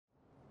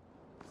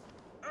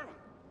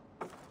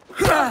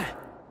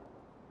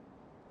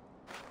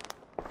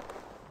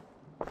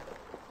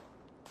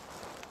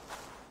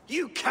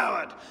You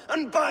coward!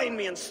 Unbind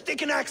me and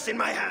stick an axe in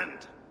my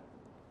hand!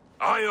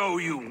 I owe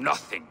you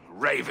nothing,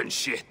 raven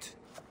shit.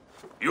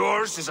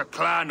 Yours is a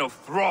clan of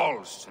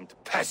thralls and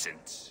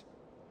peasants.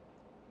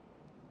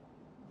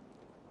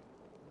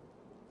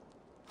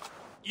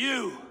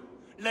 You!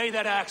 Lay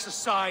that axe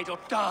aside or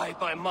die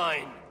by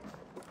mine.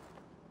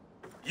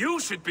 You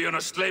should be on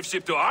a slave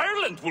ship to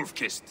Ireland,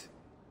 Wolf-Kissed.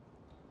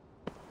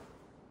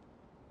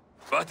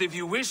 But if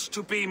you wish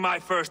to be my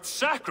first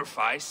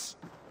sacrifice,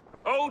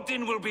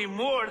 Odin will be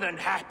more than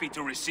happy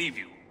to receive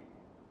you.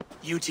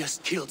 You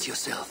just killed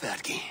yourself,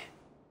 Adki.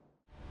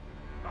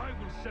 I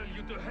will sell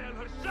you to hell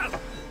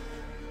herself!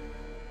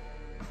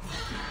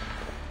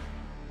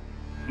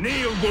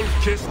 Kneel,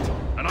 Wolf-Kissed,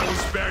 and I will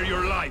spare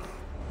your life.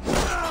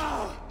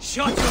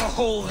 Shut your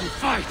hole and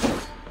fight!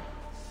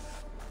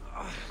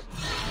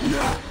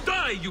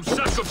 Die, you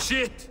sack of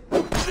shit!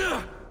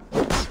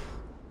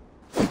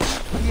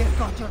 You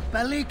got your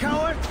belly,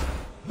 coward?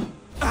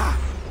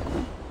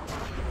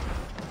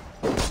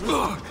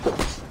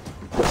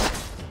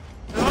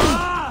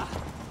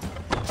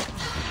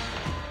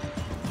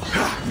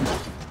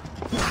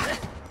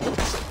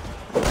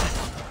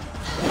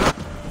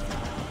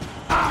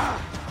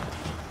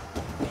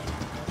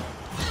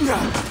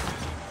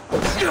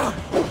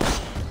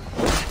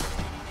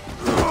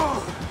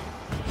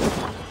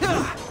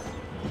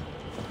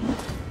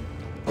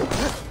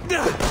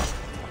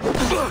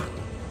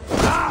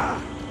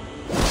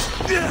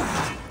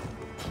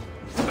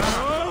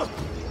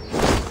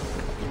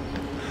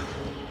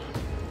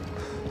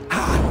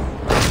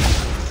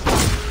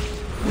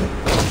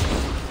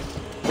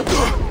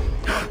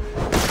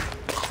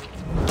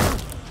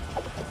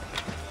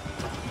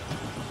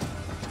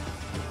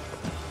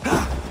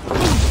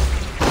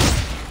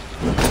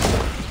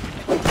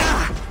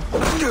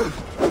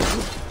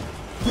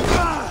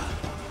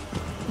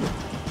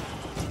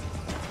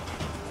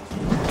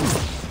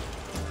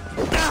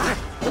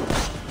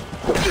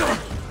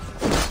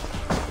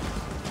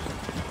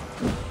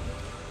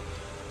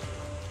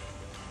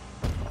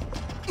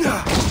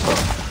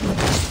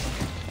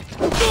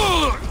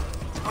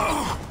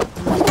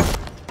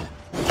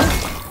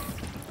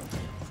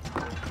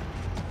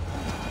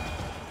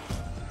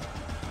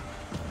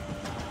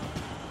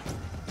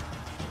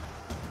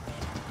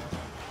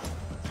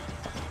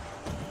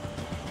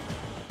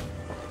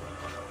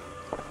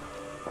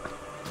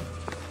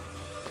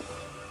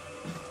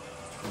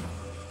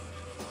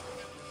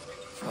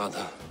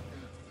 Father,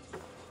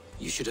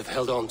 you should have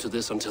held on to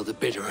this until the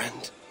bitter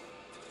end.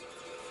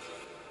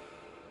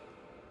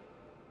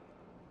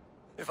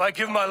 If I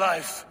give my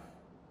life,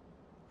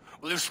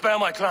 will you spare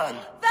my clan?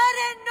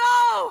 Venin,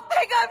 no!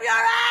 Pick up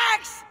your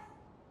axe!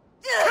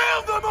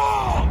 Kill them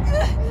all!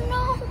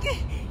 No!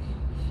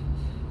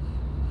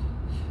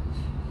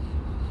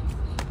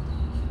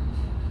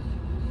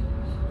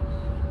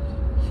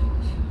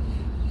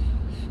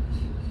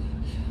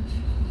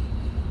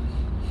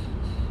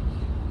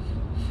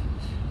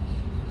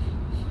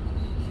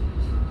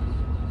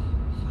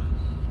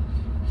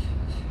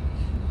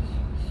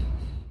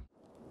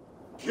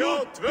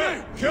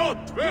 Kjotve!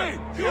 Kjotve!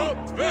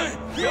 Kjotve!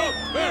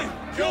 Kjotve!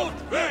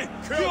 Kjotve!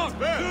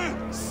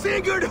 Kjotve!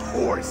 Sigurd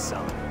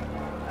whoreson!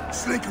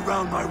 Slink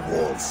around my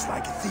walls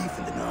like a thief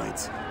in the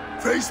night.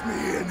 Face me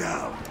here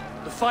now.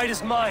 The fight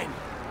is mine,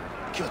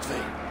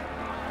 Kjotve.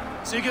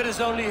 Sigurd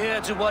is only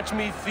here to watch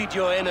me feed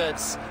your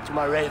innards to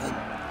my raven.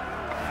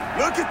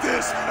 Look at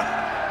this!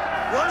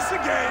 Once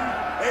again,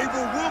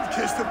 Abel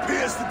Wolf-Kissed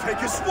appears to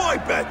take a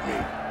swipe at me.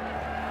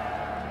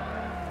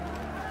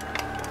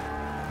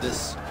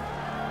 This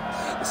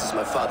is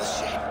my father's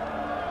shame.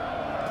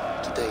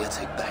 Today I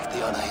take back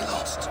the honor he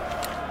lost.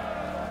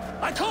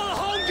 I call a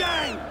home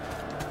gang!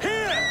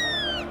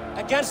 Here!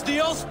 Against the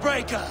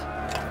Oathbreaker!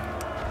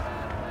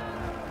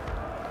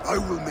 I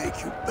will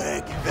make you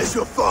beg, as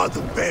your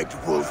father begged,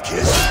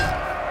 Wolf-Kissed.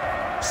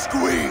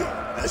 Squeal,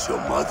 as your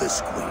mother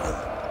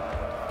squealed.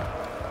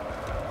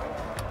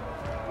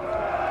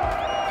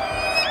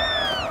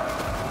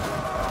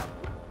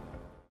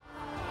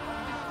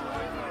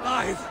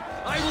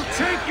 I will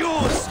take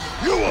yours!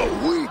 You are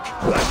weak,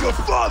 like your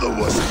father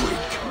was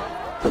weak!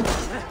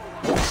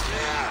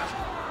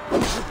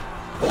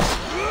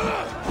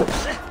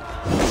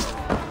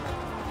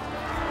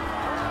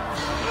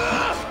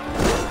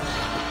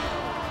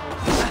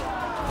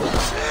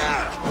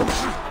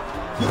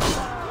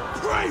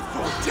 Pray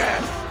for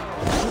death!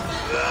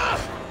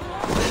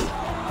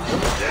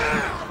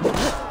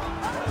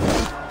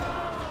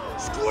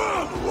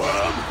 Squirm,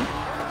 worm!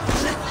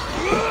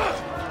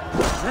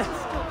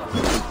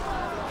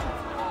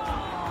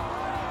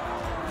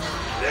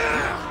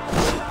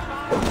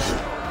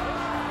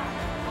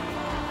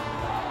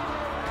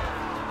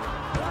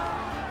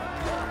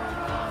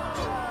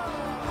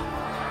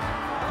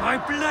 My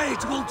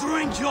blade will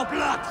drink your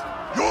blood!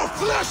 Your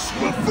flesh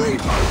will feed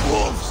my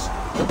wolves!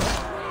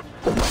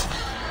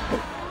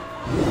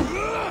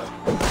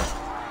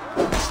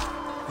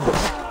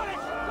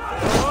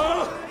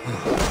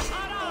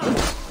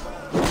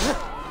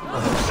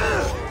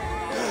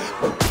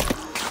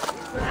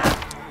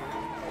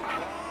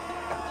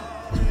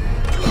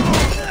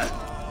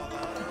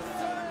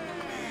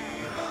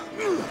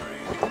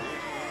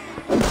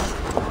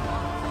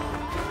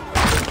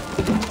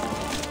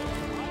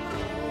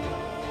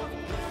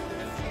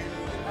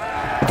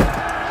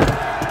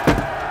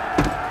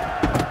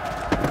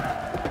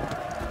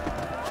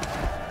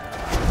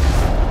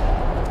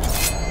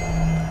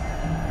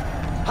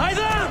 Hide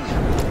them!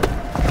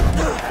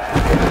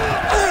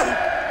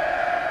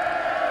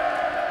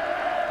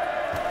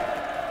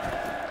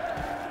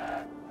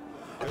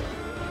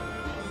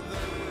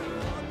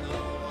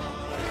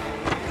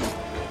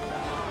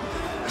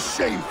 A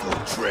shameful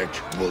trick,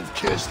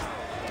 wolf-kissed.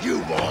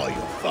 You are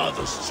your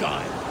father's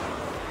child.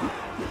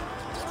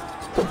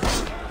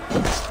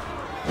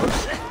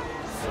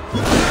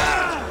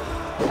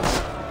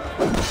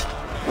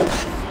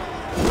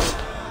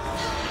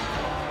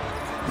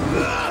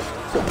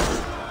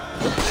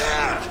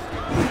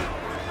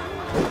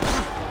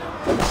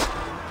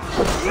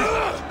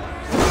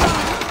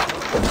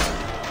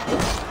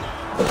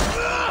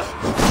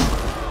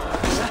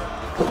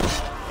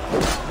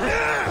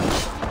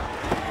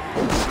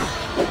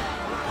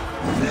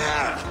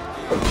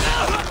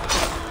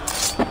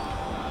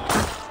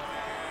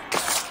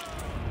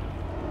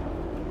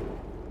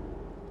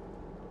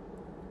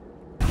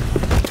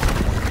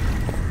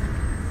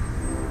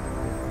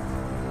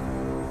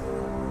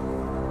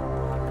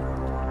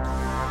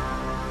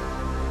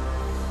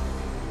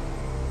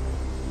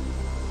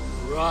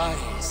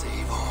 Rise,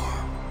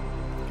 Eivor.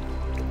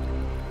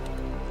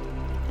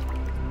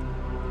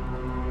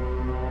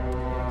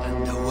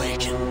 And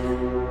awaken.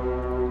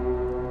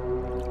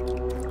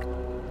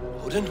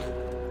 Odin?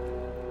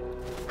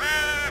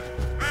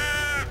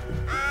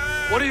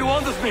 What do you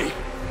want of me?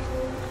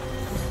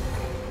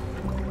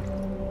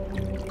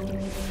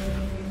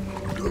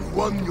 You have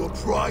won your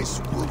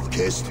prize,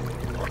 wolf-kissed.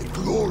 The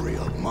glory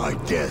of my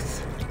death.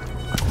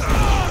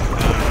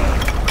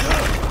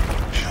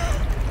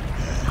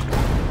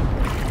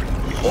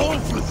 All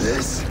for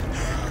this?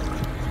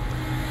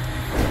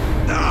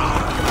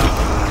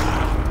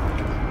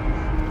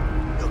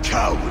 Your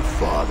coward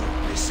father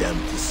is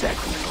empty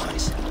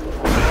sacrifice.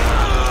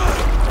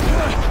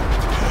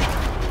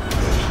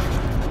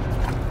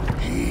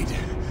 Heed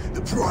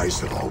the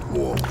price of our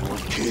war,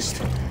 wolf-kissed.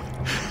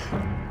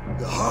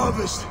 The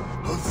harvest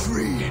of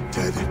 3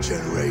 dead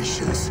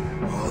generations.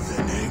 All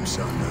their names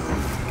are known.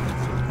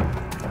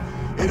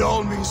 It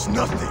all means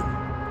nothing.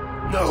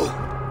 No.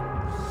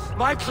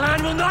 My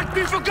clan will not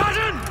be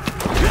forgotten!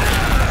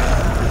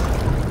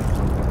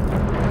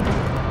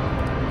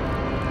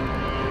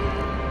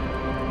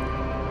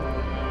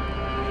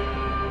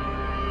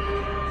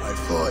 I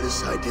fought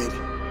as I did,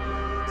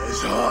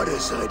 as hard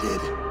as I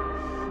did,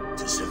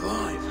 to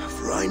survive,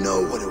 for I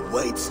know what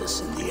awaits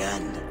us in the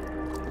end.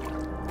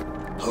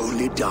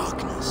 Only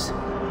darkness.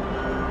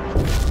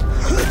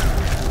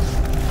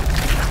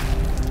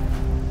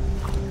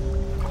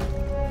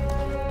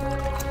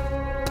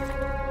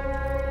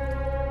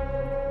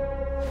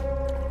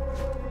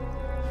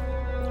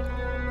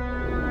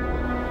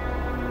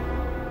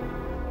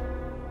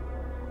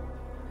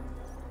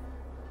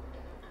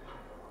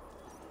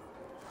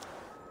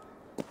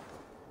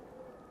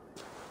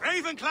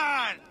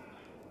 Clan!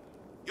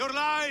 Your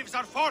lives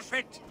are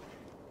forfeit!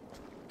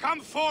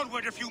 Come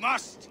forward if you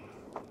must!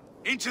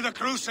 Into the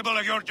crucible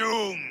of your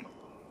doom!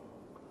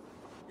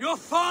 Your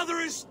father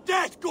is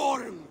dead,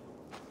 Gorim!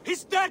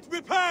 His debt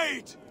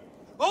repaid!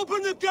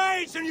 Open the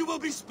gates and you will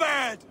be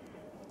spared!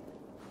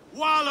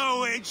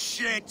 Wallow in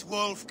shit,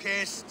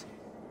 wolf-kissed!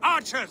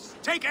 Archers,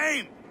 take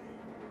aim!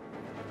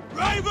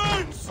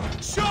 Ravens!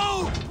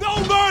 Show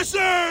no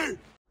mercy!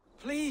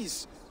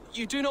 Please,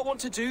 you do not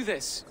want to do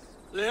this.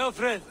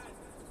 Leofrith,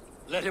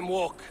 let him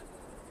walk.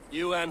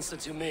 You answer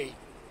to me.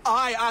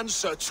 I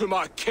answer to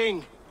my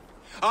king.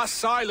 Our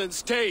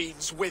silence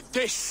deeds with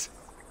this.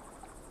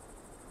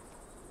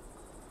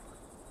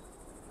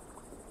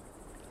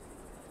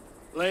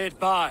 Lay it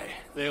by,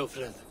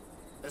 Leofrith.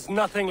 There's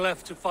nothing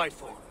left to fight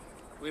for.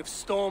 We've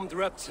stormed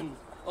Repton,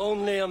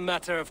 only a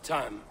matter of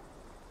time.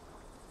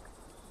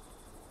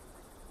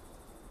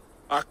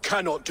 I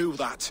cannot do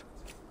that.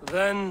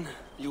 Then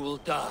you will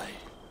die.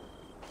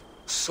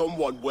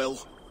 Someone will.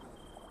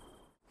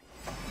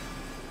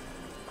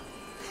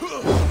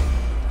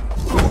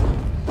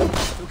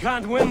 You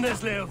can't win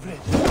this,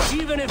 Leofrith.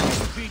 Even if you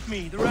defeat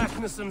me, the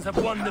Ragnarsons have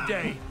won the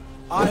day.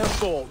 I have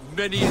fought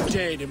many a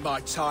day in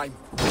my time.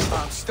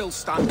 I'm still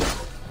standing.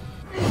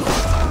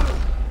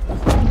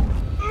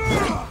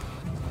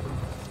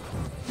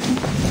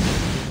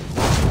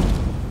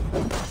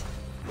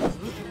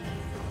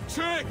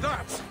 Take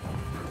that!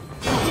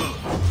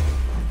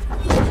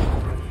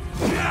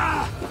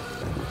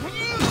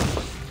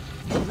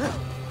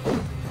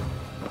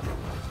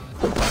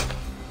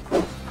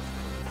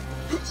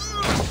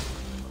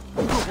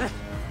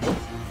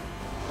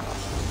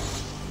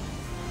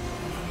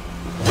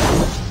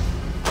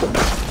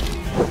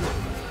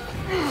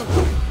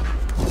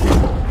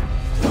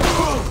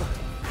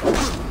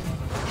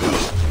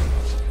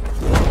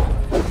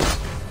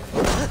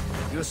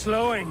 You're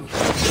slowing. You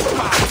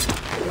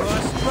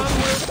are strong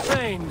with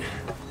pain.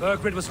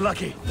 Bergrid was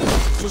lucky.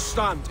 To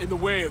stand in the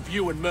way of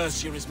you and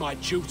Mercia is my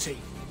duty.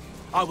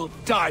 I will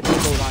die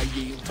before I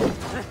yield.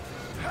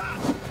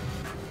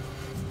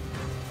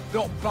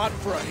 Not bad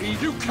for a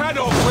heath. You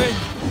cannot win!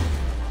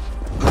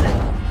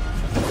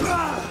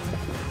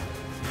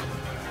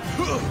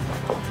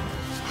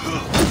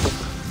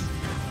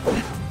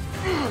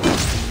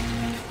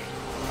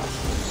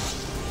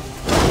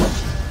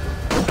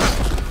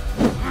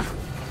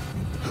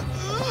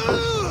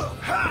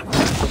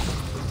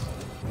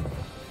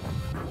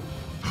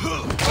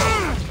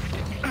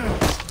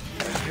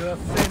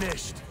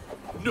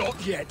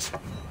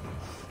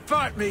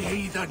 Fight me,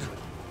 heathen!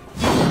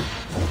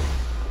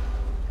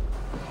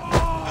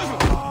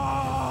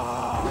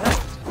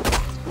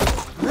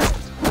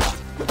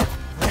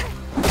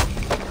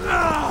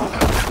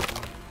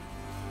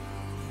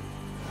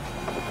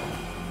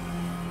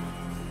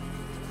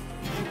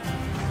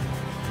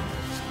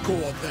 Go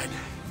on then.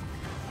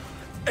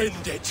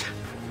 End it.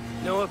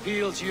 No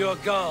appeal to your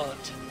god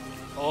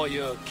or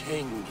your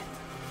king.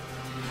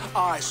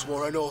 I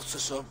swore an oath to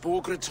serve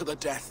Borgred to the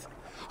death.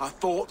 I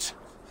fought.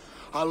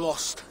 I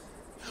lost.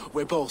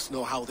 We both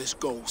know how this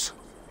goes.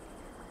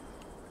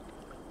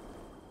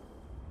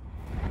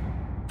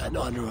 An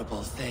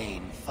honorable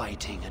Thane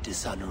fighting a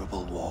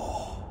dishonorable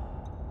war.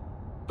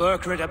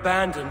 Borgred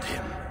abandoned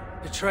him,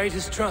 betrayed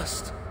his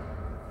trust.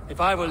 If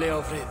I were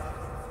Leofrith,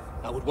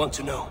 I would want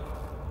to know.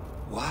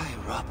 Why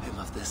rob him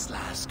of this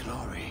last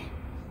glory?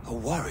 A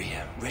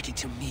warrior ready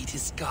to meet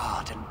his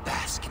god and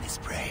bask in his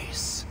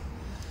praise.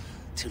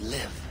 To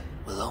live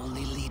will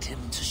only lead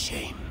him to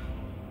shame.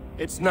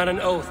 It's not an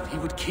oath he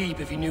would keep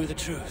if he knew the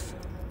truth.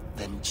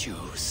 Then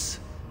choose.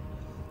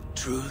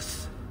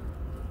 Truth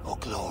or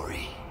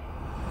glory.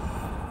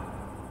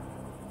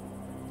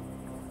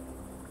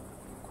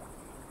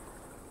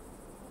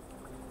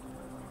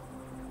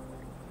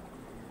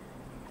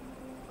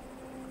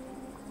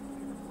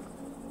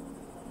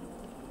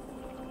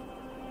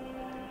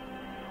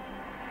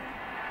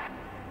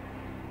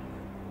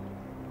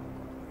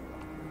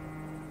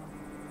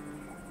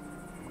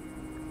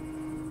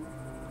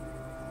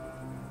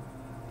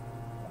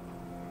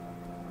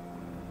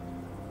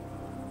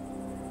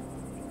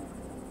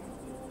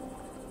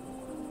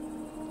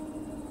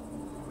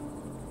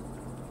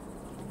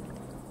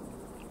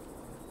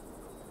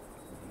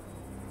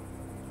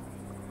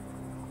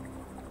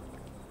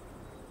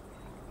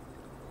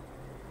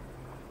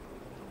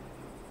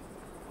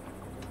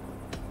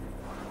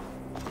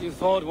 You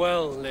fought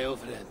well,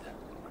 Leofrith.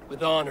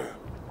 With honor.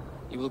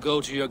 You will go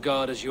to your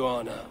god as you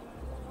are now.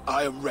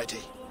 I am ready.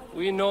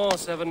 We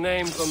Norse have a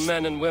name for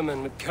men and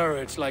women with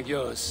courage like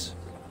yours.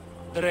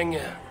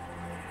 Draugr.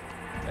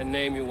 I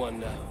name you one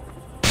now.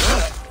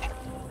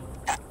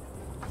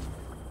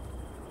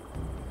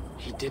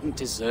 He didn't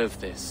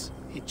deserve this.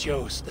 He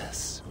chose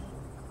this.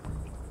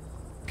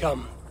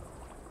 Come.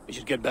 We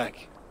should get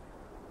back.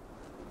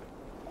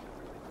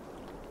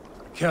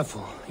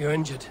 Careful, you're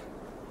injured.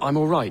 I'm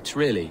all right,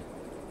 really.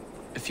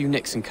 A few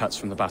nicks and cuts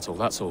from the battle,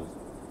 that's all.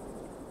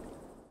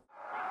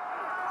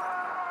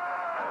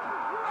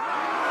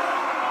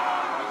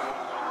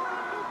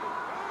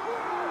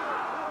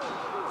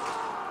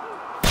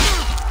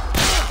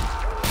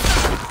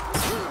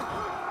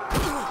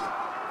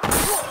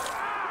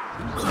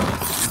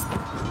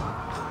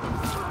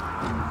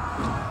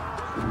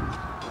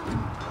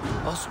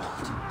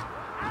 Oswald.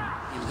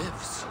 He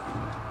lives.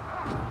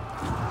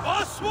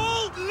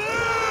 Oswald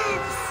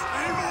lives!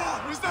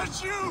 Eivor, was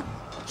that you?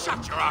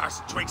 Shut your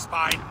arse, twig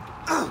spine!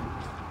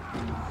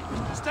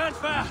 Stand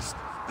fast!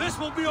 This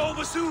will be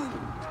over soon!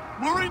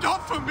 Worry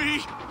not for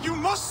me! You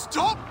must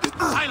stop!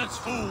 Silence,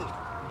 fool!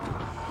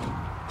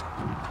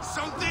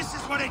 So this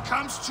is what it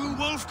comes to,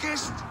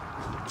 Wolf-Kissed?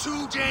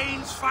 2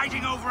 Danes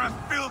fighting over a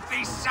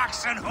filthy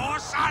Saxon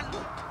whoreson?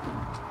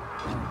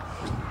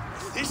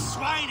 This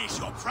swine is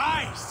your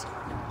prize!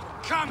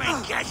 Come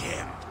and get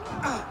him!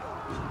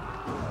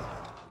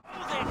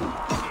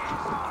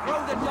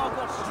 Throw the dog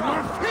up strong!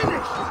 You're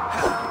finished!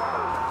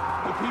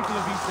 The people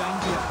of East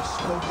Anglia have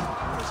spoken.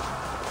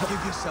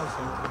 Give yourself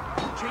over.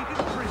 Taken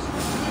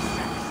prisoner to the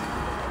Saxon.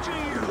 To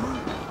you?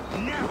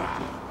 Never!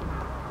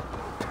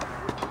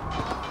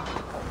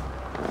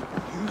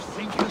 You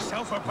think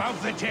yourself above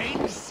the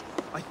Danes?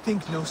 I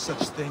think no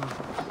such thing.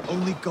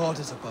 Only God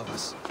is above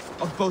us.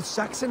 Of both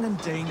Saxon and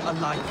Dane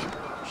alike.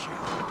 You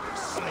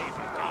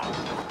slaving dog.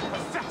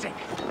 Pathetic!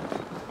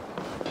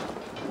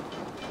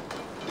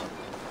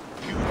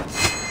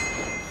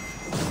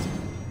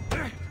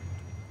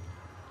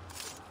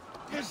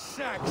 The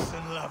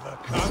Saxon lover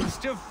comes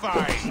to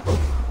fight.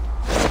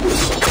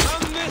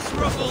 A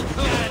miserable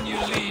clan you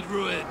lead,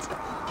 Rued.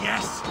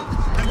 Yes,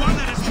 the one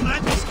that has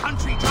led this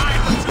country dry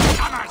for 2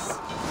 summers.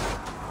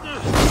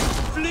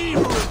 Flee,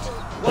 Rued,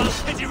 while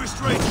pity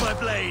restrains my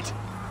blade.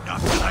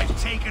 Not till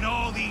I've taken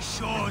all these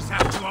shores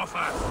have to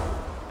offer.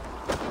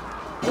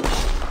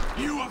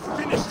 You are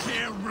finished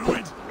here,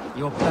 Rued.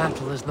 Your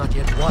battle is not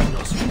yet won,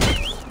 Oswald.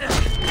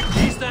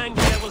 East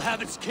Anglia will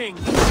have its king,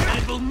 and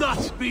it will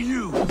not be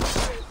you.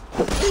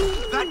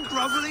 That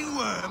groveling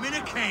worm in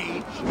a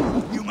cage?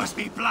 You must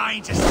be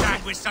blind to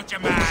stand with such a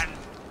man.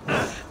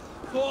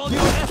 For all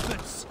your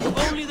efforts,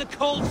 only the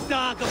cold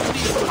dark of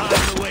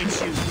Niflheim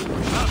awaits you.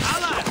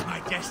 Valhalla is my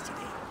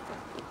destiny.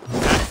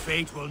 That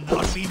fate will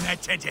not be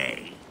met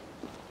today.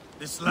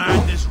 This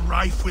land is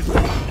rife with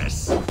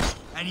weakness,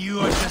 and you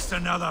are just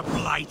another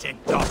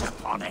blighted dog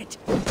upon it.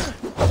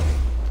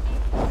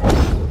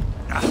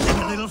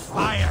 Nothing a little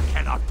fire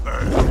cannot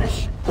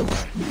purge.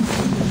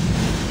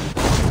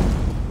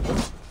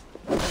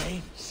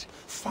 Danes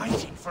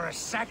fighting for a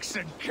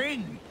Saxon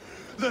king.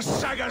 The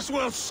Sagas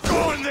will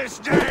scorn this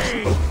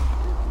day!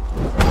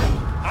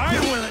 I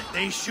will it.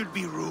 They should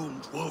be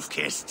ruined,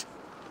 wolf-kissed.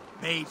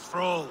 Made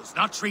thralls,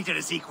 not treated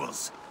as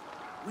equals.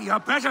 We are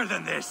better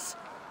than this.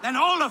 Than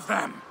all of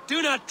them.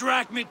 Do not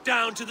drag me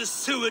down to the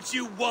sewers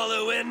you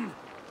wallow in.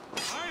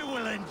 I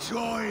will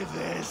enjoy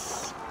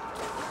this.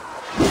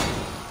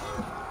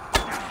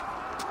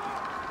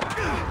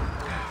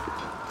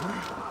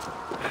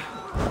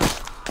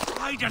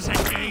 Why does a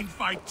Dane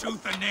fight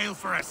tooth and nail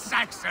for a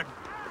Saxon?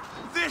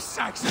 This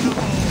Saxon of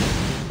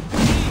all!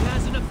 He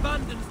has in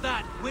abundance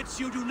that which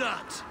you do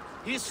not.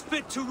 He is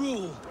fit to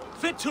rule,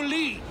 fit to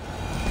lead.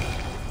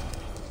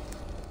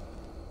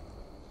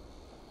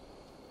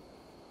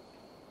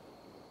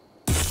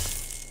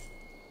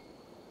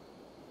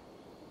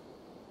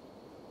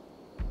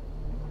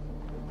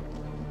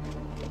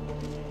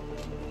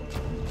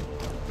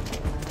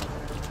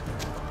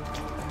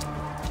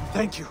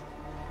 Thank you.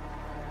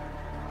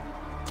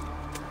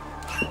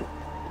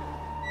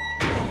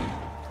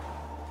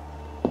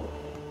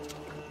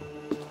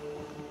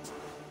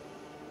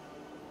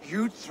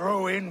 You'd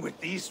throw in with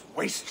these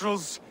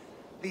wastrels?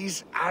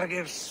 These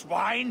Argir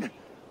swine?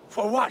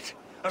 For what?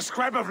 A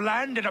scrap of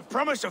land and a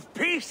promise of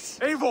peace?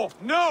 Eivor,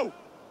 no!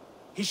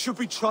 He should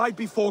be tried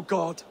before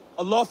God,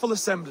 a lawful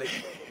assembly.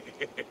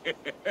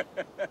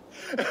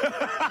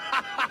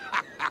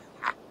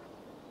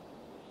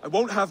 I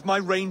won't have my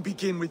reign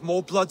begin with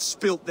more blood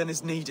spilt than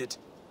is needed.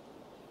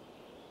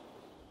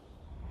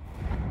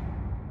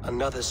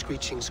 Another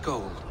screeching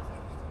scold.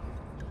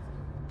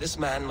 This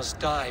man must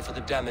die for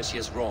the damage he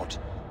has wrought.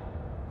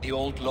 The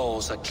old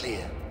laws are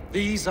clear.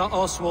 These are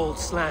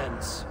Oswald's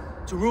lands,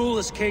 to rule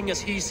as king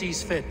as he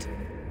sees fit.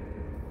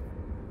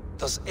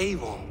 Does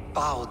Eivor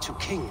bow to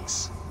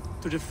kings?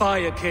 To defy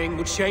a king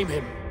would shame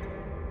him.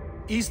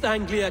 East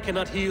Anglia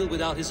cannot heal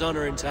without his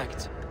honor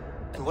intact.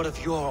 And what of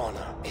your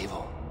honor,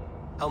 Eivor?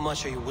 How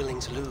much are you willing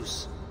to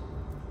lose?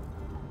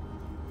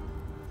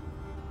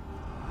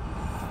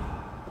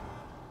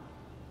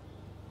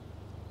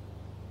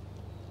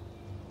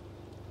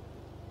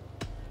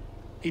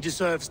 He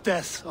deserves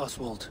death,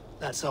 Oswald.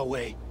 That's our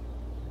way.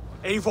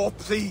 Eivor,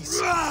 please!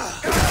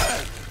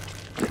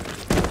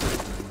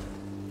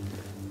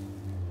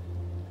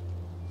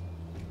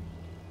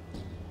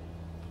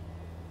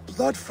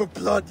 Blood for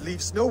blood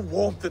leaves no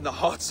warmth in the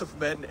hearts of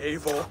men,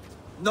 Eivor.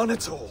 None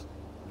at all.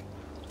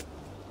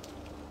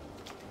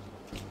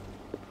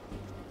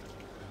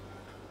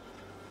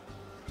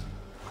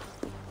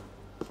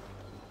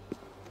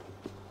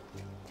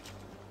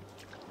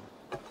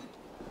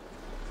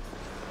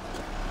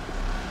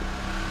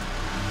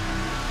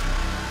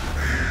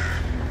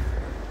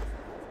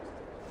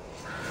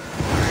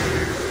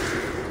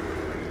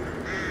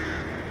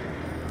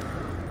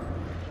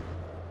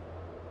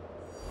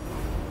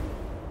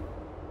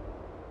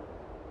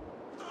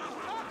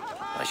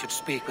 I should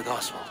speak with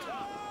Oswald.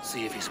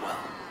 See if he's well.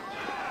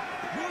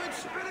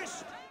 Rued's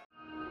finished!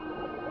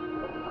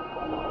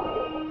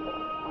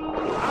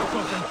 Our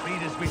government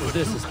leaders we were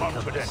too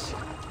confident.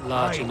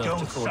 Large I enough don't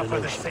to fall in suffer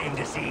the ocean. same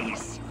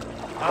disease.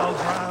 I'll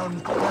drown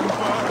and burn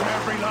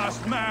every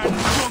last man,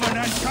 woman,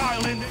 and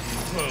child in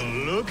this. Well,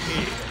 look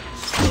here.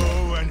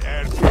 Stow and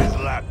Ealhferth's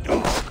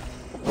lapdog.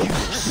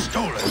 You've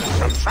stolen it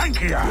from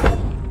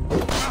Francia!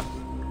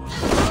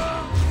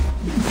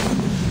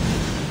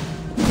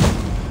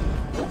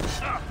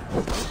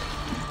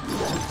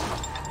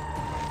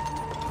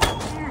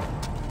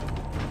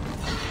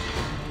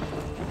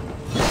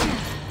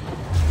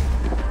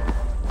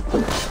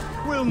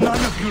 Will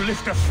none of you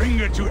lift a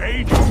finger to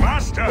aid your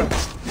master?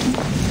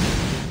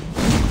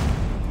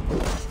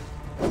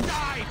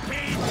 Die,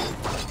 pig!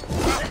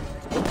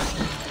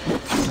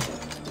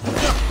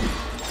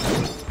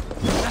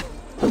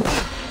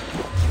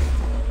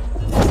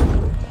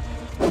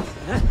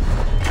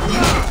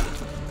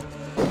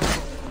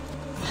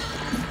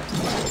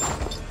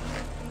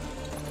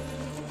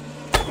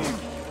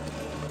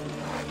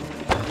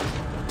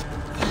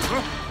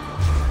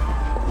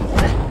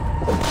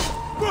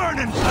 Burn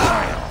and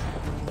fire!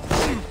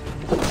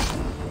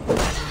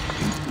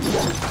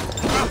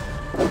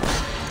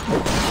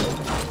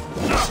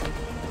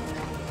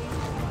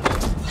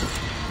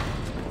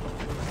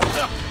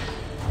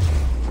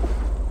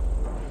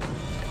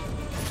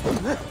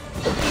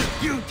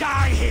 You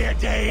die here,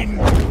 Dane!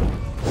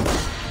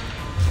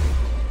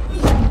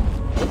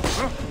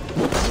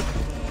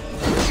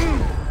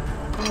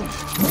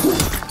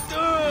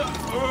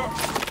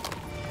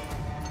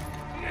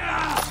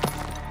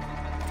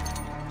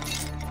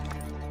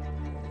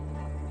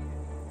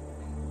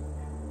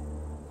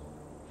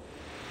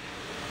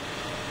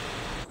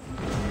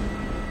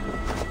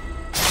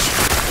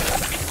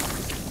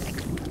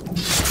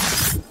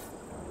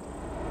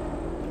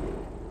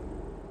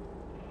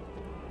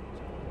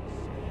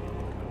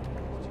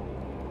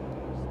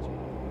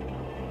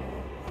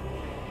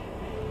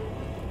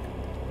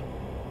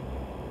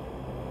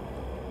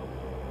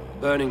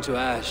 Burning to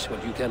ash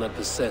what you cannot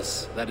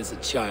possess, that is a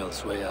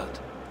child's way out.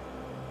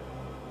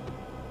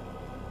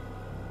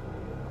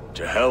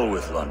 To hell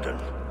with London.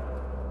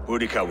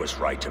 Boudica was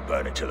right to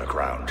burn it to the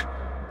ground.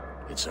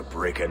 It's a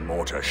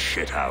brick-and-mortar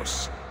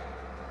shithouse.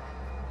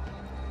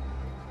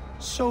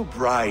 So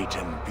bright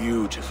and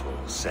beautiful,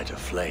 set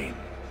aflame.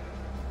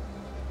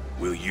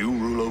 Will you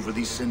rule over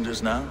these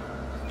cinders now?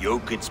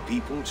 Yoke its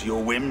people to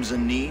your whims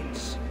and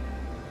needs?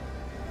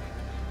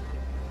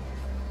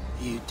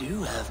 You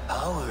do have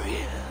power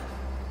here.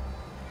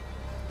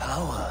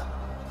 Power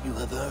you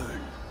have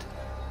earned.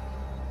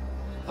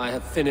 I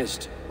have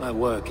finished my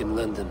work in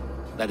London.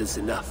 That is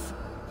enough.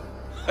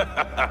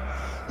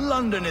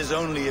 London is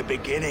only a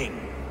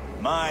beginning.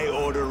 My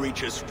order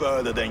reaches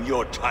further than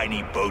your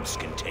tiny boats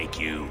can take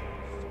you.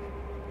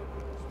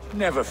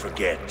 Never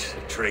forget,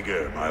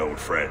 Trigger, my old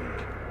friend.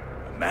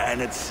 A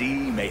man at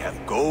sea may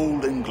have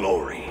gold and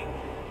glory,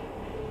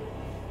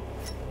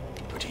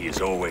 but he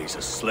is always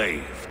a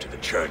slave to the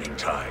churning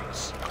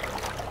tides.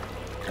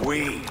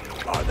 We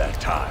are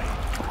that tide.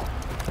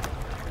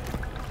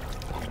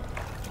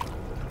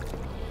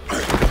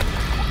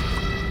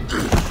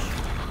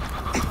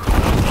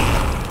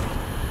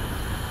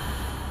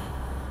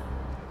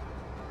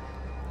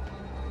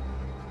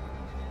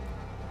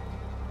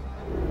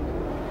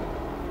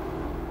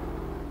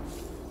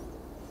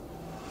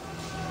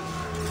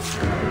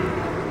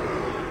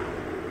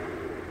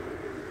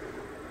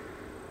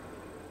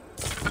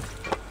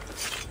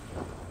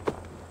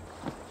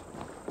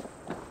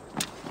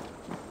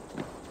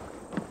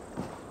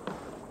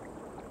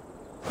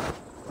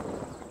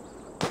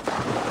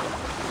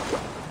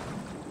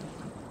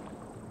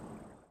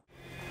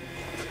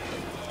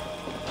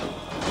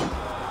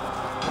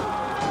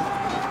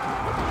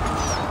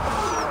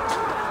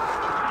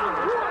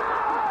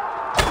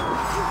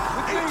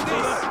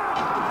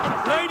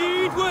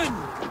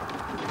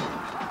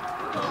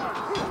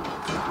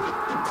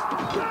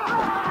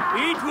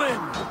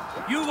 Eadwyn!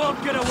 You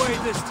won't get away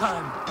this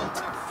time!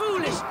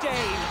 Foolish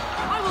Dane!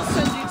 I will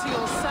send you to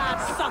your sad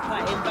supper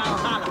in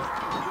Valhalla!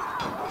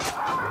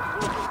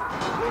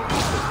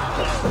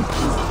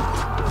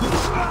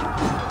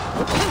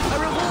 A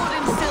reward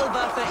in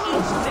silver for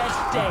each dead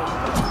Dane.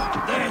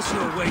 There's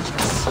your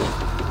wages!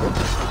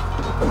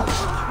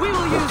 We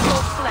will use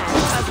your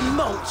flesh as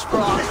mulch for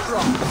our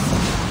crops.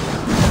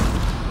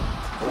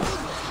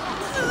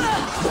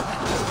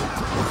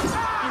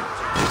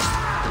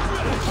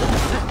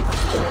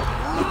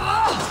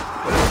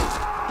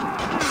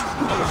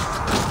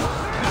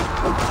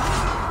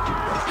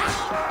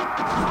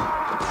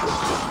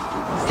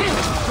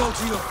 Go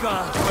to your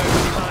guard where he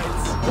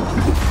hides.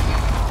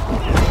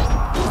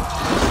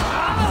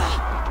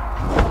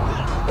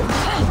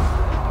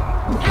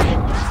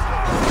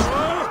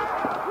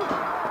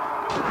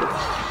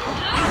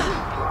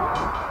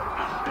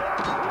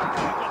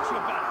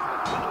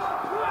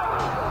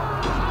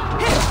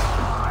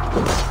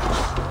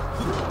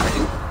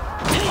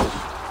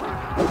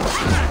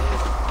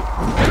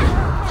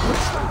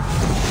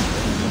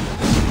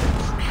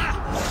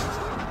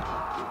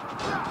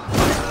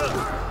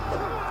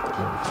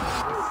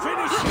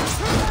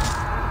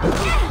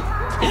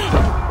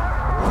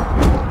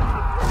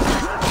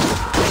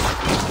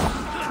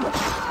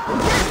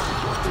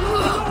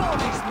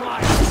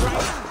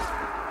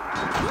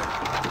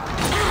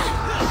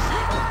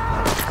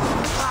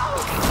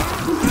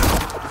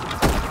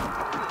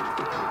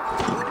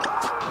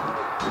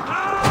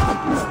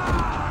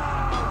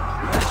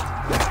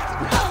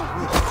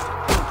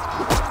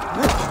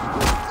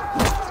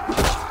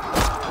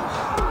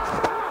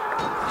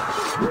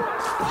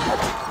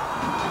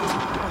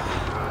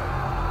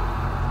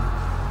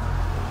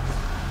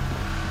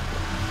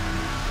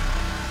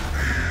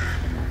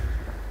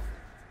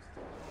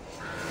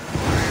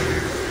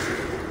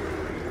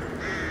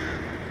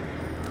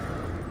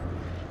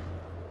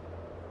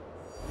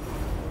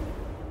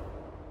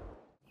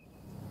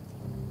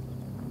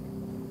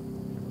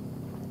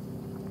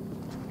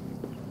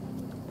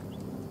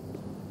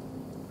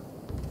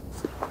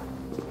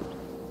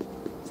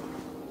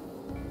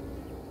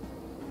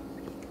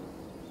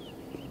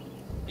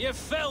 You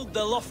felled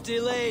the lofty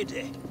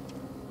lady.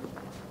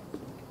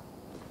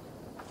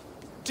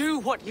 Do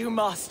what you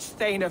must,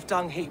 Thane of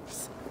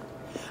Dungheaps.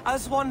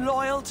 As one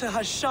loyal to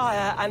her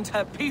shire and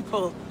her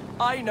people,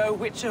 I know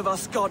which of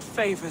us God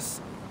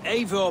favors.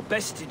 Eivor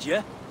bested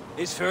you.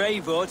 It's for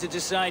Eivor to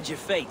decide your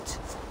fate.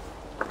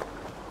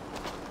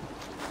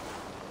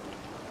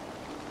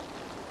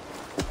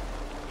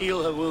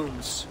 Heal her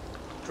wounds,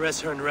 dress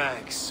her in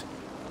rags,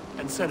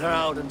 and send her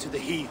out into the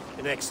heath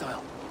in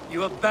exile.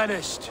 You are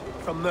banished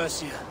from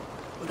Mercia,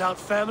 without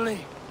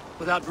family,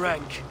 without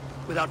rank,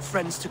 without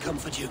friends to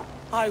comfort you.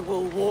 I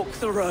will walk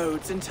the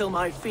roads until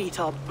my feet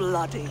are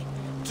bloody,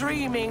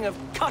 dreaming of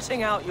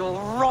cutting out your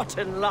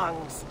rotten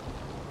lungs.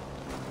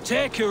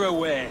 Take her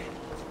away.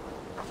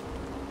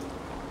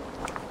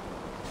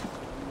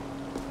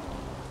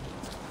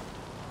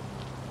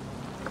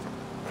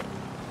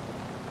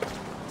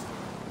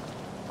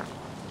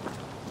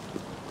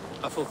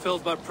 I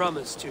fulfilled my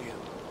promise to you.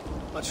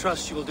 I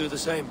trust you will do the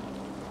same.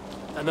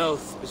 An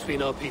oath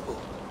between our people.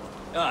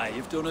 Aye,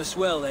 you've done us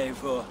well,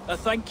 Eivor. I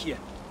thank you.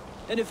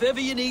 And if ever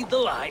you need the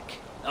like,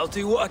 I'll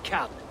do what I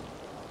can.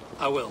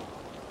 I will.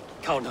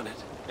 Count on it.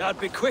 I'd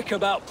be quick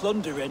about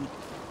plundering.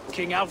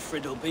 King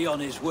Alfred will be on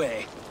his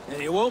way.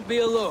 And you won't be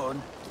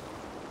alone.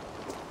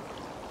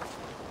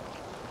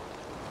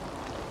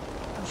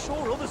 I'm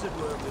sure others would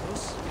work with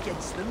us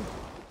against them.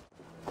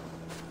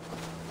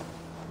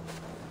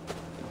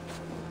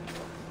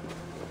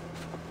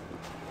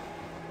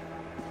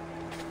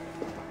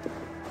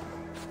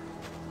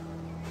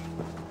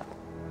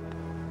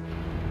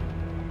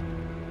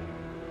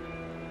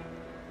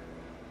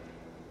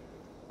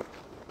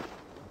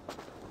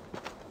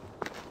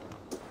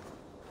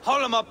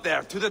 Haul him up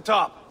there, to the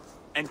top,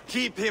 and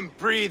keep him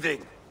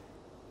breathing.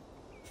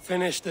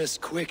 Finish this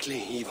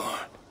quickly, Ivarr.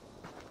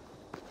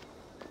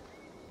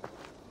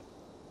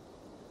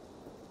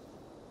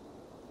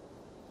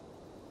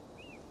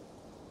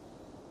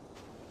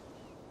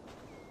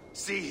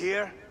 See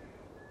here?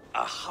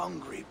 A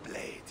hungry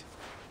blade.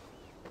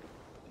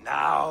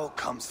 Now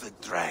comes the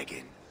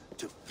dragon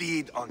to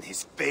feed on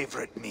his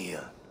favorite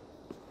meal.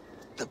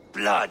 The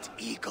blood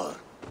eagle.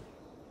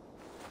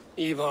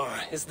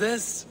 Ivarr, is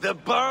this? The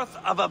birth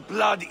of a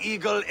blood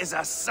eagle is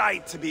a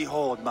sight to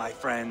behold, my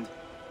friend.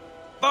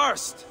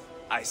 First,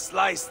 I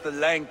slice the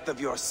length of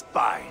your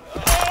spine.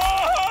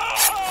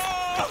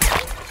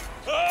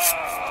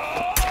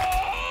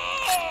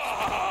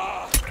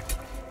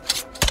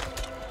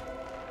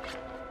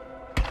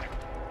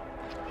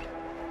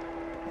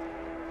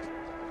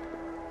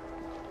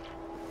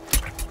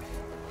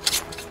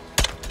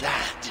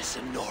 That is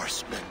a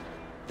Norseman.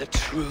 The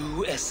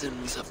true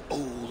essence of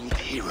old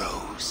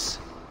heroes.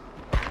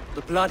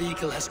 The Blood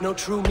Eagle has no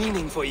true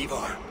meaning for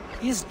Ivarr.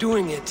 He is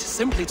doing it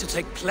simply to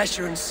take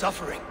pleasure in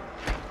suffering.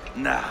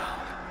 Now,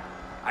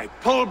 I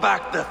pull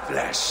back the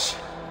flesh.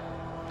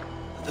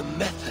 The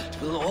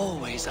method will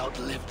always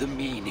outlive the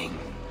meaning.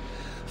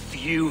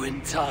 Few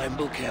in time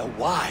will care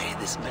why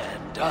this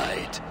man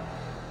died.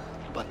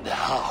 But the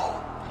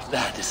how,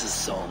 that is a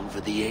song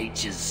for the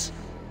ages.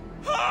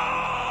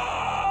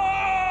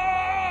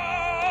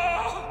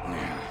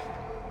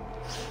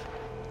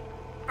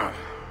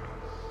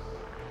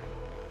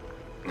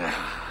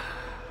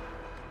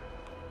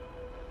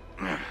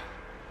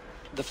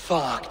 The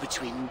fog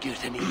between good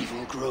and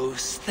evil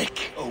grows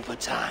thick over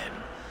time.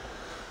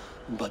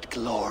 But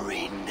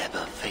glory never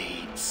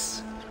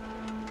fades.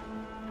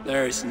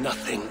 There is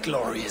nothing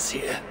glorious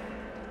here.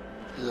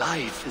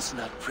 Life is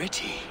not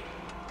pretty.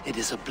 It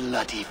is a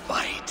bloody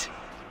fight.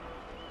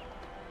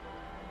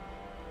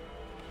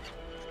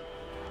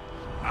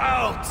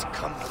 Out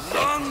come the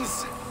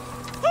lungs,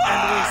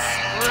 and we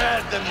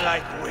spread them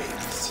like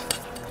wings.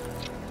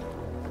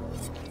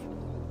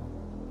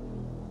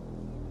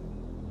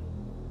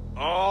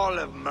 All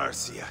of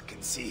Mercia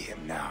can see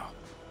him now.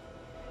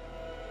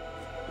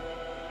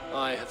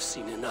 I have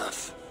seen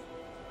enough.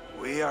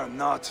 We are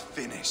not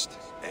finished,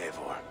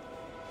 Eivor.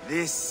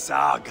 This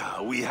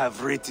saga we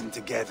have written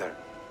together,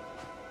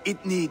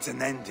 it needs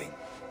an ending.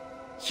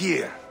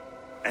 Here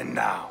and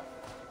now.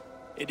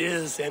 It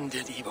is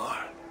ended,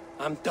 Ivarr.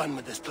 I'm done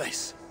with this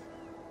place.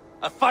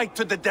 A fight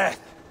to the death.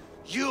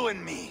 You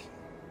and me.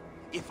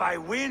 If I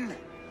win,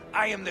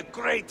 I am the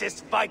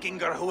greatest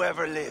Vikinger who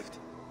ever lived.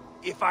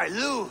 If I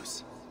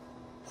lose,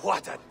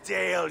 what a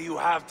tale you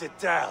have to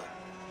tell.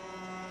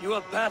 You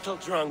are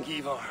battle-drunk,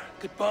 Ivarr.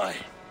 Goodbye.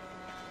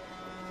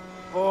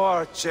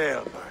 Poor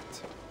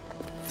Ealhferth.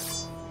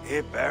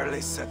 He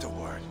barely said a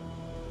word.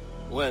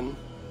 When?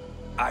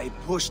 I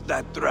pushed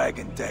that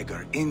dragon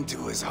dagger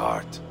into his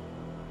heart.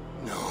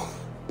 No.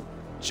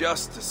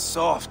 Just a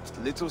soft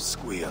little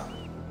squeal.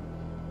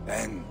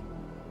 Then,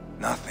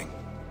 nothing.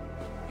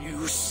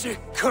 You sick,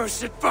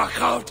 cursed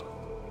fuck-out!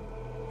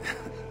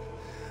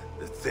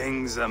 The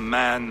things a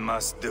man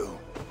must do.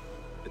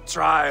 The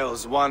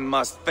trials one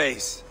must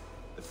face.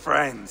 The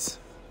friends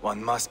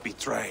one must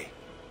betray.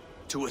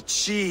 To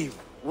achieve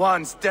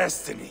one's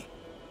destiny.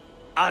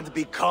 And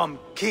become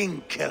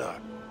king-killer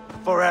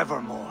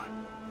forevermore.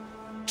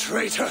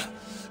 Traitor!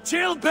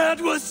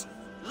 Ealhferth was...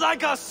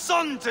 like a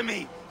son to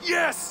me!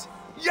 Yes!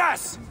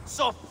 Yes!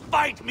 So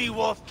fight me,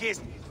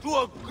 Wolf-Kissed, to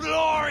a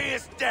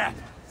glorious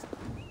death!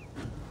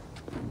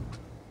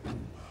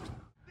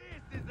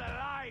 This is a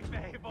life,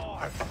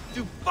 Eivor!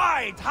 To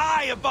fight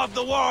high above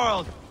the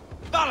world!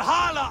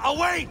 Valhalla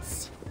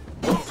awaits!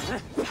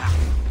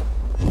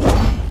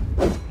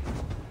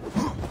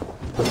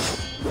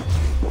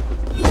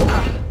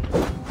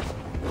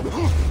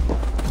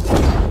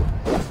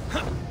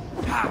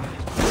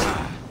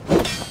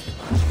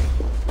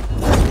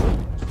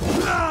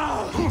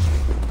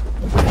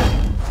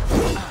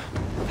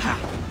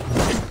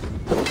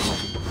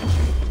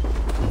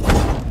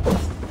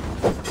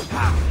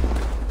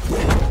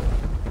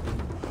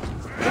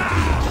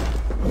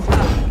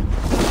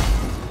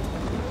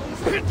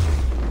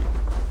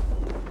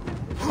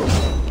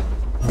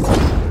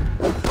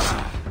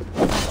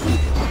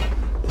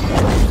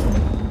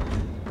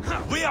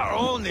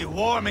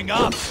 Warming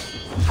up.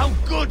 How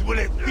good will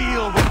it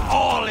feel when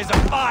all is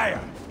afire?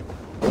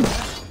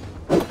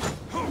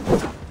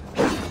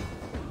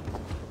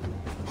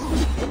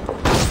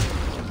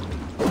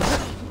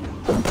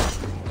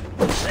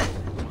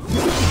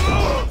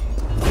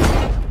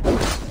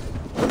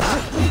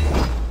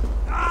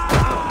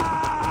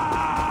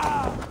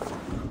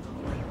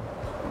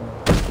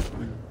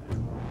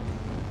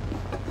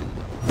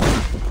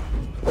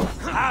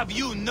 Have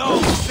you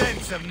no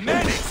sense of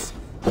menace?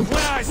 When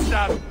I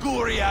stabbed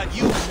Guriad,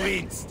 you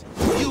winced.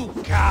 You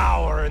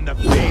cower in the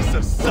face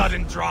of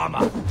sudden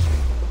drama.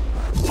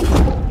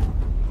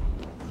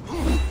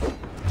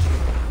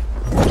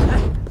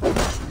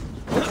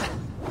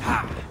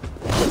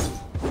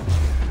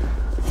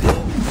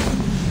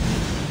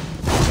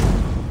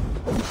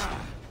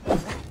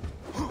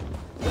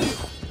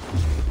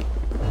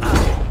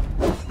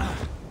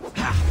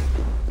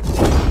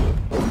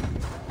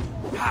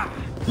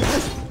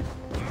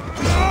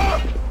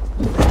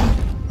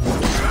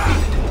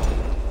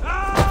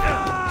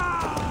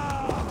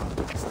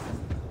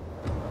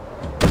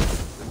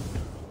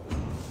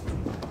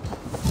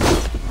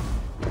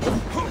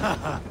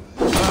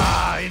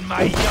 In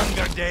my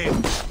younger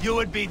days, you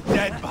would be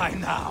dead by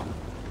now.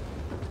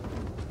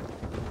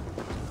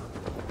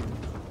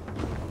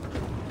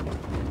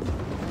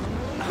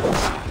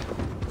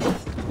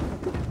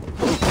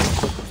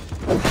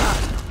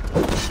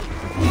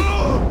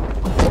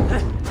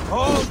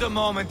 Hold a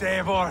moment,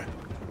 Eivor.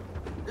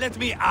 Let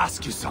me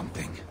ask you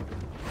something.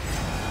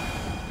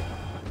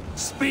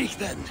 Speak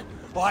then,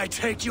 or I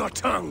take your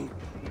tongue.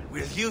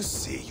 Will you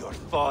see your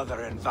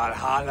father in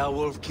Valhalla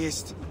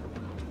wolf-kissed?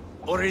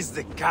 Or is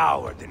the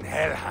coward in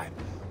Helheim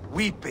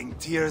weeping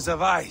tears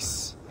of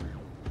ice?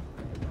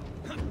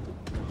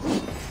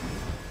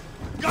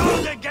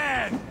 Go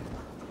again!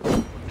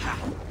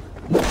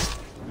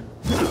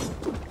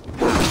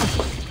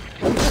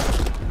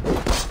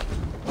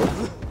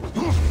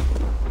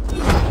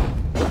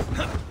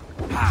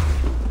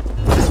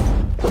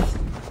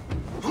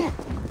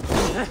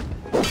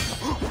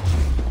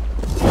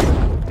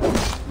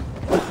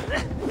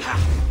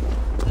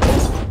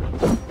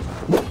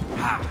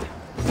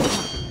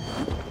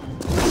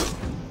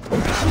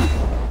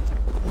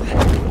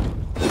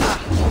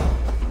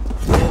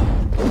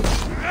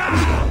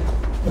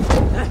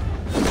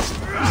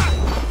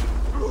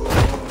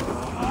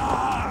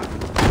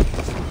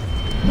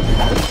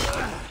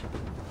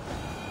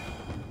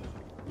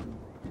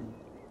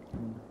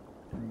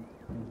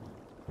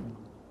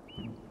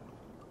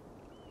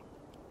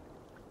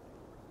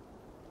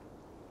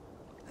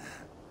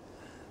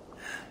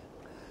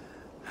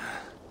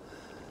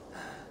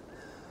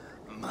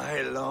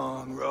 My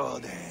long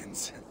road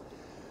ends.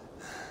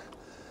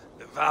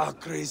 The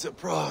Valkyries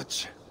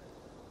approach.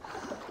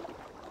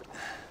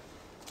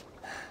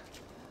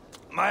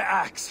 My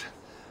axe,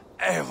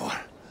 Eivor.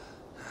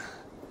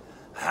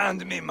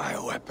 Hand me my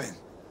weapon.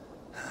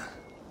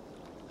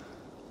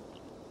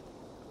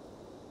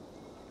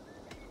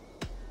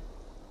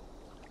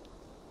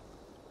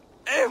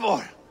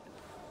 Eivor!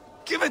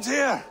 Give it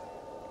here!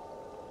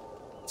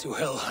 To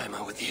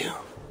Helheim with you.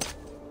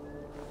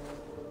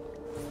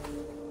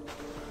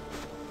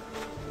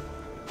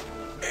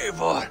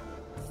 Eivor!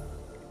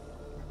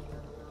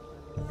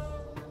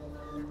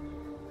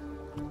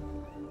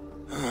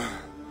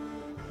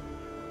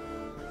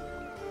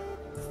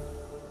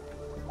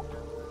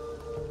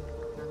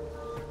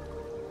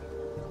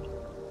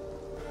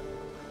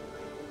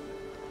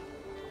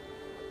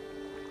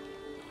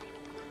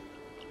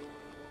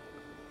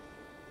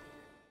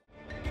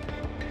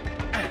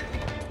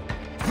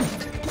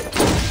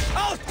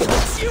 I'll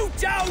cut you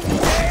down,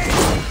 Dave!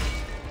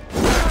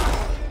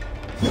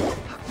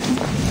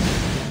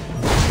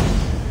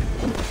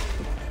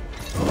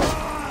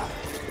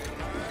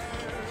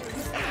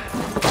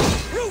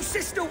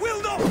 Sister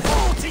will not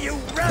fall to you,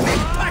 rabid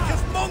pack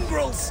of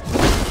mongrels!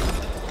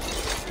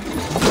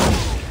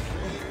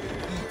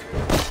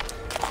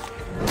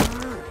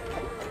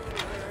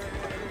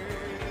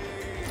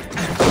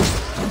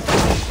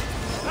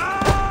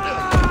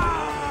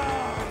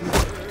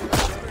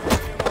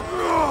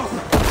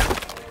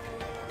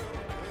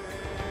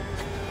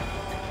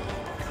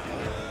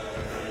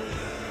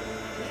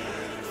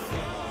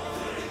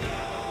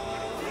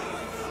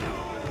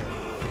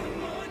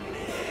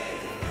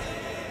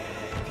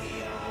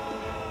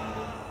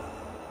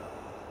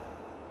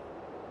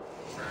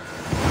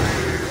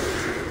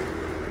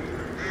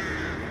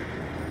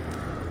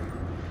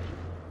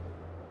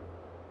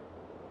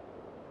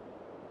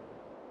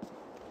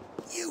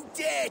 You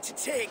dare to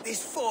take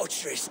this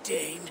fortress,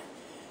 Dane?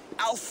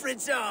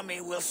 Alfred's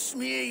army will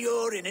smear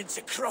your innards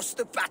across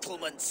the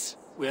battlements.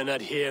 We're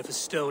not here for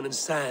stone and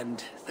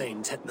sand,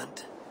 Thane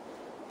Tedmund.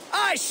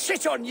 I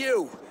shit on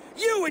you!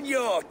 You and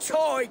your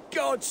toy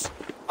gods!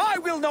 I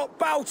will not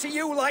bow to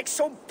you like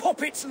some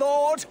puppet's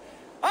lord!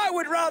 I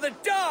would rather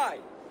die!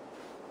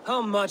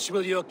 How much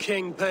will your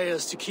king pay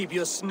us to keep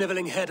your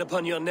snivelling head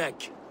upon your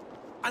neck?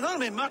 An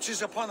army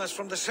marches upon us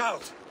from the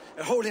south.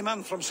 A holy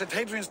man from St.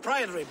 Hadrian's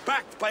Priory,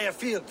 backed by a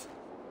field.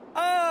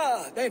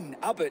 Ah, then,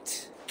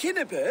 Abbot.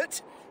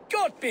 Kinnebert,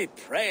 God be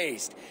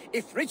praised.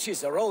 If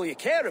riches are all you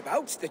care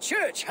about, the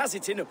church has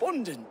it in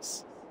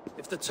abundance.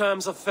 If the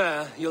terms are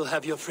fair, you'll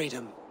have your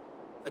freedom.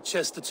 A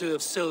chest or two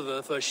of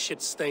silver for a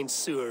shit-stained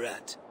sewer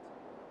rat.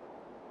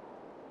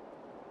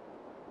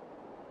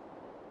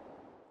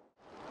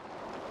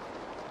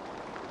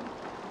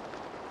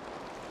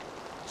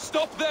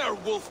 Stop there,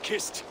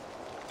 wolf-kissed!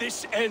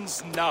 This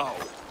ends now.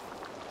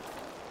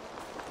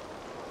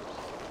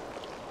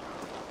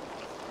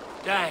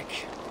 Dag,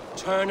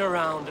 turn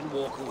around and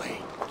walk away.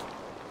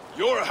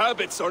 Your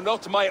habits are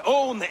not my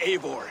own,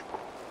 Eivor.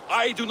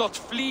 I do not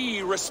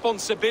flee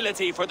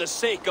responsibility for the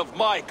sake of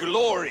my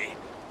glory.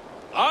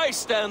 I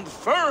stand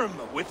firm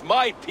with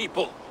my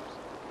people.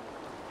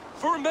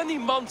 For many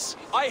months,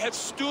 I have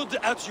stood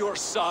at your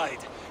side,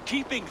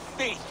 keeping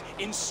faith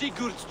in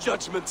Sigurd's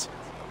judgment,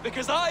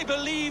 because I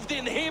believed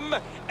in him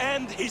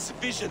and his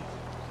vision.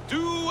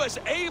 Do as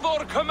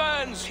Eivor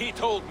commands, he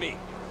told me.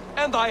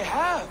 And I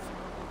have.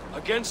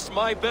 Against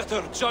my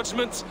better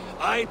judgment,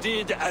 I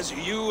did as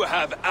you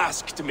have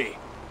asked me.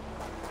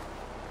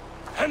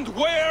 And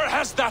where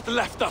has that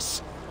left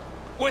us?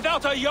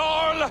 Without a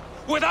Jarl?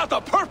 Without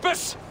a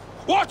purpose?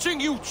 Watching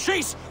you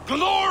chase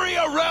glory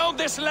around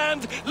this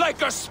land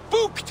like a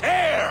spooked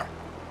hare!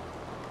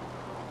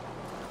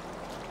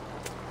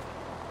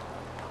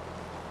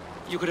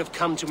 You could have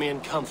come to me in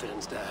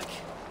confidence, Dag,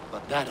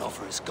 but that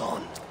offer is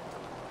gone.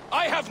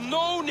 I have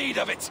no need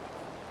of it!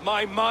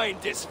 My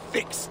mind is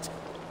fixed.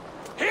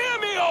 Hear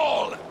me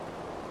all!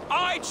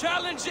 I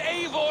challenge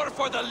Eivor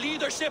for the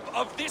leadership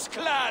of this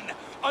clan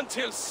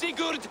until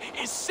Sigurd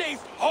is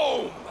safe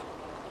home!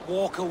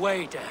 Walk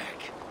away,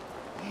 Dag.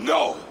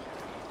 No!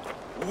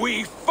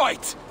 We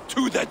fight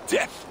to the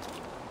death!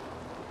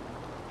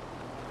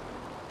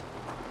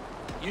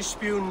 You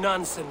spew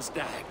nonsense,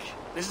 Dag.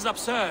 This is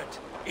absurd.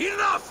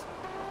 Enough!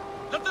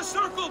 Let the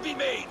circle be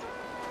made!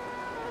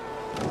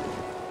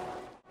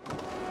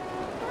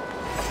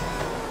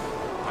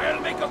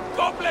 I'll make a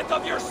goblet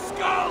of your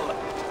skull!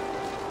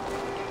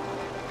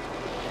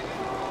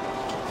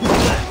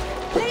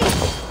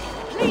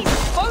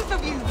 Please, both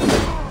of you!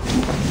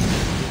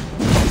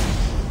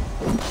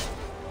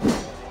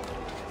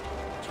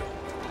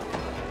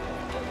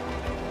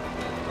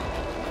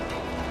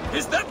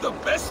 Is that the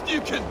best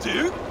you can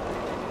do?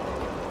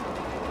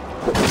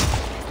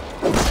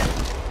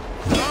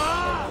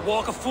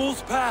 Walk a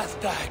fool's path,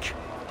 Dag.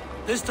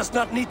 This does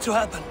not need to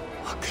happen.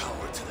 A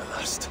coward to the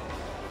last.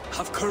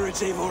 Have courage,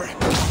 Eivor.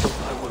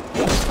 I will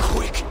make it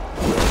quick.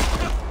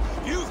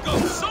 You've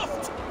gone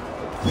soft!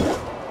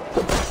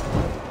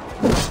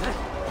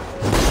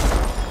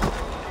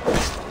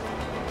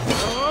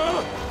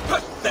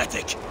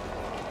 Pathetic!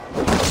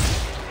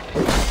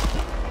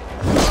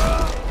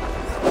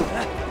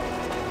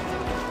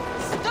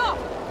 Stop!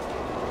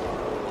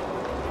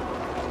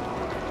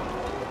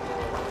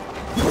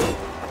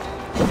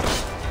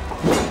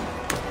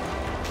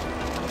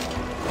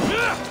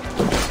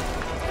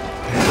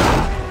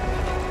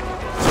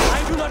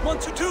 I do not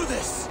want to do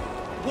this!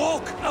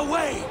 Walk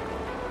away!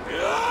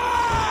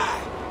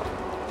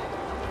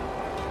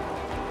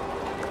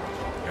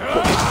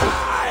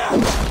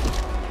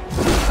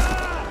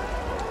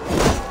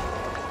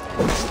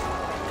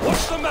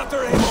 What's the matter,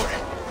 Eivor?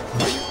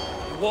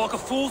 You walk a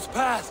fool's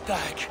path,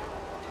 Dag.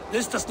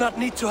 This does not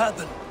need to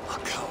happen. A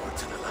coward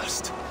to the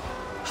last.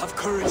 Have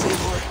courage,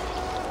 Eivor.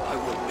 I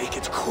will make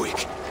it quick.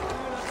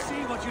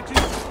 See what you do.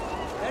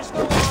 There's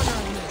no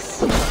honor in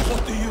this.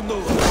 What do you know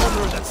of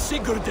honor that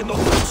Sigurd did not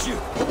teach you?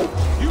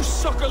 You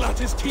suckle at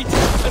his teeth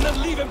and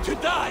then leave him to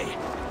die!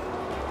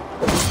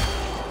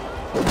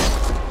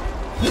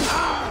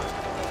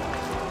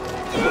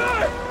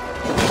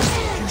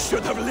 You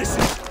should have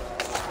listened!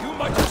 You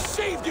might have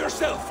saved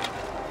yourself!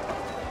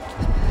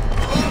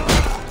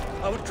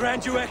 I would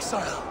grant you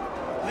exile.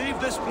 Leave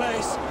this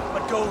place,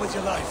 but go with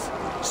your life.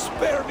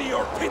 Spare me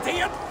your pity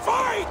and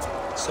fight!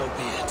 So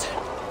be it.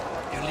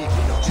 You leave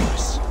me no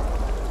choice.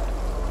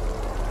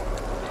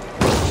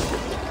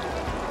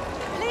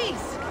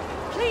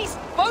 Please,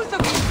 both of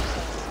you!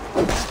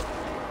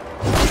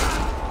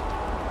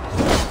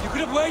 You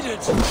could have waited.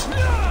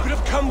 You could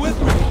have come with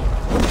me.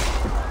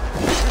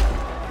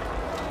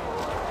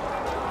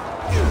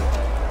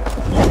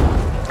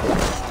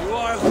 You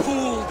are a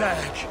fool,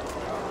 Dag.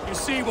 You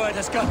see where it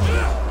has got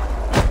me.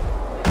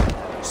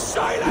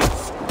 Silence!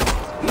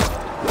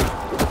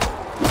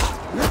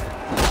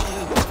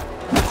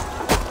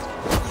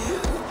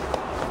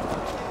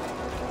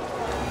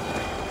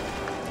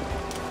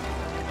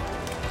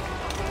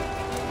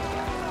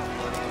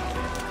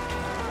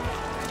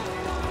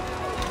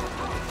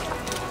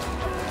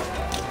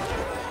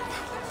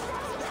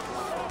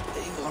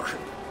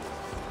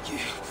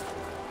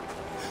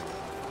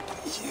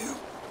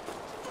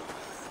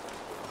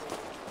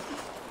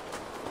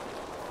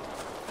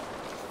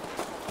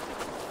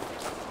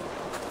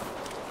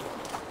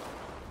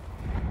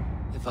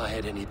 If I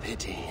had any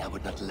pity, I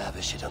would not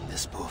lavish it on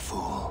this poor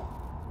fool.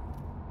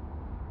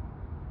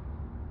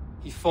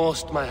 He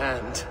forced my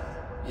hand.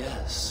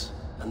 Yes,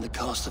 and the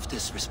cost of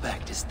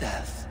disrespect is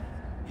death.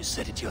 You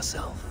said it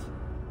yourself.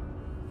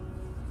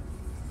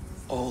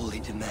 All he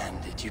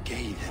demanded, you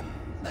gave him.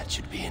 That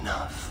should be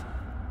enough.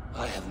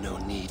 I have no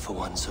need for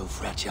one so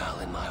fragile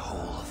in my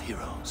hall of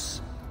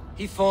heroes.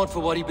 He fought for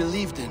what he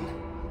believed in.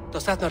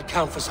 Does that not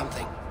count for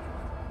something?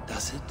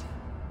 Does it?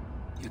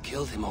 You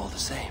killed him all the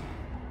same.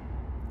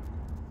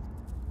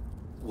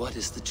 What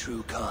is the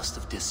true cost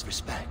of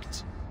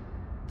disrespect?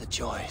 The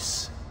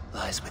choice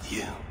lies with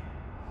you.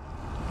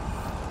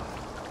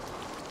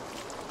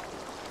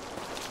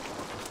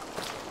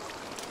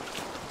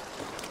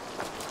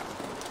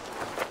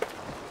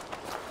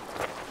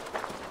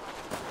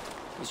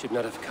 should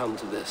not have come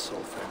to this,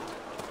 old friend.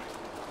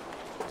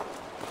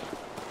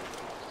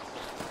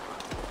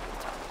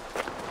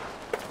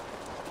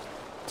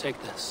 Take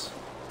this.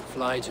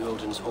 Fly to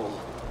Odin's hall.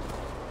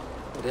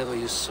 Whatever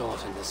you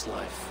sought in this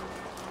life,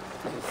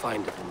 you'll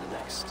find it in the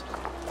next.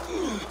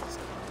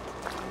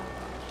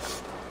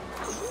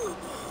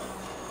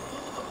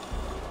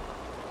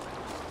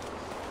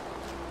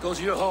 Go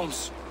to your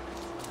homes.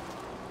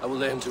 I will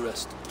lay him to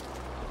rest.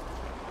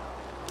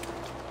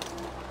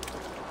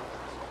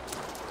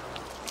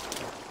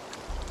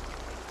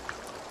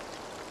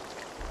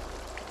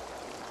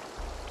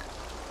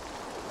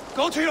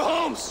 Go to your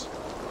homes!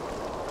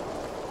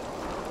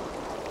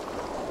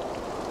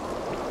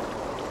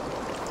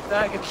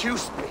 Dag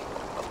accused me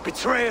of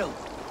betrayal.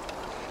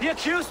 He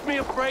accused me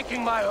of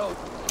breaking my oath.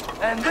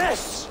 And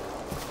this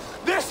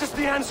is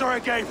the answer I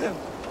gave him.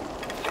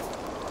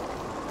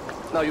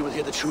 Now you will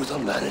hear the truth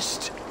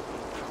unbanished.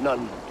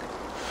 None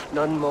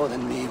more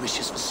than me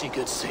wishes for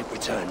Sigurd's safe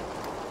return.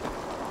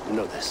 You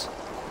know this.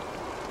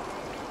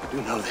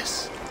 You know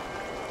this.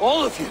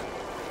 All of you.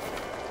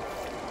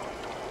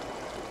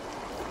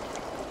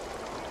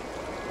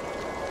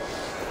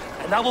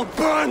 And I will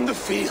burn the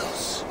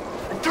fields.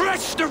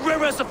 Dredge the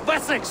rivers of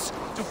Wessex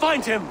to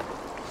find him!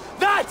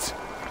 That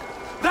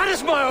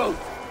is my oath!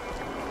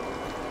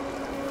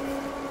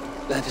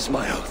 That is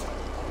my oath.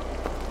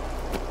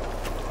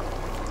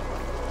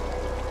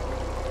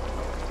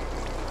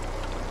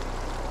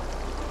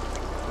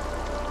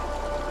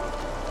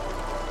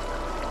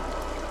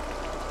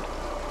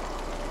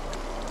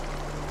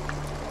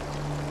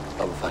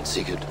 I will find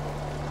Sigurd.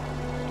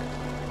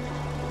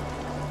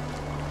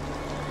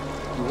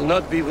 You will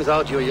not be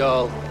without your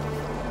Jarl.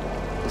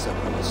 As I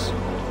promise.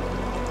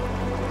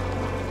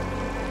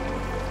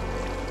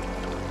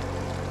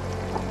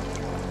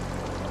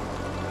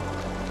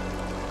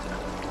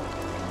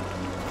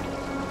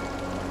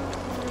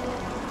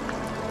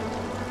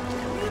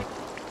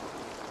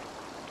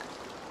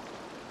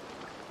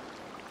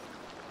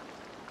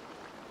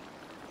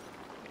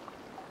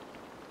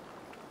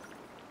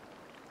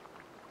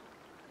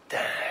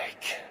 Dag,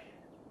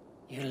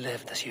 you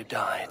lived as you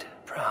died,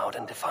 proud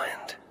and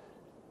defiant.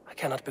 I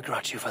cannot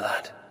begrudge you for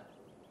that.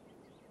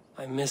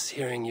 I miss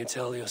hearing you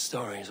tell your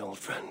stories, old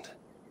friend.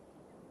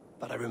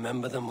 But I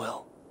remember them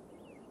well.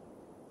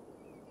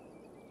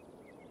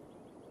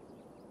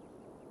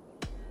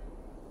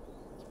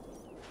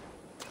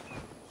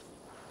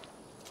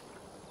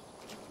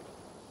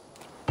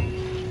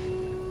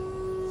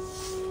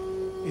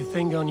 You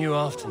think on you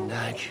often,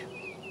 Dag.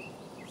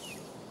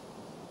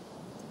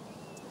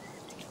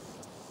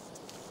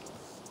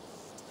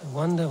 I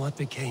wonder what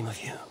became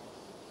of you.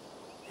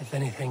 If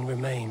anything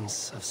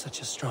remains of such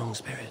a strong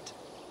spirit.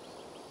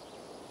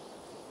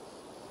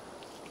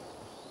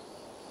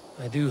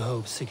 I do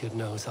hope Sigurd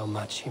knows how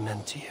much he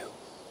meant to you.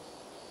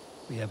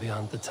 We are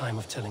beyond the time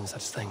of telling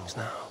such things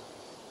now.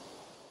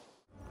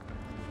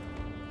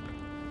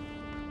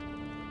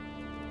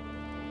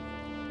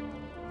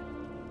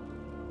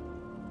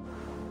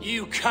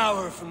 You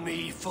cower from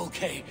me,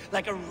 Fulke,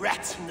 like a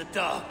rat in the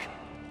dark.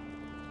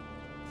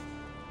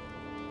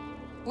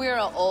 We're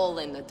all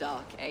in the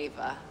dark,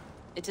 Ava.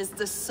 It is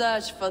the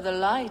search for the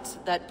light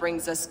that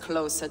brings us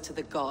closer to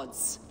the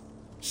gods.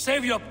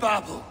 Save your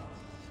babble.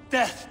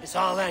 Death is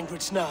our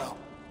language now.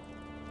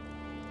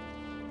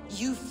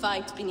 You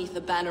fight beneath the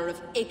banner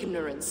of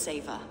ignorance,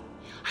 Ava.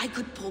 I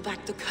could pull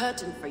back the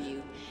curtain for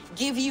you,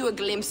 give you a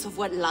glimpse of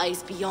what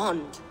lies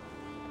beyond.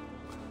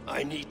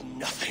 I need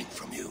nothing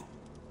from you.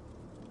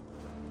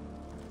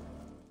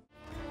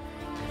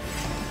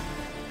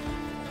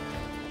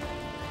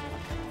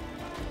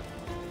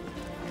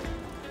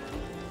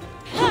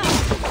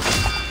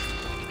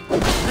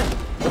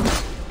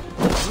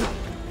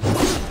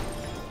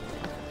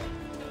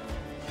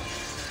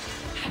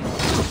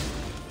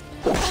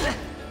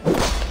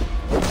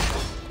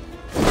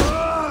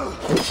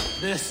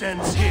 This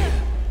ends here.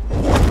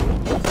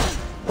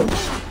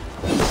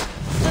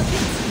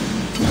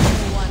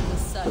 One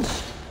with such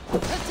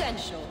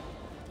potential.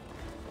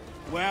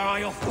 Where are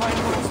your fine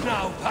words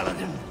now,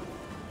 Paladin?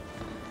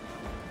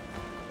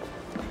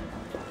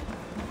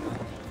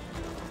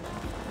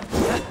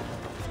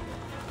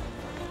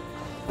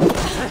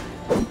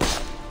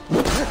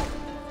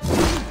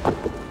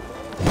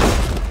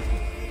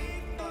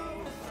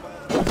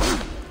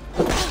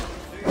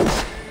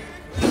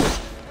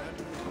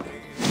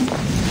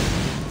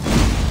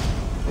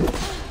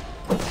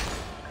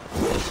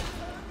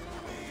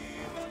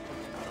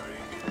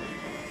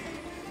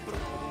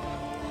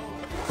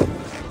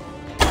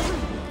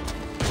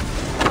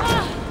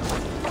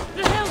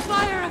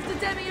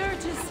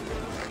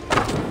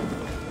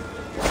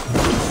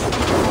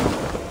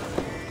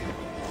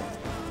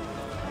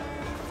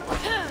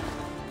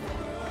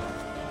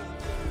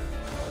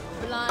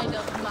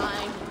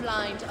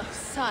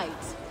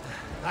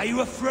 Are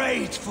you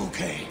afraid,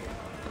 Fulke?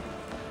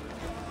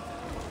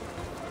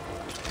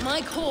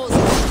 My cause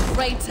is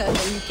greater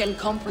than you can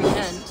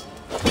comprehend.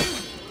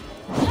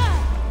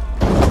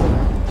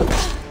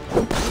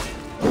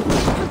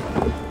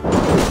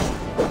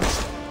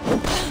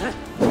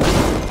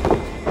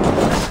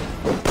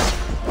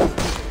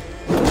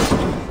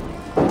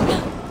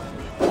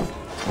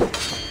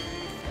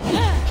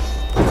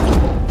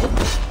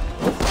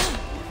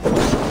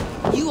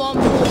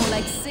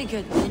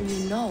 bigger than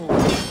you know.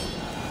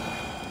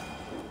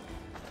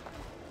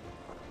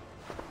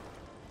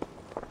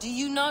 Do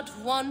you not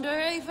wonder,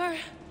 Eivor,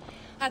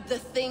 at the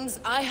things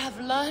I have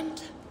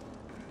learned?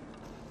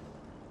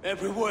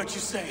 Every word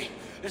you say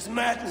is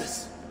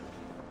madness.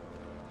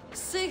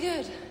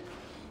 Sigurd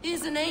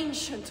is an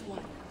ancient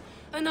one.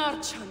 An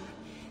Archon,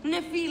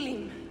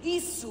 Nephilim,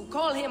 Isu,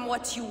 call him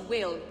what you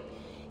will.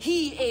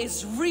 He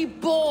is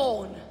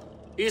reborn.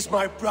 He is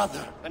my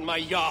brother and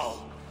my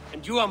Jarl,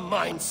 and you are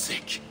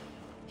mind-sick.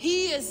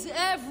 He is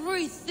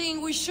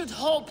everything we should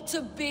hope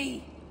to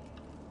be.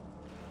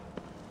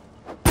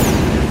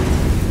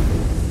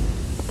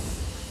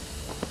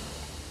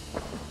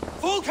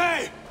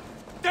 Fulke!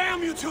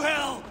 Damn you to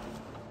hell!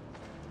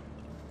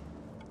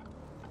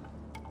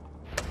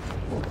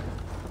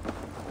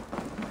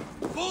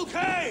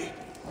 Fulke!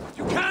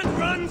 You can't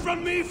run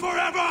from me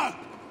forever!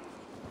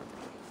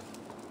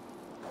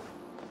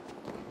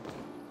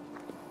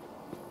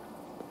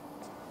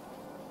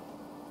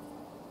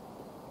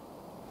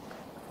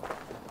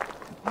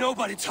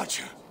 Nobody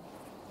touch her.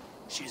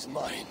 She's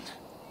mine.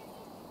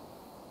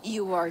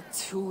 You are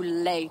too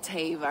late,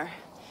 Eivor.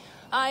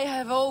 I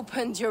have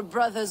opened your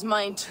brother's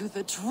mind to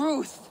the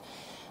truth.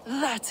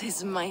 That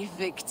is my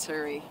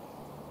victory.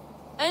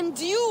 And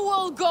you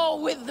will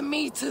go with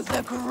me to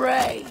the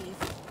grave.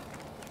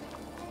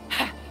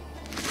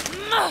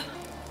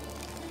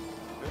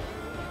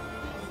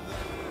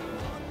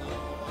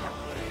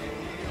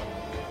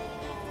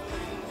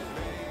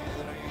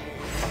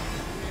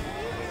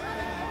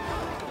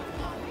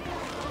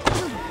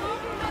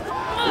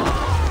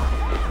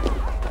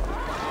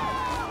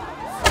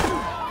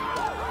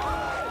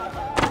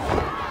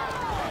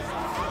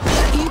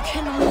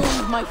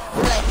 My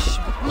flesh,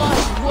 but my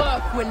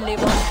work will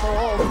live on for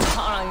all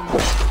time.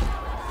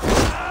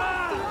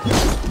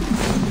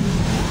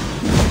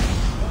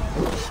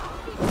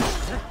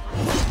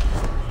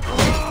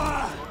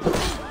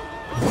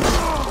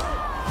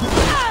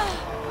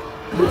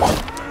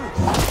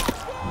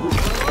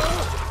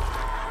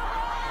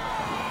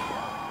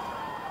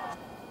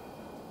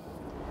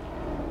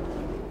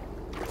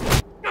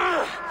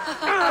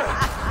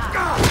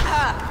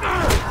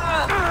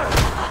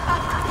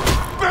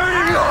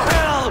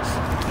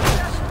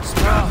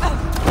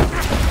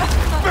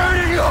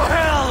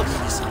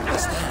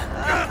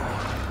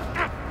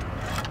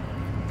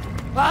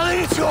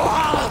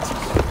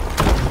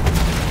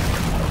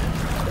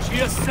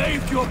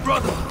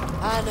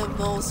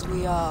 Animals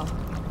we are.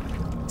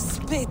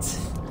 Spit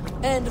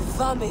and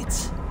vomit.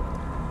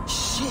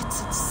 Shit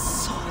and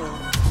soil.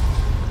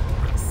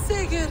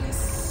 Sigurd is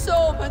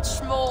so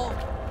much more.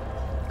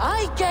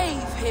 I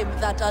gave him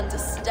that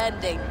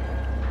understanding.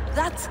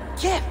 That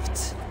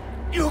gift.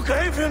 You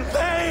gave him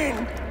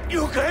pain!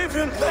 You gave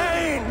him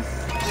pain!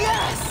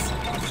 Yes!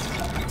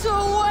 To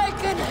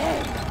awaken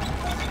him!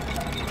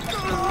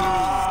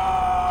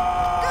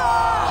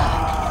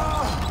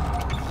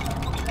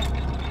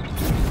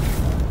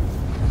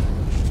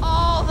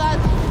 All that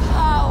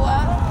power,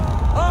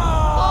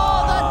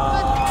 all that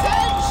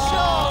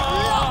potential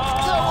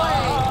locked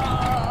away.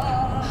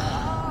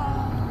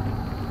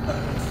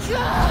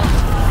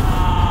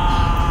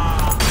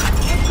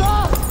 A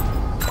god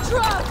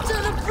trapped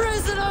in a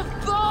prison of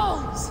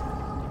bones.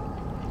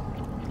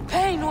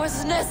 Pain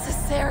was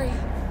necessary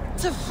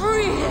to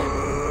free him.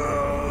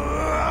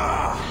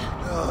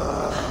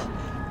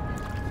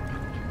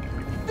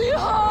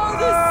 Behold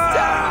this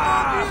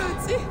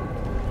terrible beauty.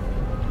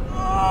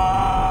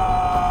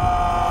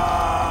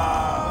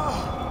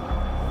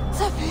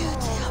 The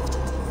beauty of the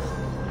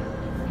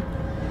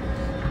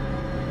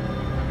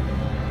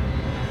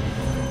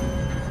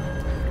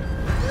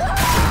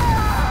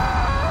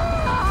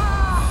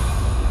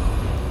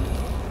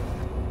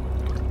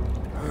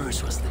Hers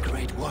was the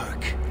great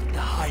work, the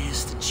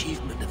highest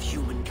achievement of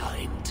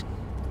humankind.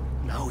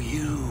 Now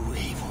you,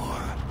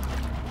 Eivor,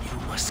 you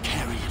must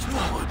carry it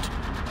forward.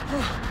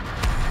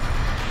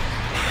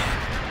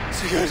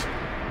 Sigurd!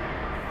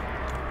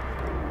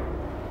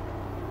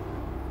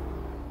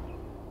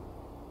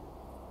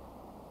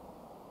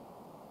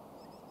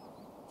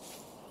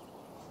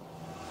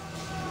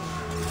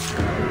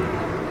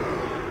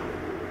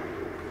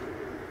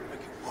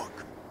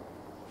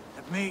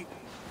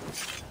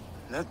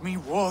 Let me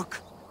walk.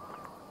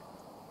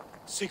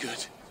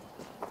 Sigurd.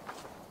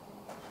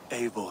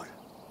 Eivor.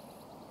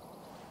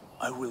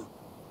 I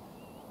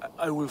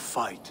will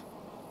fight.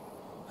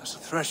 As a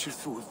thresher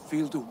through a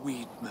field of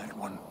wheat, mad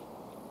one.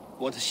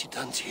 What has she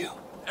done to you?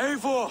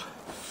 Eivor!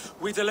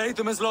 We delayed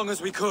them as long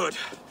as we could.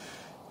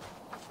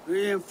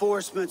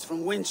 Reinforcements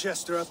from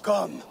Winchester have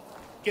come.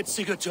 Get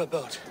Sigurd to a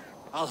boat.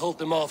 I'll hold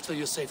them off till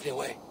you're safely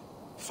away.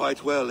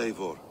 Fight well,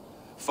 Eivor.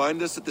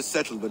 Find us at the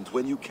settlement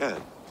when you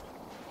can.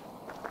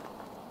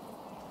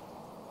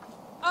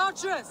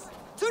 Archers!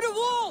 To the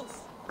walls!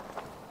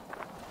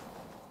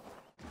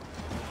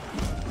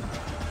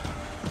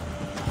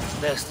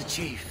 There's the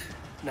chief.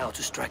 Now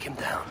to strike him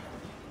down.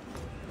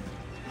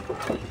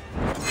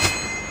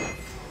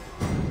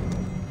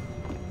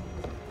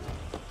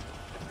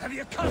 Have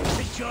you come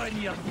to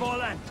join your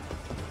fallen?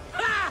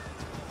 Ha!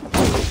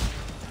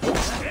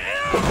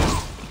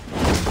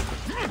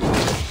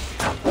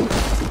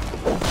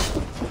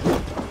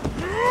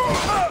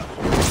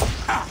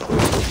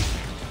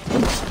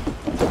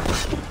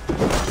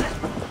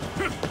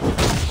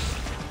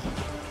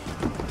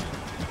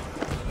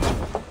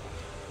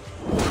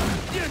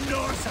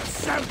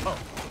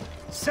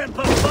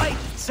 Simple fight,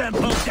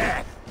 simple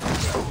death.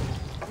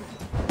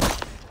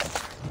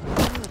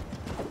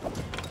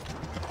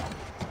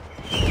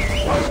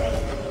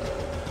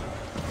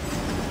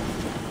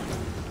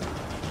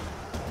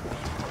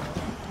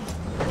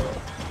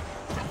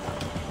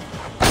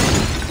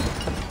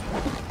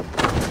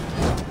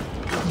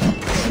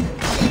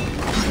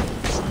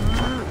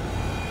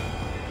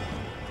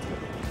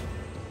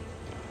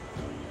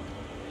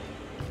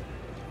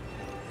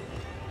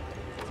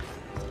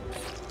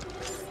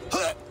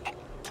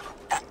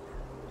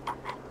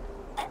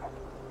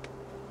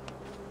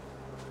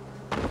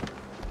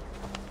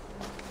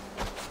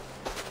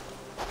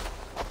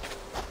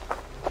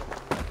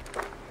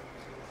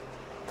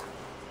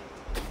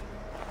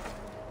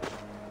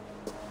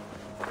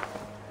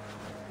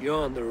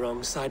 You're on the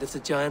wrong side of the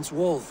giant's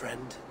wall,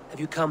 friend.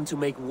 Have you come to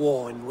make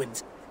war and win?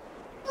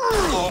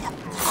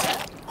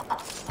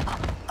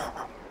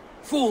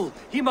 Fool!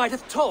 He might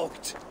have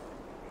talked!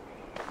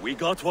 We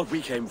got what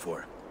we came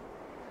for.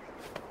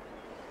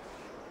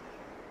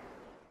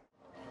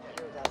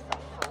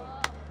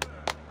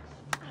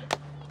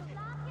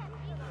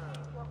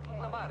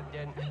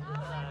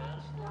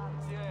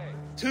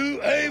 To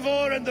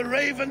Eivor and the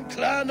Raven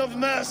clan of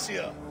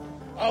Mercia,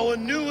 our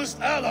newest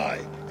ally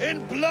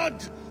in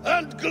blood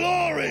and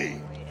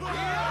glory!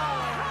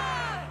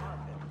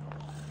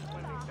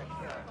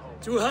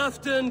 To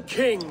Halfdan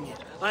King,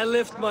 I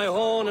lift my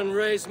horn and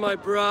raise my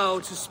brow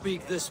to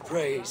speak this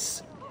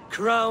praise.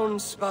 Crown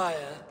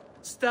spire,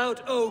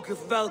 stout oak of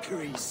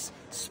Valkyries,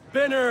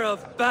 spinner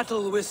of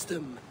battle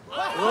wisdom.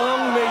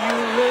 Long may you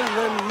live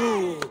and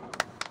rule.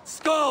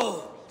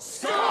 Skull!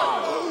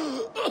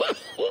 Skull!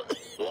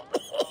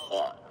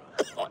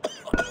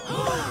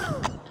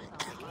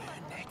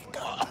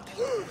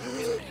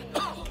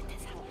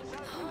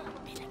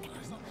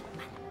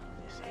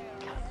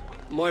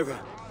 Moira,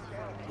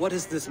 what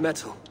is this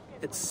metal?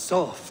 It's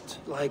soft,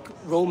 like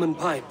Roman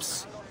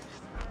pipes.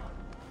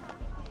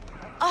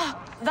 Ah,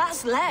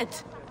 that's lead.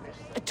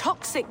 A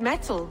toxic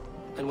metal.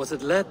 And was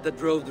it lead that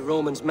drove the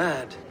Romans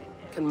mad?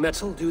 Can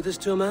metal do this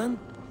to a man?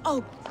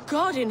 Oh,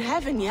 God in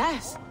heaven,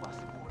 yes.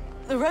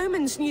 The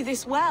Romans knew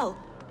this well.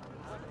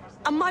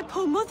 And my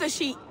poor mother,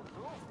 she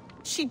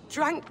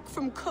drank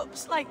from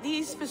cups like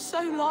these for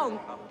so long.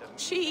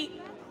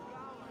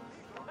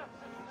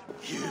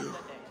 You...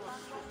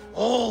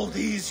 all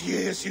these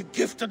years you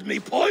gifted me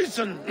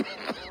poison!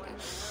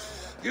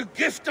 You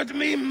gifted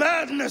me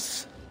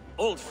madness!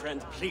 Old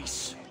friend,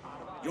 please.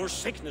 Your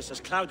sickness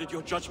has clouded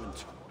your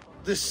judgment.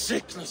 This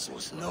sickness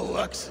was no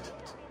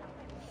accident.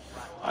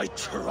 I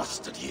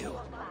trusted you.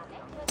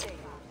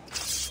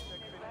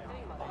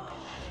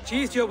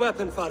 Sheath your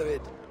weapon,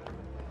 Faravid.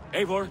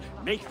 Eivor,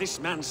 make this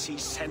man see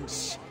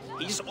sense.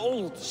 He's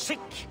old, sick,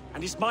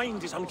 and his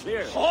mind is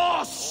unclear.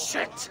 Oh,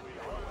 shit!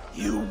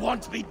 You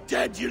want me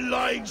dead, you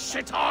lying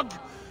shithog?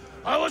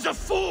 I was a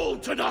fool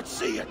to not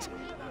see it!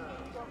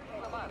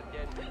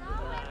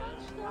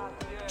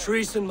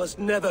 Treason must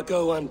never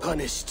go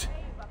unpunished.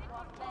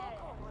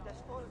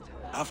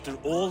 After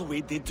all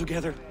we did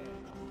together?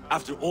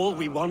 After all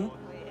we won?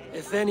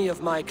 If any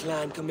of my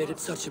clan committed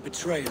such a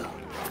betrayal,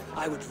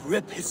 I would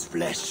rip his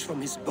flesh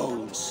from his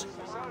bones.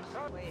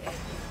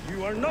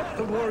 You are not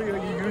the warrior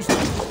you used to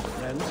be,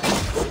 friend.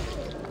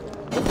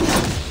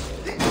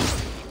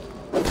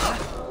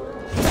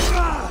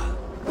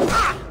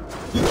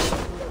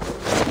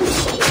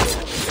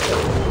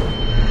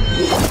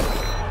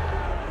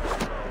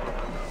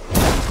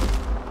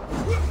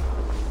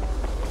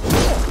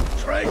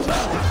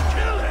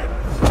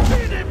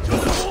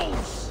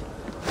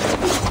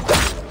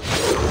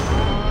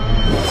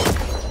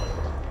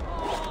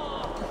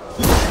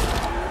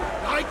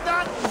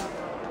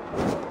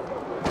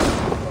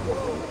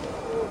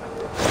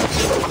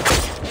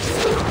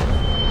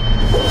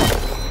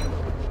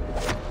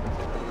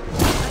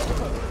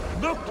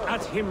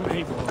 Him,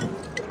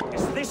 Eivor.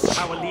 Is this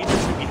how a leader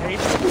should behave?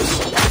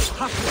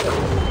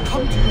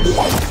 Come to your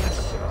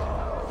senses.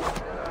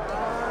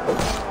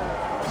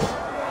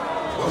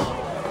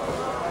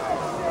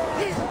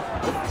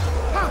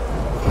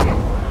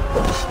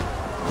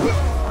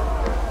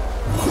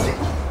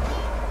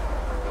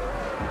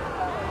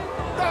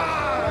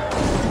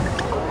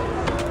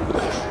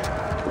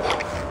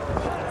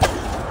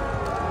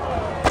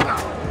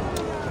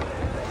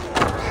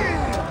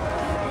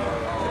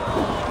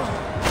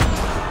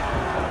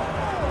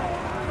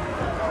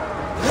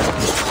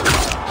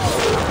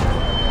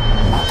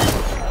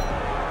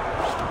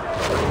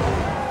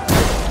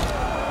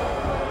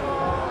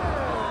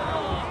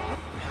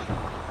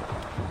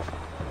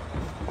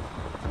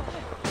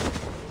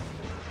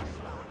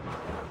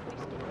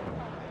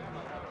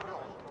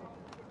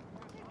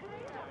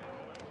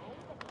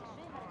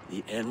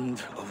 The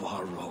end of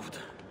our road.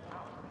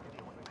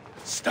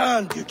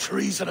 Stand, you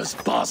treasonous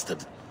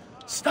bastard!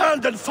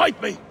 Stand and fight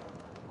me!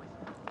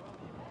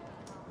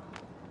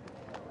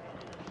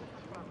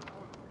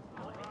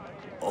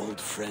 Old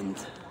friend,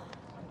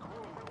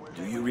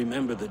 do you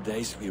remember the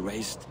days we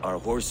raced our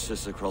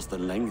horses across the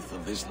length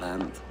of this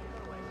land?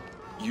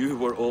 You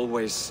were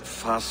always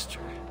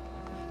faster,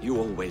 You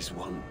always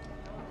won,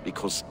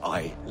 because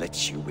I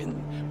let you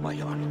win, my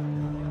Jarl.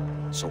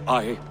 So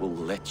I will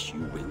let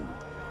you win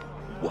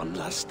one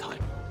last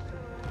time.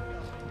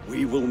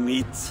 We will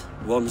meet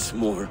once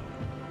more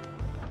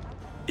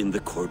in the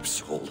corpse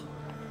hall.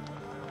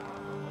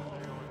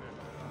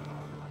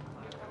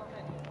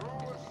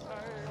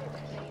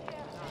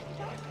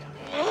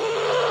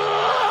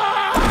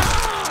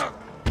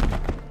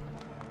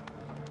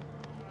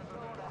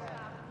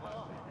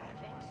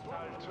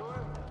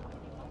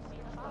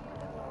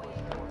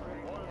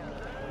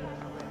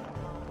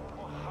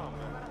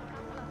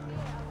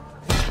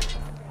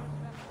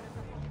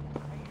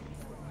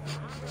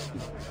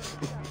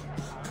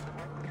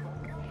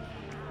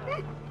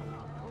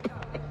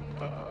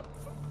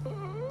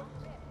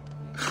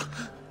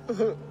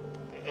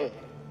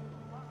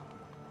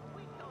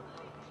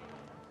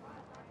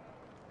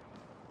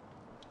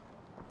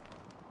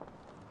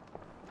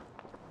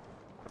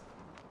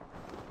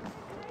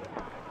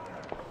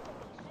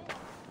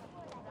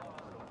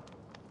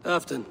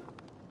 Afton,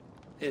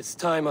 it's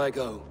time I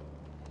go.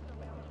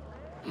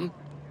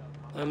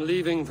 I'm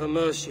leaving for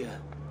Mercia,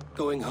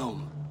 going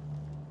home.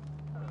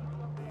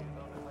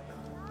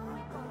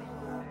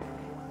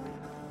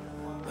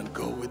 And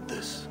go with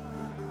this.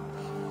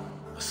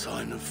 A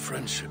sign of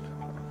friendship.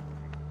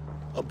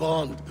 A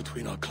bond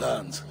between our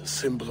clans, a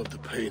symbol of the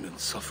pain and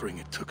suffering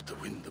it took to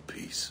win the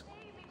peace.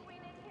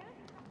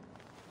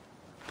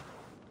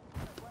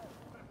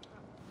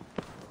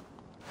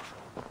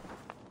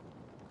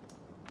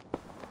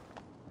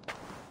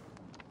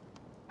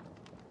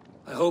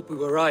 I hope we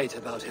were right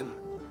about him.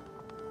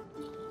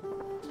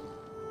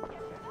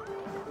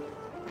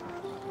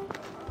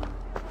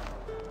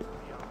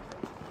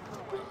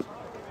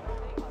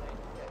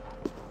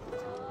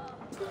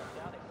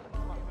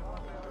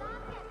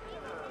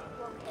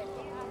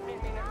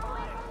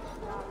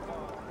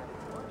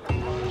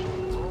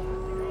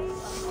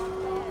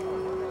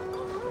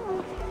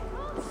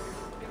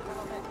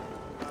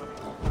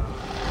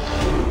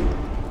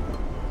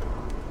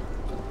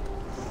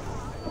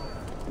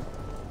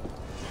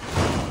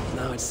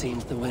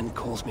 Seems the wind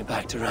calls me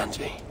back to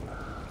Ranji.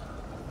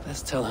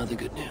 Let's tell her the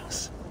good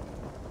news.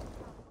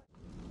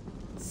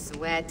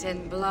 Sweat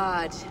and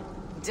blood,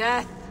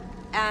 death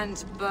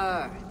and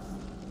birth.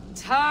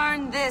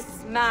 Turn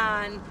this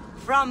man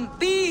from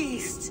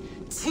beast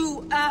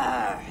to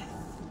earth.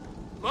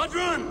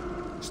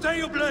 Modron! Stay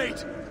your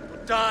blade! Or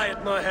die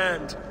at my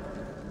hand.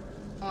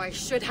 I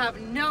should have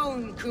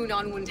known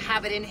Kunan wouldn't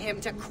have it in him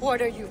to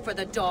quarter you for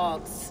the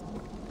dogs.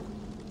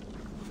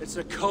 It's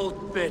a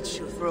cold bitch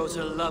who throws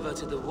her lover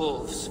to the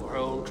wolves for her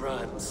own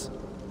crimes.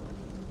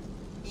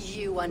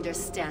 You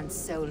understand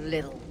so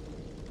little.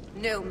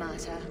 No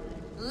matter.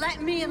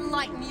 Let me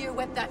enlighten you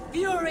with the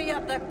fury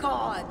of the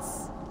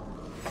gods!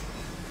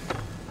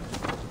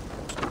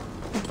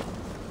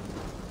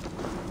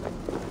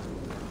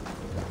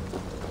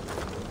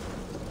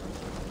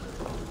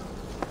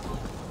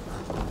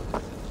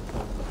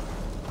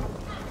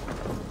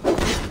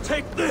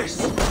 Take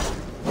this!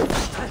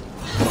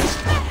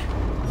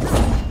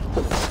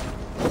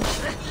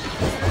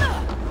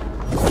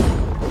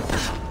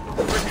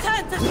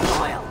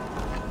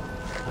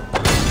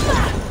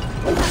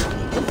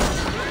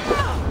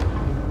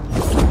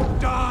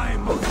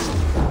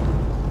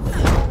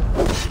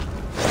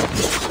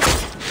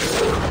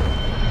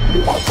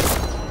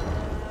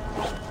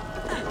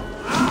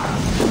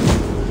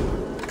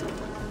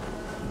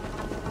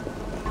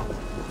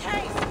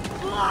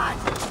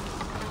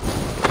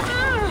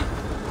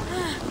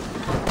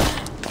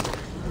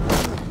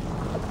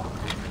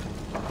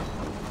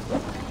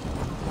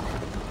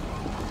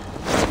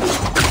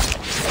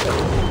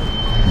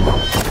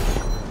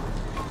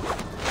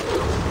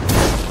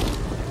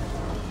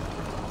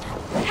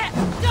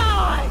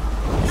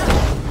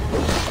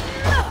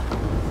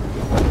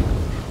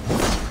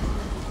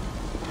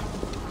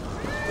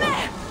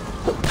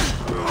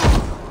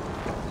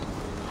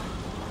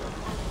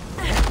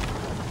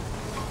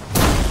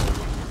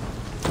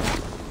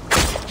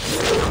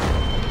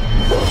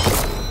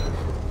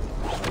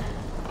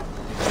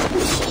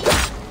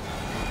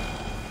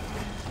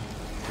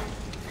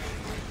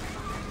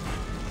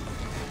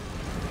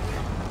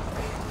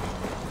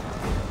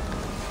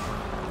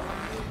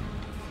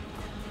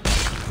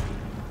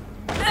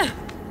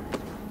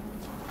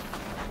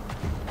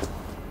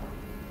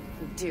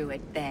 Do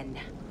it then.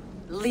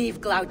 Leave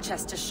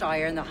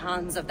Gloucestershire in the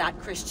hands of that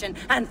Christian,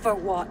 and for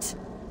what?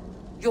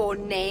 Your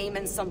name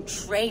and some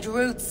trade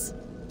routes?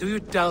 Do you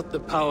doubt the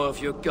power of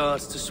your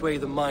gods to sway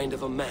the mind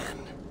of a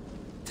man?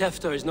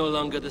 Tefter is no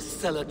longer the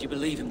zealot you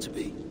believe him to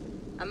be.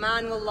 A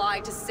man will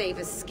lie to save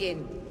his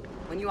skin.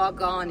 When you are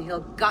gone, he'll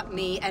gut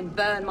me and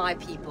burn my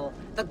people.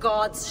 The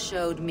gods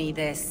showed me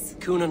this.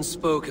 Kunan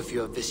spoke of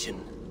your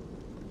vision.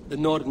 The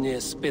Nordenir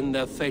spin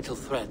their fatal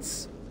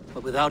threats,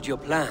 but without your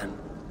plan,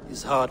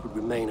 his heart would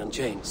remain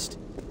unchanged.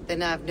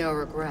 Then I have no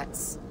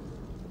regrets.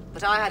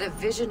 But I had a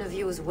vision of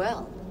you as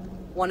well.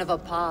 One of a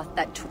path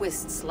that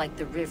twists like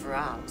the river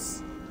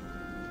Ouse.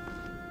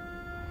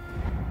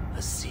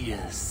 A sea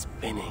Ideas,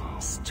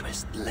 spinnings,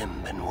 twist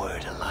limb and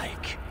word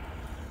alike.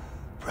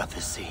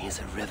 Prophecy is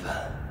a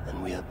river,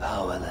 and we are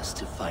powerless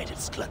to fight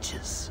its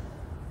clutches.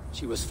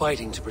 She was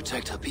fighting to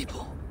protect her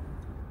people,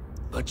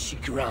 but she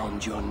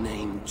ground your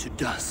name to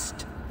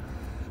dust,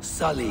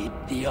 sullied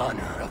the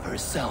honor of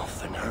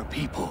herself and her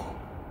people.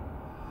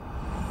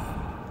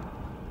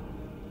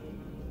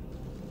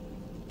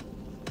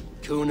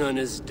 Conan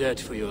is dead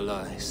for your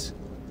lies.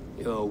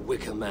 Your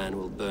wicker man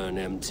will burn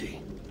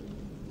empty.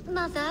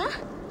 Mother?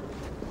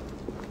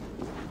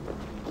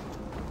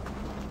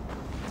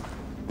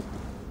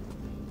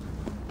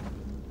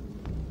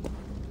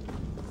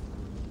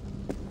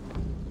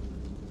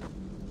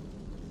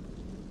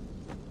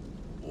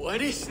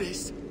 What is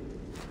this?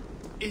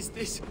 Is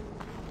this...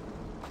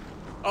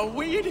 Are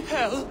we in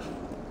hell?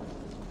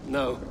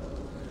 No.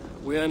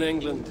 We're in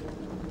England.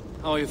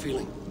 How are you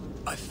feeling?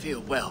 I feel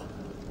well.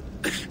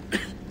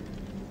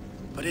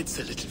 But it's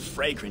a little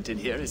fragrant in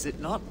here, is it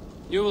not?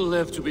 You will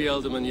live to be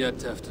Elderman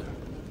yet after,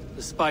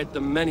 despite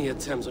the many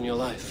attempts on your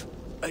life.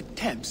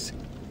 Attempts?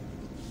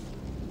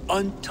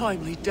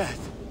 Untimely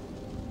death?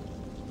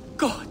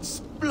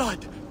 God's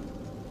blood!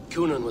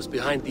 Conan was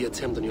behind the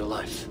attempt on your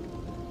life.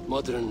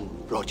 Modron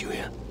brought you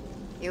here.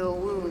 Your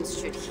wounds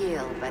should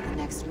heal by the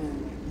next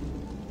moon,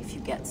 if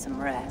you get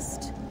some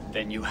rest.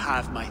 Then you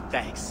have my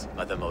thanks,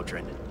 Mother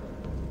Modron.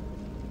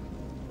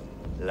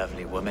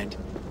 Lovely woman.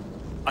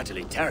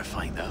 Utterly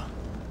terrifying, though.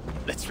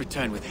 Let's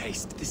return with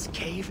haste. This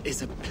cave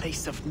is a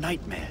place of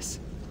nightmares.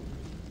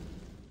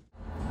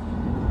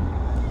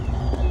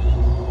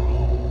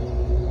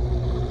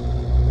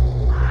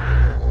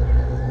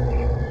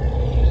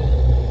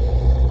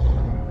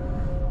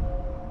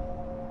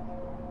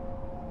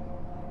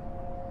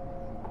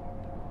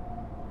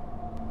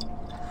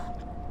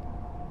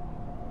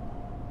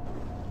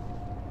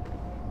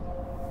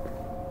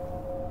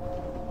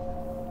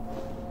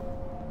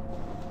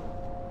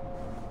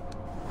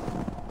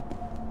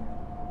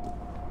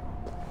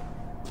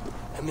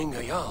 Hemming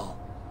Jarl,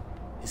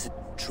 is it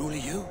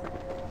truly you?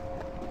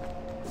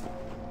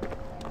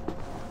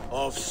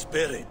 Of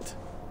spirit,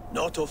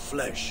 not of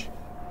flesh.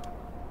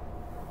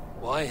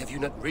 Why have you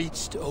not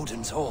reached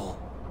Odin's Hall?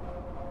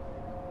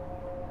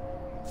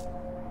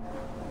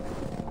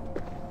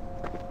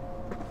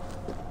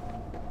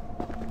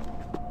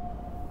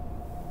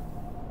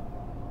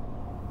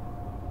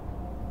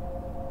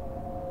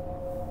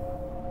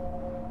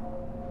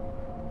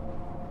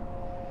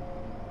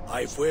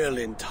 I will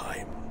in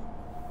time.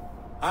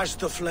 As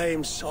the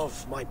flames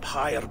of my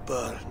pyre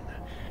burn,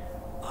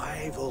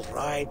 I will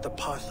ride the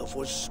path of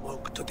wood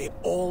smoke to the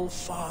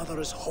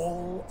All-Father's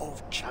Hall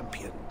of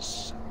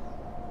Champions.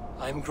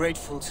 I am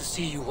grateful to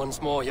see you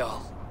once more,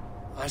 Jarl.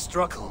 I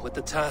struggle with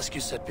the task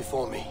you set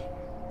before me.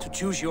 To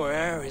choose your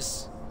heir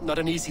is not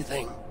an easy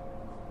thing.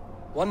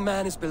 One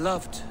man is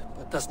beloved,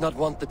 but does not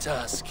want the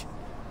task.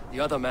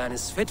 The other man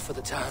is fit for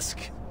the task,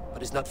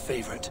 but is not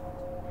favored.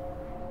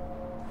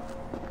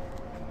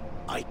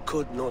 I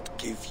could not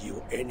give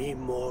you any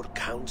more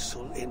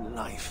counsel in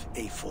life,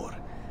 Ealhferth.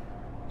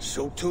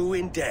 So too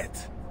in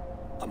death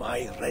am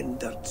I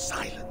rendered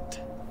silent.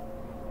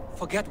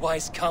 Forget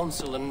wise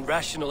counsel and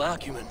rational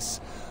arguments.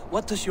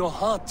 What does your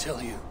heart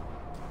tell you?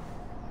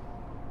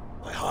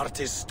 My heart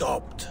is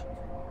stopped.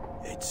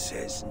 It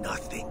says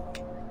nothing.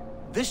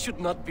 This should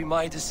not be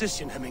my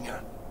decision,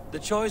 Hemminger. The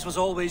choice was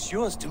always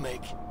yours to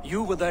make.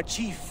 You were their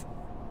chief.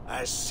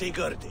 As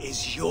Sigurd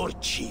is your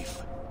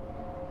chief.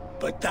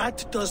 But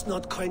that does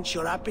not quench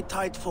your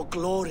appetite for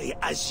glory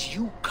as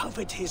you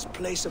covet his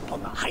place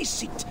upon the high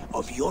seat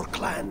of your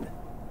clan.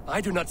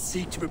 I do not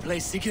seek to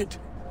replace Sigurd.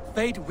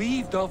 Fate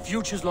weaved our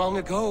futures long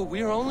ago.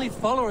 We are only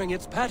following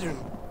its pattern.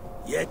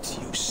 Yet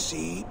you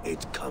see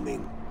it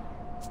coming.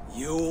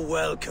 You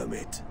welcome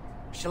it.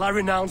 Shall I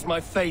renounce my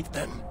faith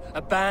then?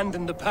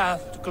 Abandon the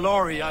path to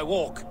glory I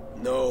walk?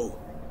 No.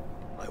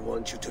 I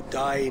want you to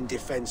die in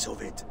defense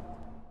of it.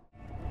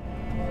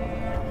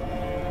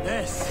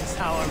 This is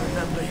how I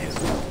remember you.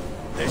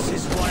 This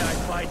is why I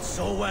fight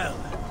so well.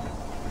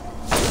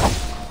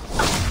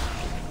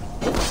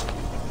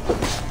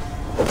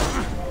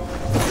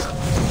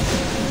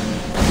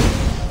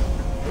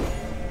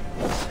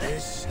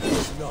 This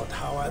is not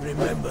how I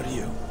remember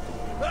you.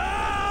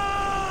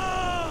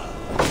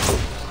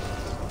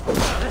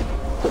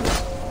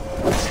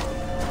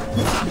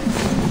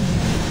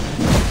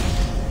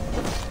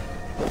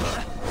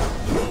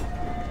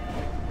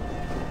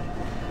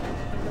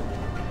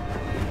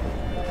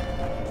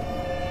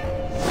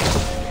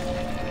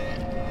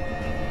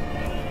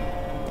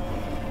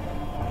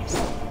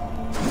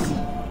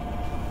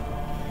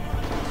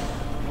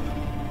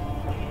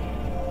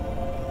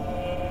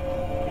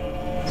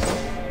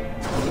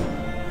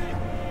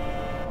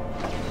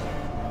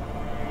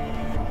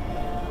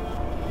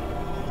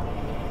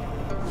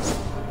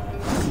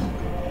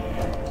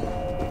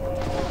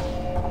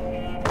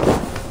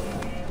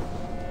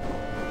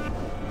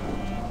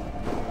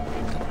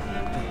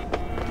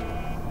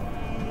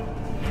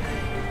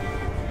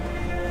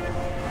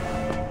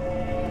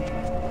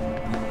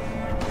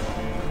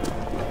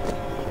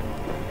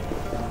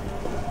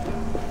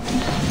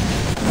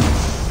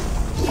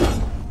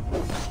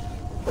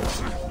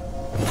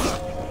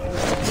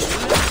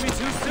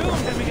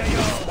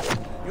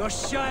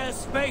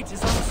 Shire's fate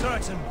is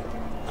uncertain.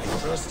 I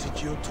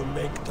trusted you to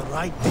make the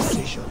right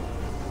decision.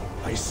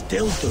 I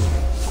still do.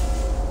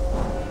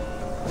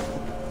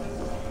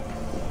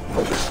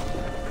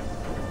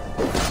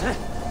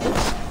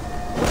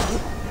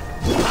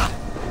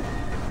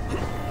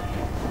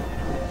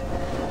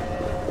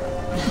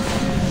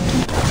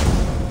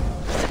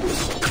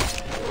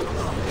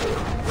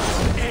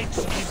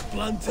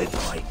 Blunted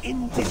by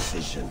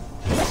indecision.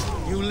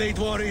 You lead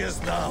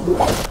warriors now.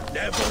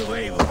 Never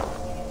waver.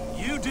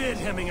 You did,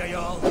 Hemming,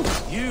 Jarl.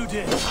 You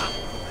did.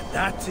 And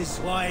that is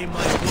why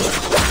my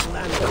words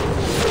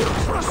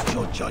landed. Trust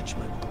your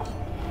judgment.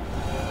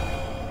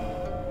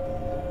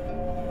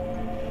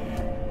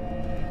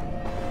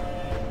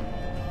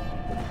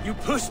 You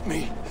pushed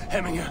me,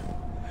 Hemming.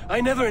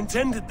 I never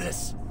intended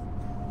this.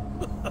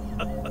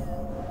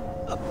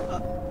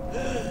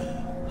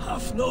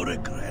 Have no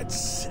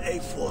regrets,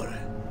 Ealhferth.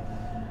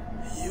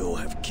 You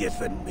have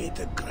given me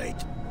the great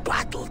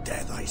battle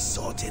death I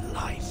sought in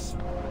life.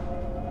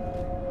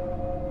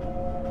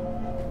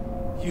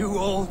 You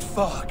old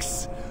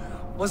fox.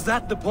 Was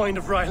that the point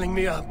of riling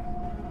me up?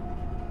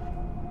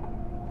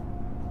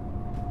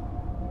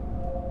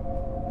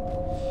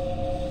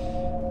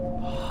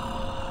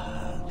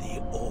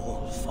 The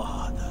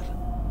All-Father.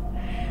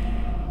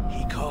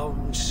 He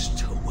comes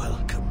to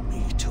welcome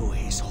me to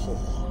his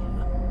hall.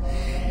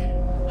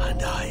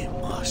 And I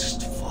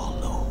must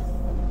follow.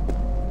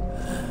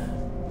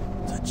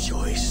 The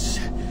choice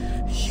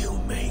you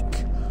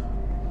make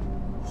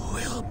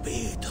will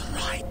be the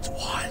right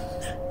one.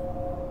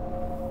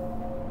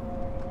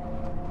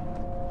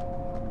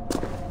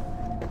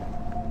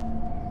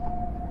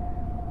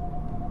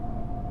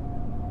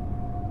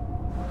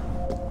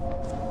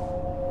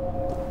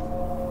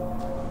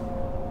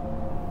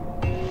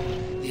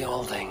 The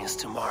Alding is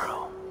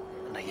tomorrow,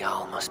 and a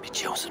Jarl must be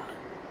chosen.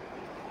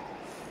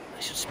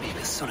 I should speak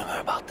with Suttungr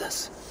about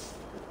this.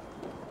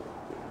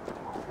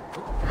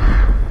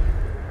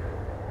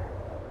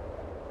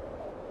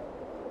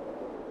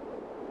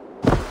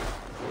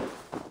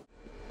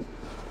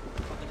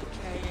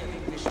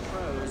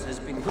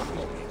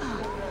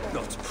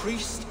 Not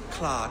priest,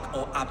 clerk,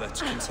 or abbot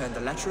can turn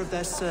the letter of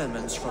their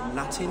sermons from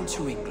Latin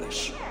to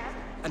English.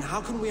 And how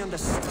can we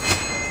understand what's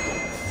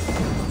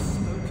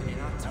spoken in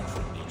our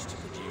tongue needs to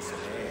produce an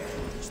heir?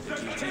 It's the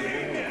duty of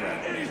all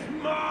brethren.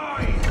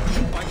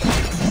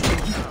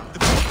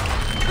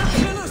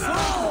 Kill us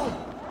all!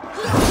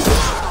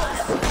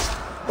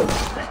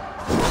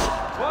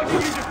 Why did you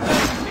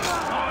defend me,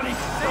 hardy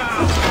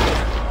crowd?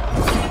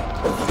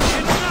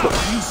 Enough,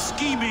 you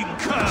scheming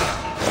cur!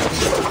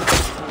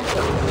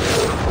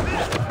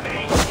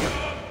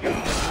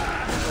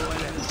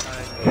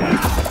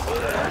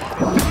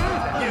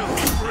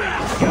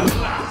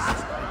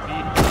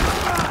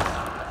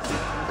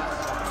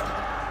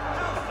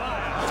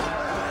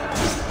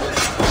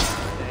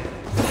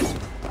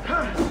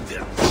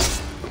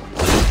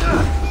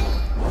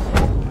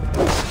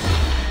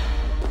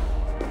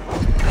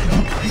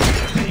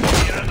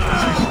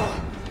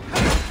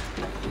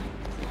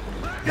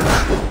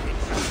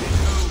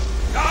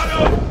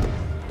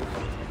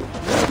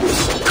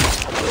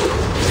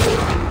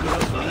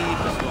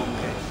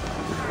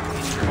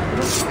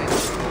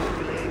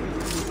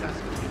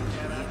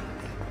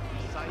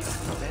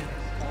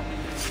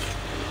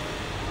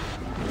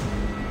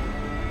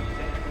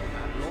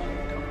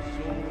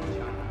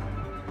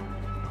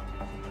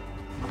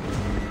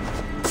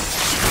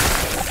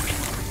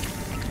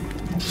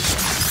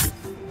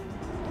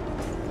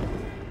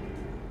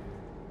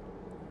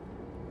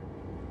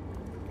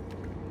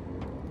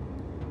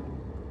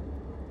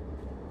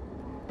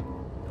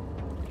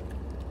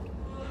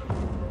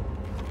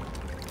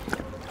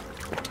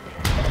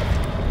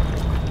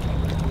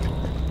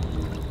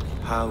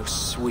 How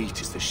sweet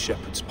is the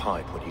shepherd's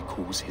pipe when he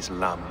calls his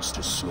lambs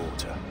to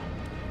slaughter.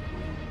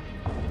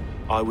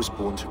 I was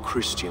born to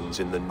Christians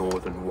in the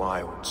northern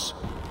wilds.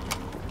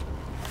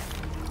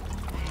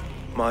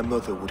 My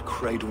mother would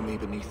cradle me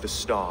beneath the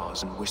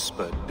stars and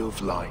whisper,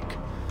 dove-like,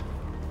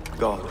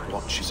 God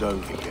watches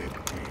over you.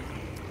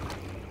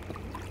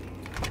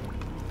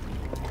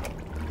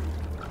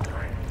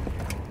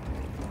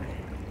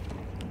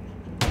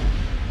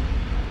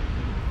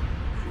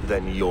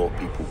 Then your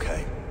people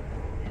came.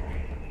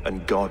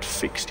 And God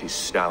fixed his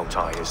stout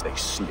eye as they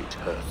slit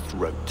her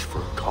throat for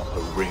a copper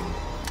ring.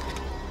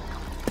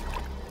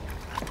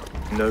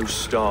 No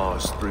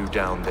stars threw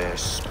down their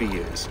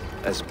spears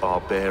as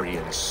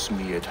barbarians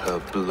smeared her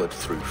blood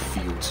through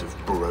fields of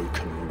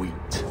broken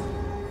wheat.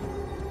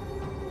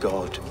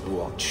 God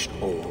watched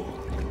all,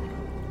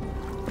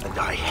 and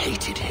I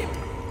hated him.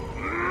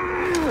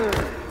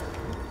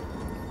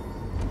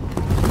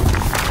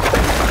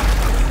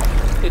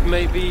 It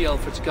may be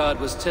Alfred's god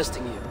was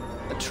testing you.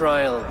 A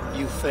trial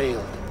you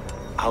failed.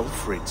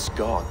 Alfred's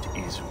god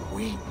is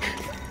weak.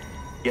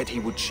 Yet he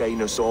would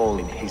chain us all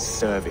in his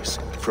service,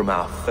 from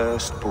our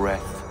first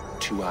breath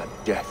to our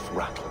death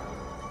rattle.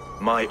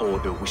 My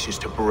order wishes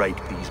to break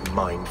these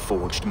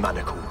mind-forged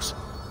manacles.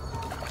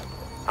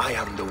 I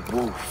am the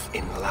wolf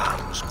in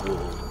lamb's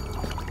wool.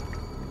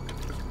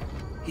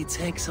 He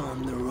takes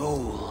on the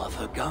role of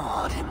a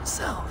god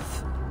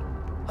himself.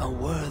 A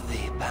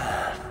worthy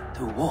path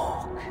to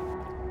walk.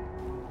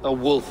 A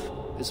wolf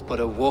is but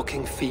a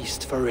walking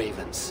feast for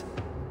ravens.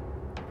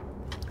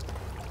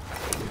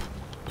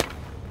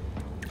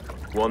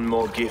 One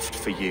more gift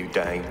for you,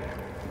 Dane.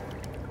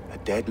 A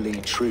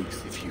deadly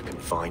truth, if you can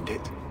find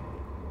it.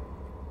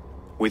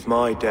 With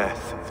my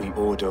death, the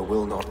Order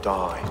will not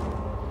die.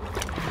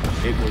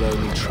 It will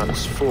only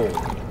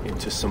transform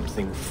into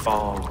something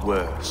far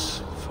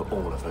worse for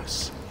all of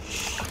us.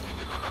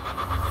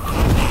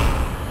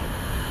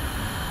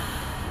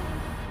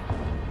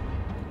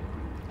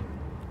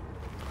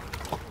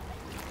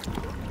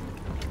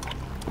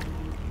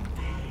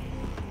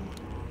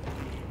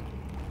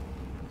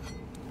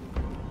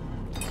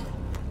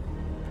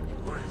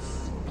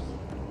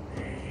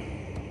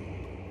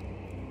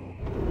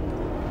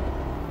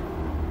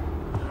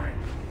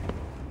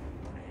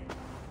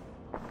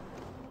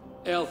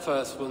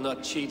 Ealhferth will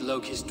not cheat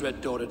Loki's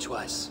dread daughter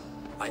twice.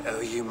 I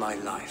owe you my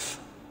life.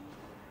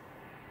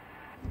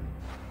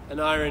 An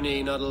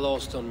irony not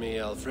lost on me,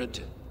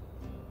 Alfred.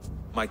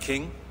 My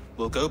king,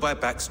 we'll go by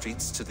back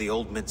streets to the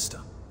Old Minster.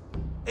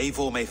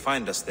 Eivor may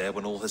find us there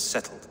when all has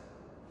settled.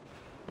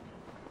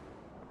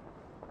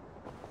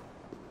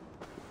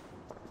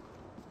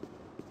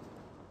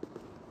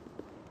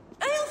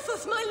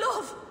 Ealhferth, my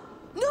love!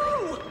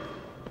 No!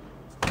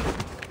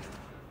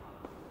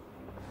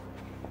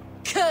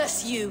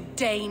 Curse you,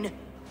 Dane!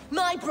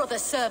 My brother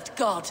served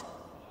God.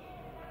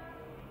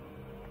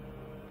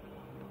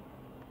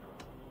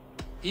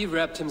 He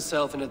wrapped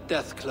himself in a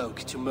death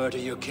cloak to murder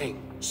your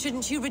king.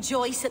 Shouldn't you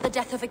rejoice at the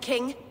death of a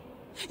king?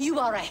 You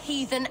are a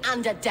heathen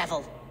and a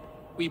devil.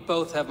 We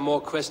both have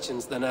more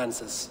questions than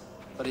answers.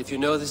 But if you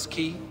know this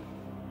key,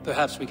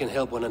 perhaps we can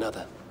help one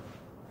another.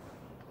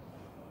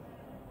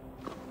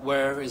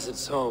 Where is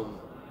its home?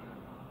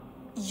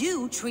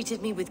 You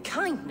treated me with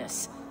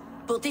kindness.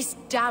 But this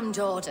damned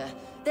Order,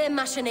 their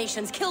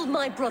machinations killed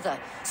my brother,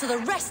 so the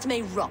rest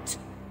may rot.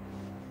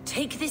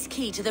 Take this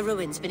key to the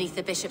ruins beneath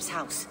the bishop's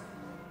house.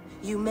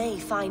 You may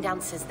find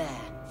answers there.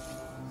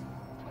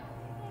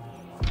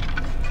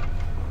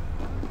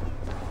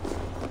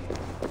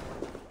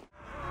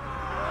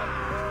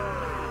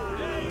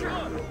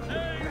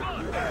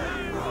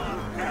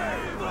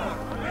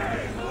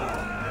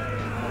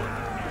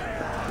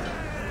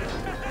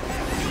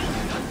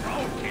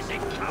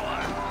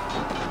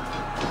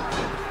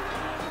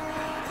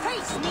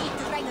 Face me,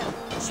 Draugr!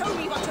 Show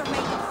me what you're made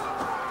of!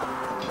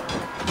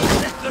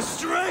 The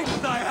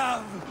strength I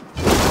have!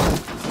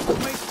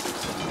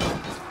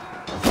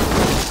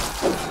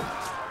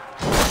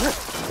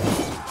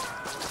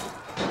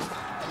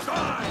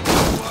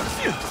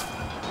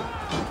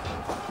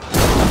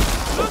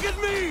 Look at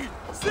me!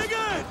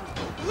 Sigurd!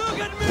 Look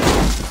at me!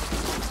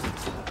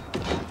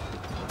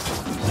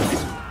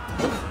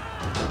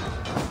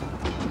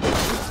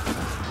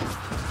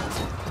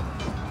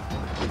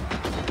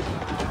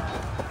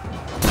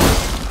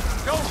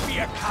 Don't be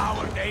a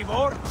coward,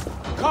 Eivor!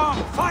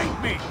 Come,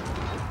 fight me!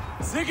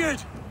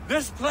 Sigurd,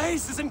 this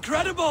place is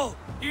incredible!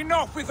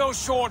 Enough with those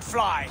sword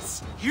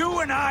flies! You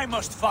and I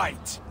must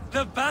fight!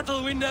 The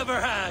battle we never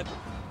had!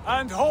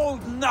 And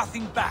hold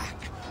nothing back,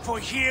 for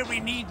here we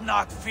need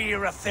not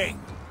fear a thing.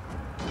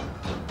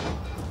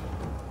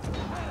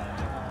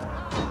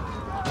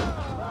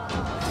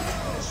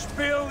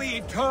 Spill the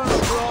eternal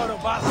blood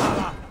of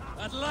Valhalla!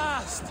 At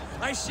last,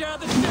 I share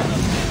the death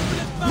of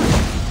infinite battle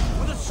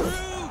for the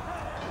true...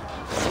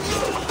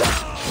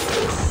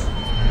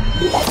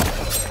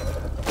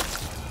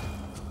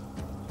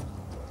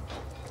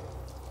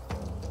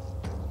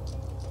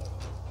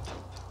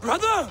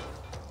 Brother!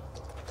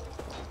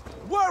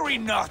 Worry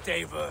not,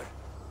 Eivor.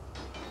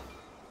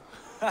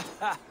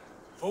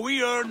 For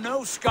we earn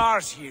no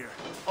scars here,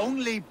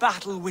 only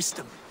battle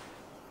wisdom.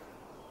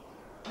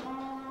 The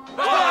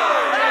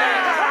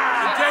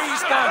day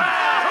is done!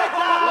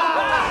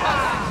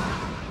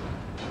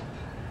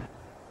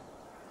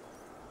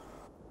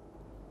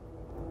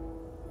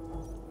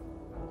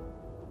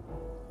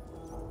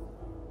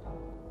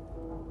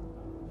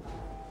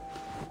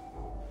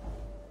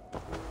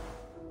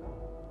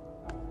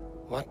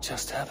 What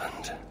just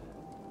happened?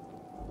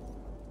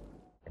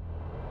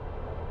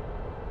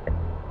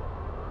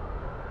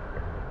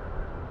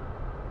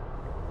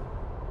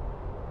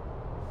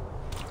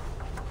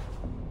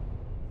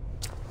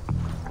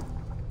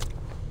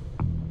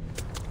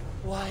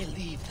 Why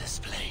leave this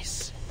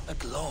place? A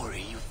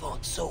glory you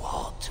fought so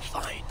hard to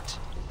find.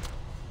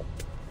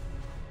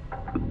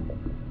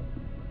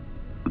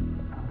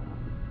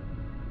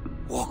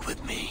 Walk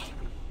with me.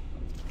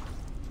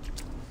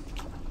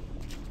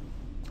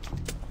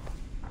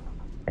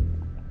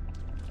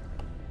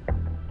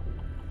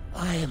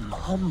 I am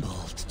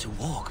humbled to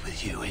walk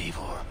with you,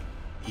 Eivor.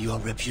 Your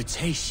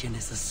reputation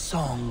is a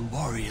song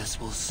warriors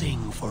will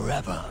sing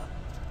forever.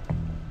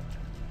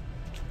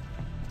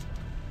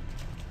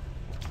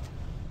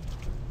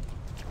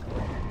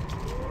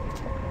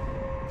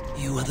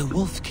 You are the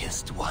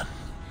wolf-kissed one,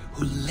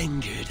 who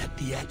lingered at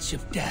the edge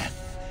of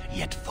death,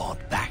 yet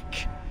fought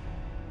back.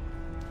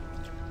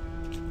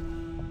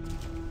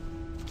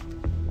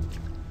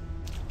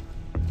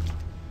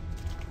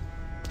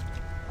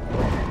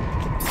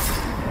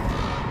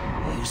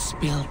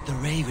 Spilt the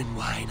raven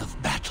wine of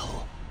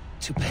battle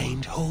to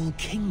paint whole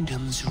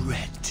kingdoms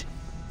red.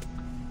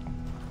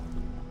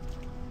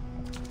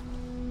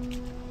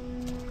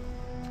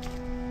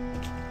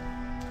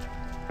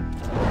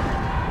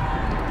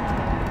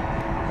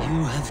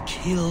 You have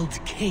killed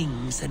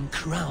kings and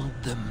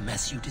crowned them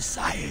as you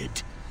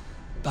desired,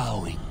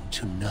 bowing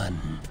to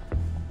none.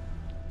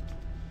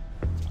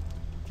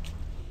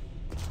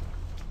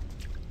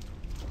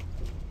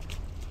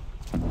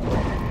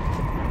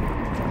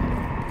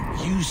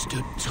 You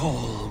stood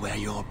tall where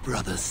your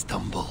brother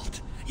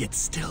stumbled, yet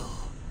still,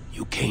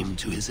 you came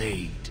to his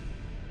aid.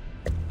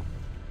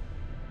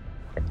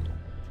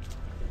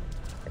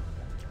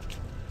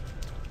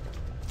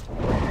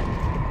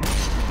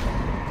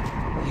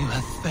 You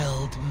have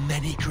felled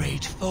many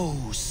great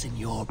foes in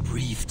your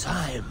brief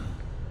time.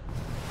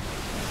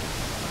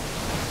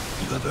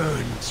 You have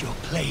earned your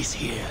place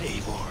here,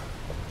 Eivor.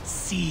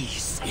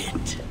 Seize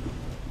it.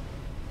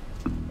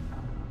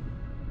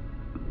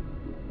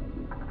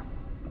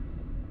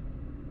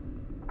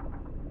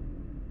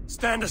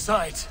 Stand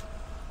aside.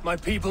 My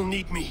people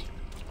need me.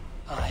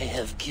 I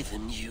have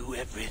given you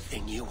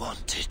everything you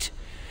wanted.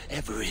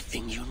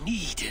 Everything you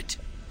needed.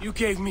 You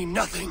gave me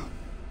nothing.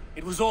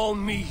 It was all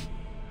me.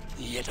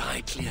 Yet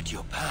I cleared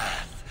your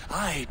path.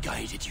 I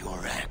guided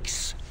your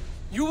axe.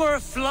 You were a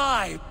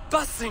fly,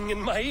 buzzing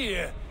in my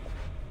ear.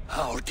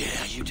 How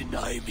dare you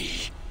deny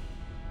me?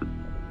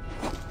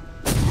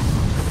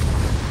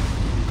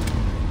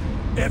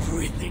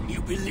 Everything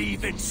you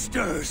believe in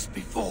stirs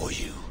before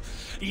you.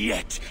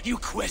 Yet you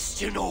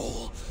question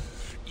all.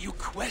 You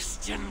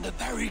question the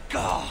very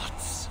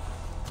gods.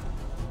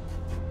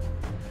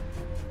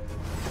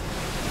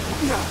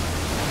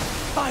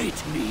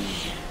 Fight me.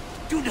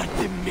 Do not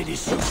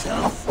diminish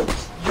yourself.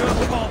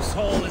 Your corpse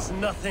hall is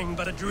nothing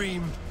but a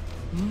dream.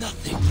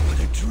 Nothing but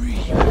a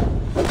dream.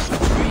 A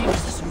dream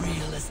is as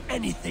real as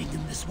anything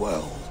in this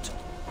world.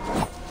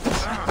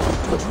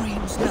 Do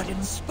dreams not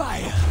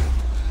inspire?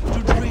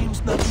 Do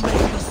dreams not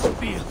make us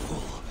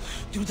fearful?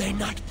 Do they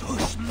not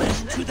push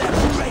men to their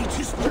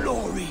greatest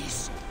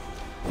glories?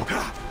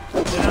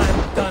 Then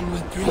I'm done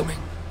with dreaming.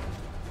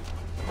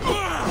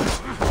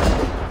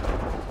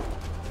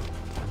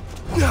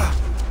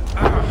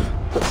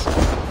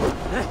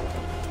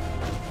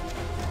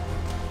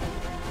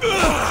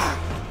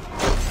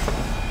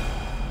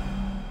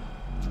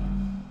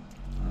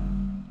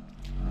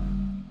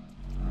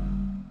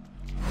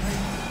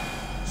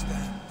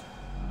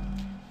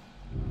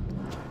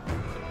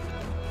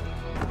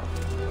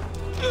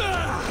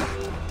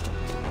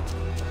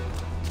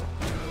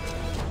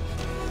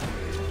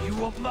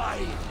 You are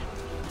mine.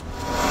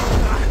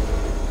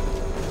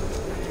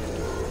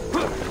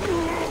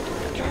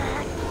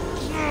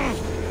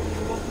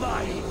 You are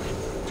mine.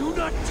 Do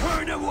not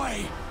turn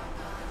away.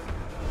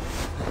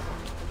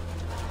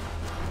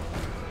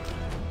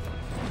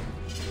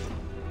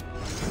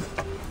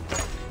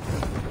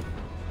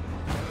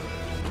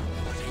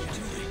 What are you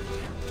doing?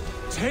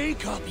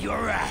 Take up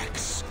your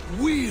axe.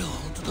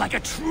 Wield like a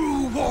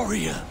true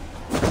warrior.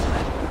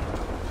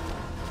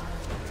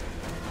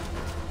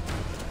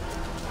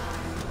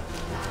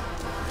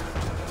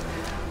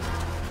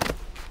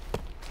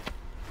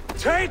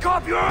 Take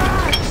up your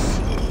axe!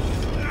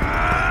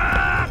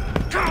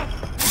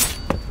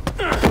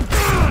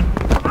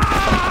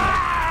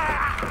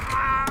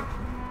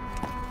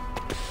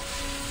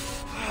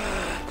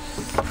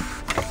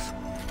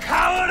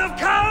 Coward of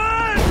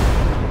cowards!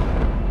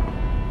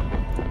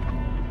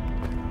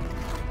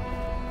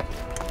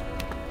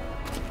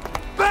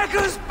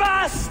 Beggar's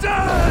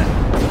bastard!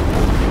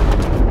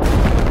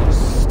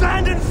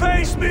 Stand and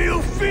face me,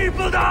 you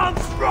feeble-down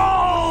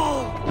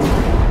thrall!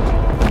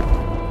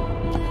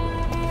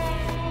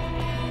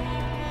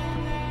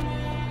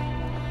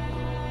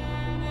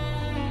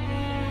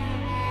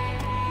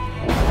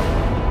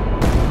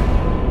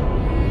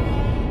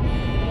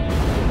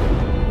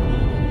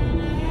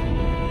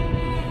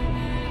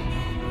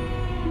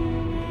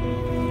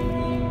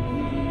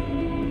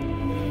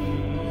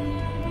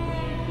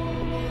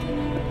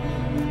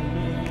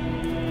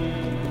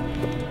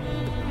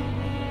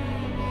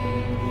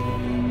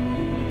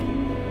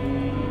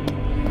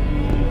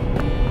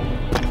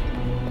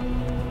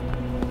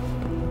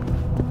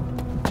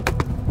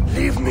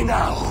 Leave me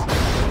now.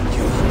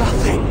 You have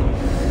nothing.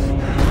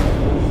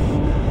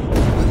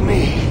 With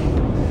me,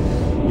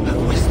 you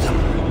have wisdom,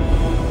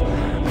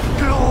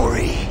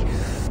 glory,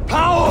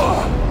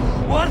 power.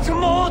 What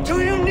more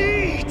do you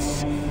need?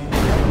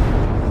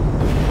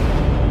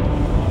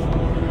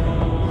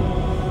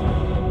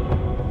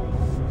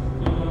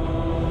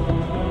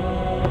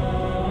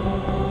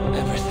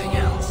 Everything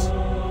else.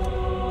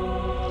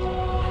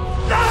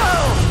 No!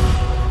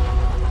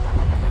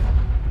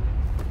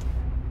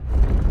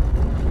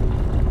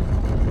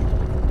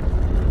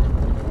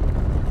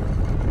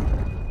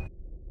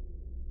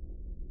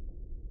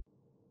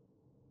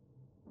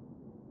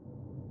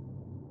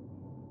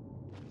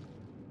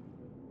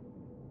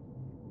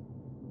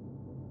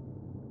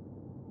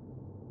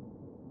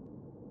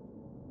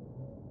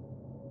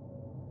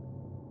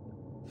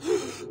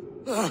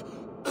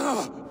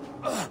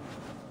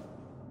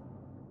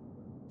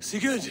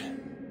 Sigurd,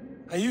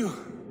 are you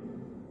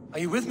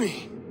with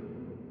me?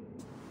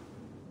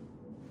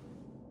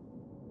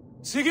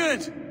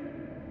 Sigurd!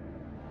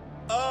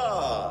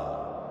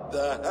 Ah,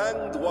 the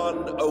hanged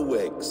one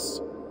awakes.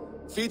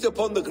 Feet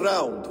upon the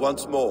ground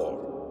once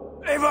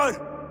more.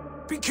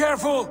 Eivor! Be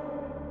careful!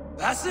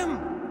 Basim?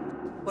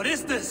 What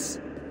is this?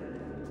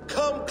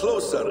 Come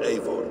closer,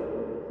 Eivor.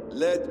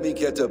 Let me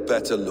get a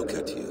better look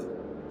at you.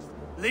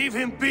 Leave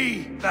him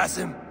be,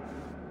 Basim.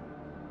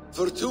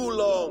 For too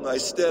long I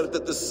stared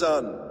at the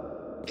sun.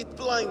 It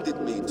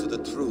blinded me to the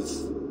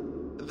truth.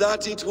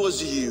 That it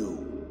was you.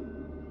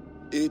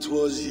 It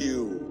was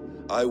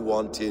you I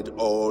wanted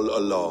all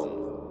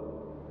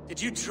along.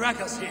 Did you track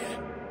us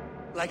here?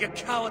 Like a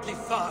cowardly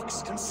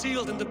fox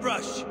concealed in the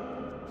brush?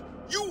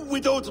 You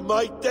widowed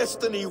my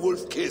destiny,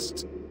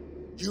 Wolf-Kissed.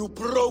 You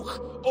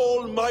broke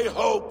all my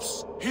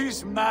hopes.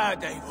 He's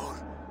mad,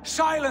 Eivor.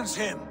 Silence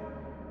him!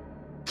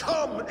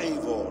 Come,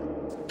 Eivor.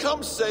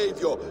 Come save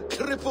your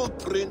crippled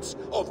prince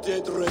of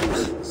dead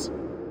ravens.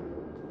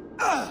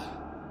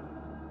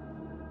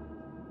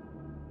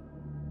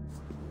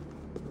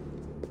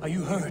 Are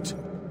you hurt?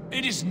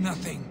 It is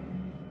nothing.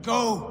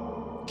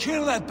 Go!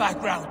 Kill that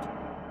background!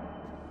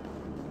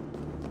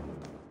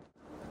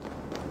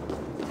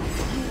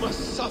 You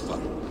must suffer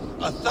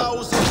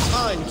 1,000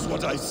 times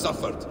what I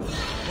suffered.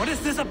 What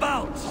is this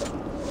about?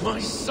 My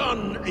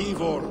son,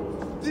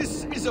 Eivor.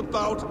 This is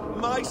about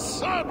my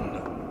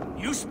son!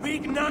 You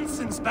speak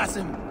nonsense,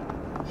 Basim.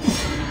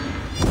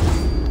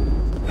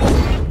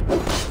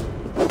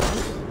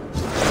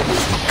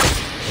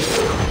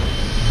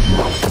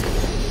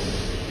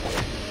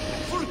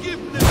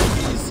 Forgiveness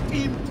is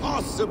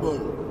impossible.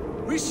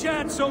 We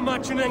shared so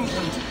much in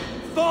England,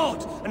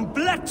 fought and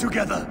bled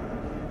together.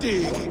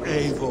 Dig,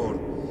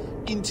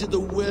 Eivor, into the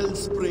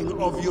wellspring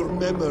of your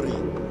memory.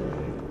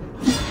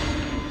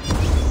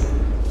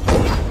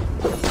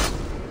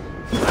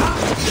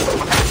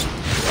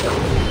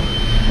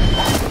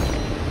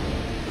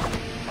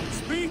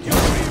 Speak your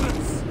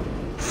grievance.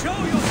 Show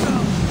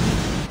yourself.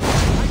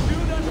 I do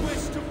not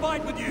wish to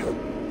fight with you.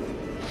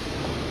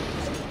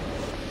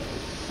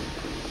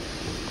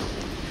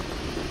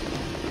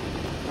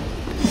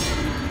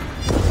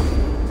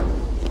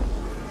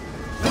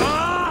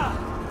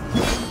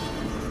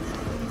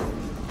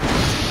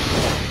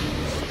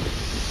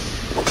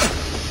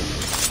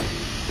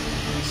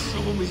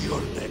 Show me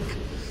your neck.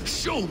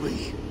 Show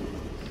me.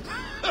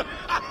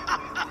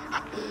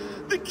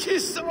 The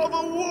kiss of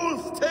a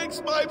wolf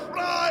takes my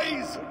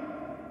prize!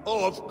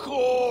 Of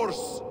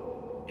course!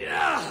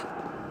 Yeah!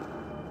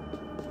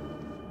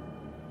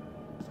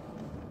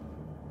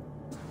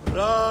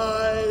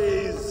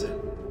 Rise!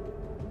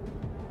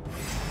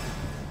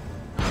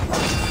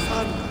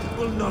 Son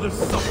will not have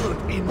suffered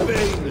in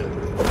vain.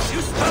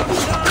 You spout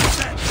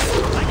nonsense!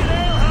 Like an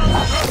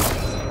alehouse!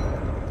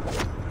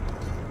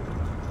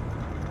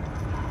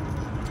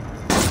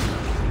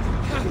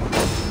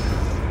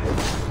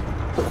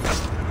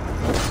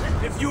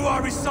 If you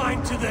are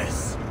resigned to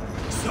this,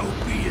 so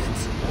be it.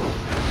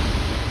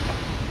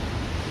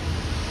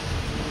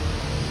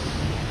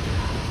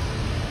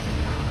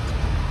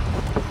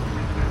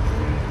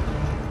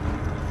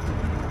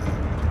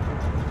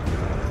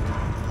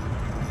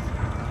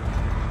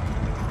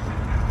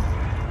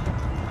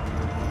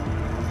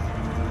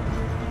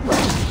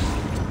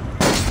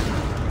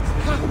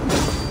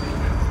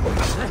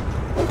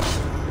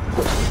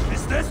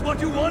 Is this what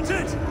you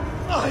wanted?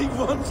 I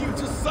want you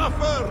to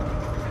suffer!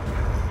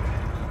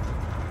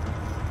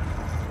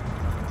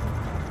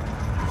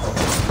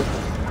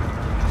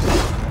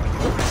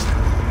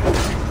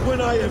 When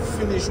I have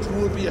finished,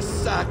 will be a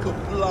sack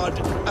of blood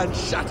and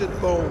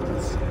shattered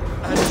bones,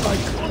 and my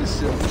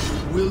conscience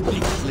will be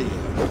clear.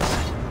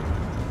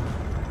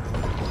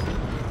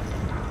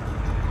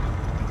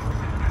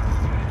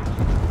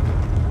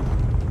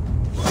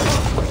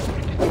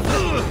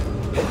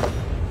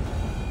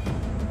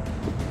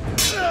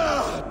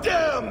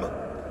 Damn!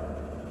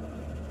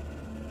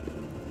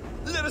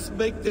 Let us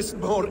make this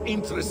more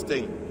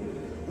interesting.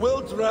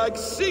 We'll drag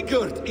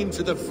Sigurd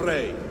into the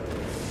fray.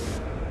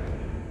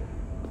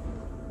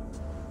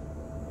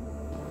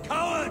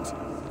 Coward!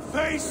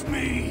 Face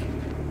me!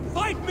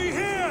 Fight me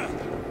here!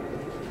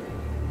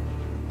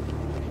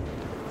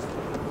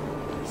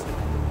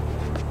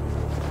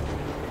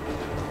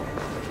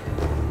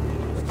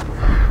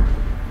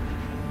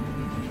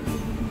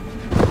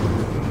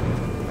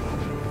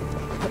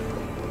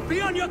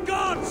 Be on your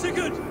guard,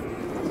 Sigurd!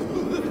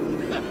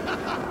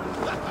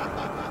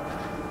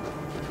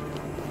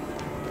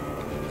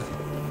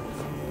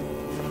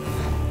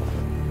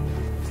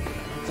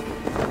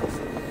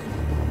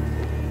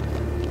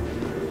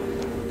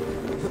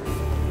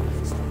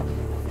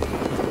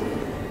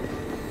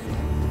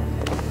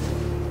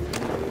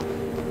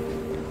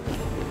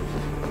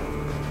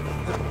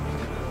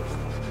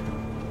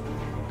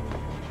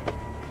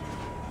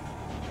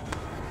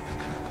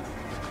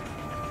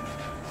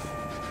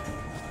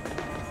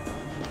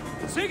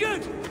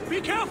 Sigurd! Be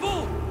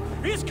careful!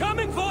 He's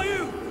coming for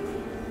you!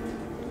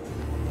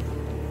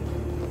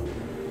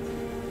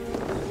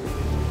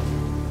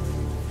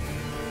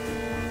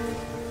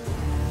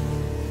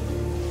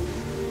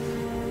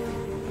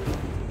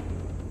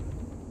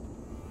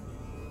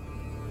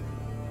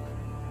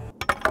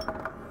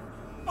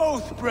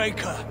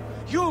 Oathbreaker!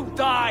 You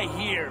die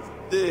here!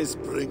 This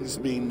brings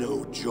me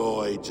no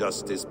joy,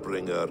 Justice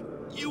Bringer.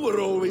 You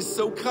were always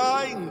so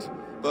kind,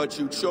 but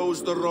you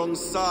chose the wrong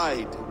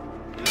side.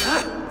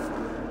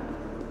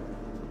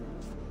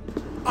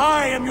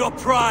 I am your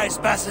prize,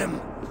 Basim.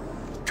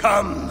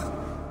 Come.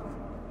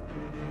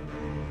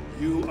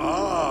 You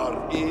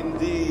are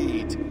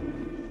indeed.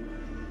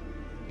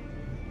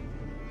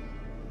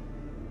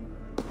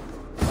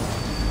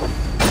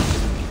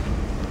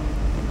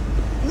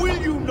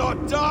 Will you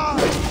not die?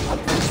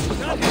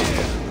 Not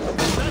here!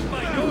 Not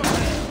by your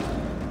hand!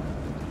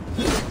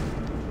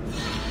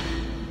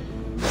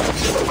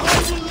 I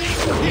will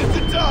leave you here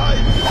to die,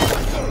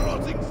 like a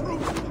rotting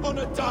fruit on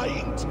a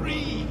dying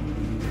tree.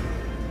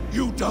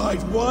 You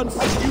died once,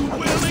 and you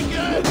will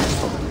again!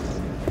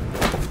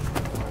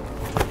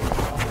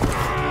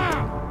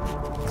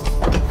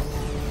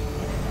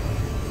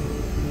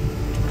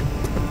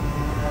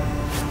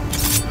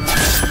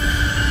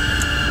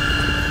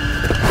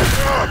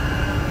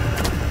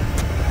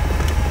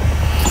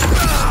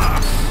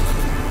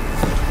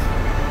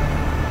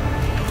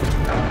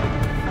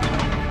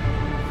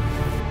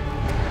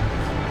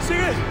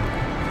 Sigurd!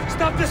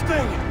 Stop this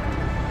thing!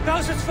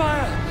 Now's its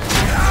fire!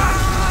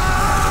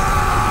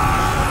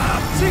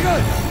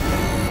 Sigurd!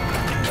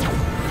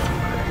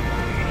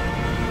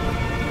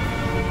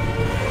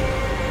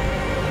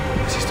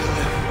 Does he still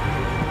live?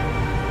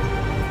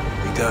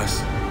 He does.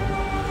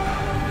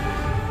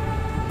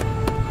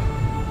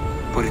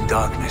 But in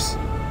darkness.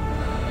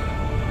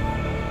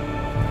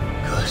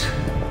 Good.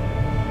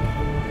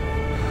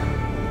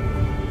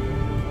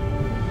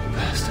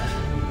 Bastard.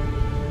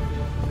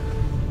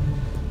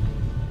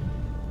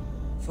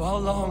 For how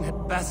long had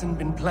Basim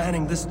been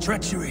planning this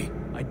treachery?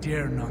 I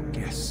dare not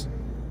guess.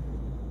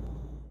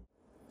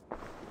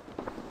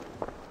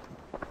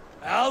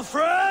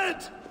 Alfred!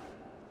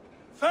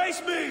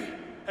 Face me,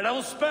 and I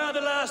will spare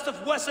the last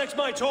of Wessex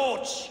my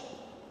torch!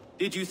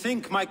 Did you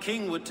think my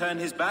king would turn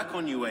his back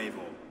on you,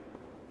 Eivor?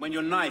 When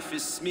your knife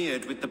is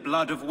smeared with the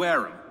blood of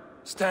Wareham?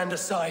 Stand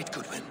aside,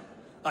 Goodwin.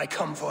 I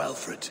come for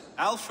Alfred.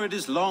 Alfred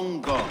is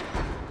long gone.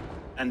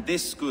 And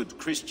this good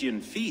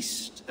Christian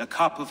feast, a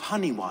cup of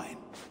honey wine,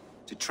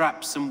 to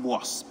trap some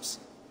wasps.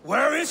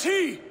 Where is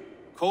he?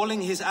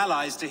 Calling his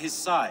allies to his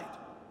side.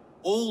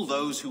 All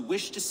those who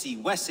wish to see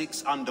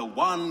Wessex under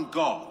one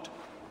god.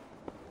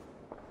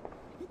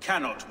 You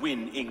cannot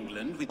win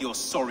England with your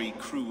sorry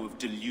crew of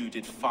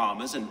deluded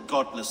farmers and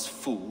godless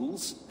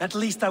fools. At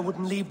least I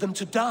wouldn't leave them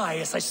to die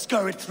as I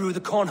scurried through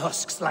the corn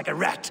husks like a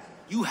rat.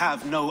 You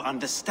have no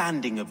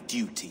understanding of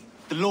duty,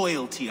 the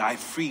loyalty I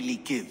freely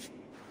give.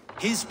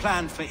 His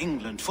plan for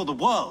England, for the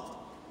world,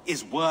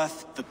 is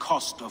worth the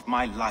cost of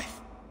my life.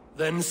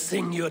 Then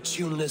sing your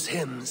tuneless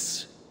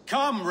hymns.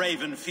 Come,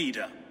 Raven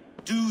Feeder.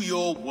 Do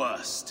your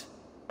worst.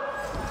 It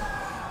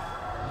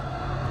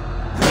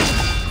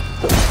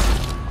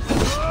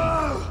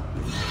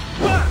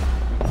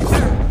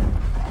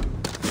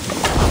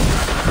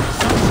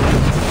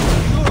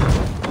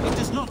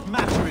does not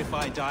matter if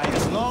I die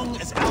as long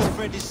as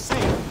Alfred is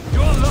safe.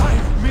 Your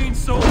life means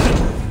so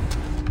little.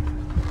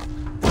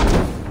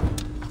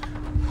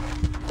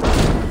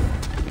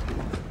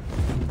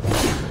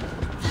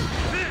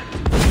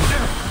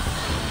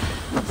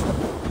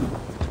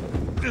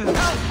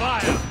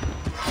 Hellfire!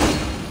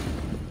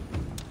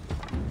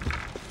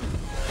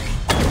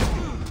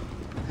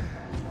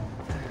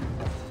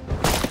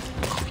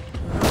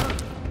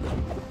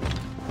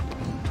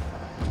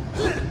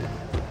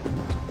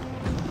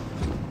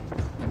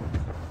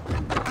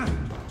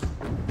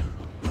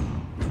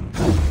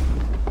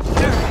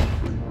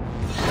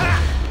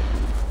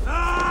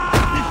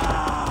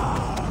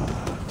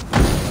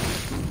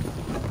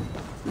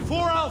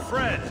 For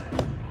Alfred!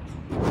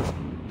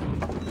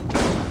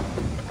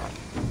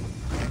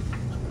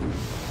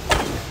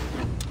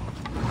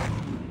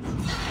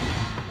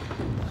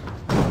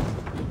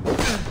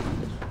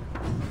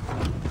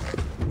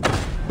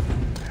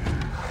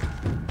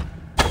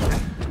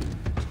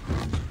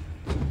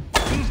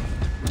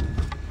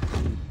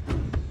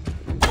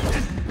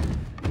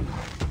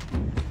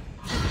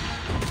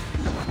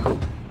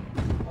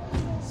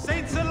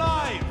 Saints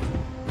alive!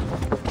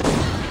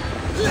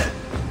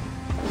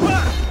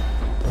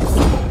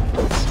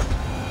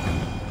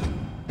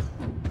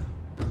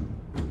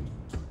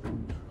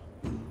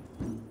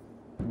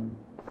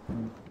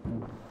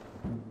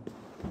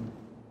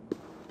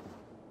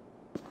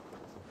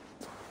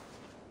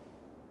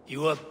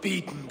 You are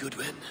beaten,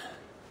 Goodwin.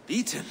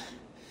 Beaten?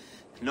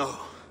 No,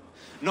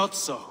 not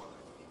so.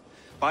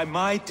 By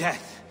my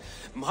death,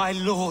 my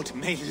lord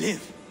may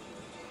live.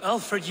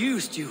 Alfred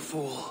used you,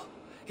 fool.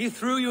 He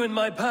threw you in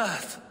my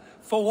path.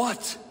 For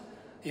what?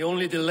 He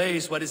only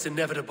delays what is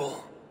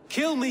inevitable.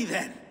 Kill me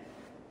then.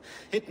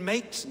 It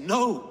makes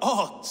no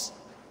odds.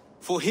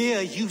 For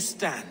here you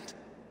stand,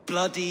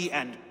 bloody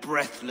and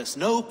breathless,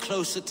 no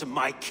closer to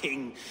my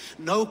king,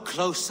 no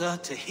closer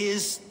to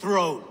his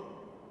throne.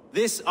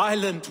 This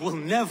island will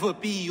never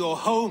be your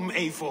home,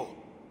 Eivor.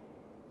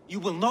 You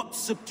will not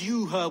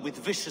subdue her with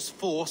vicious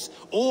force,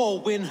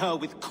 or win her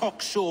with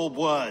cocksure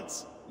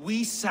words.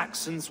 we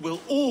Saxons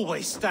will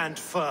always stand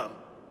firm,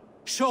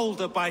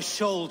 shoulder by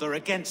shoulder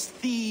against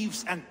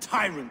thieves and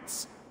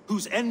tyrants,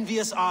 whose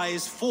envious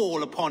eyes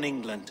fall upon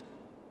England.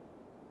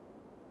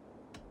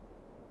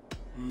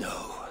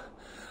 No.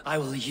 I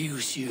will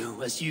use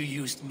you as you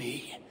used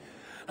me.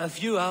 A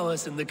few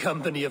hours in the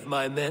company of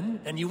my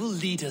men, and you will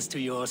lead us to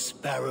your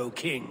Sparrow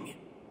King.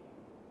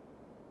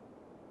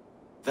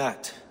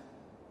 That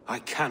I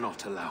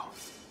cannot allow.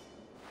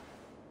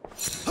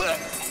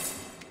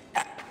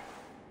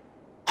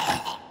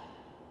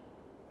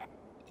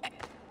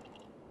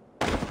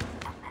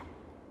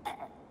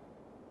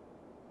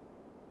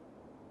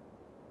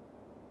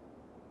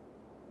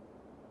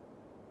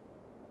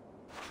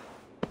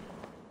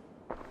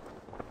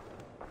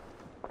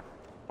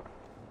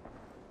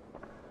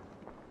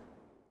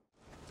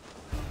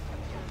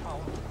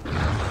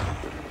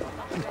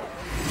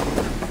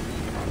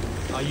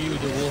 Are you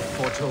the wolf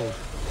foretold?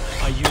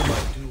 Are you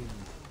my doom?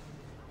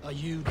 Are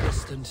you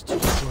destined to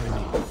destroy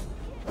me?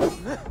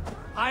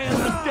 I am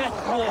the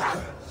Death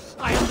Walker!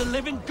 I am the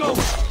living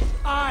ghost!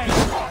 I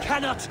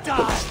cannot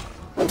die!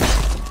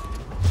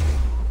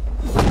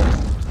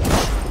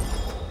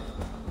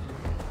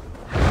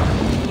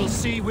 We will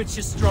see which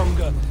is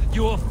stronger,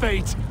 your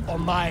fate or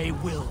my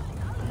will.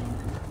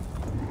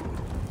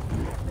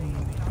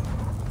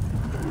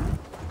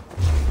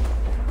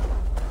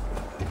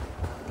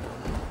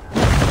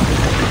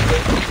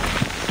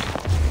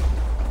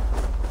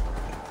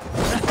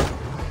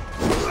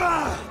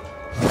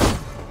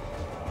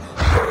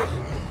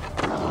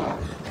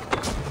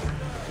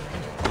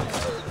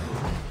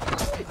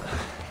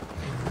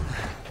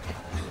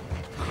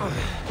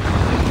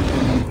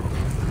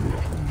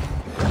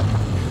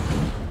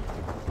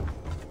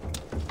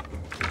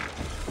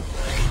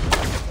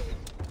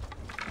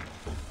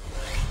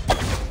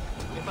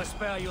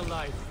 Your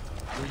life.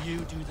 Will you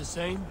do the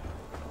same?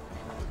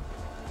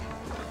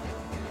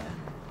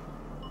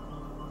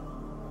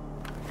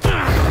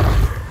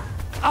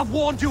 I've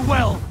warned you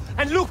well,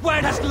 and look where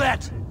it has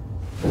led!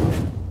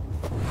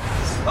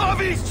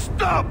 Avi,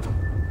 stop!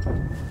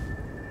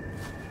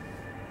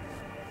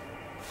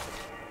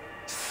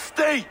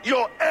 Stay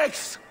your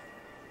ex!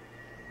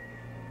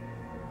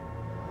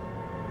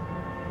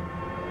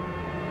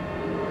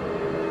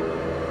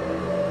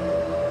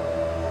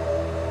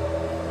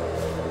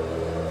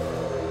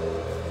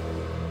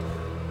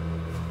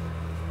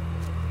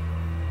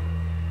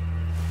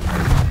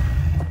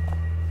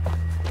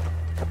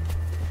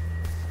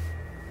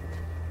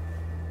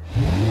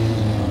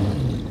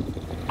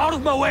 Out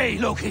of my way,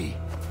 Loki!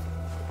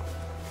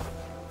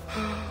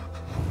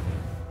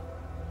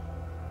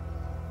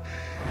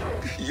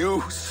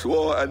 You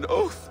swore an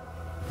oath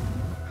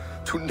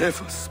to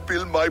never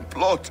spill my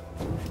blood.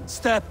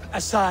 Step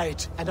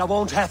aside, and I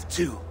won't have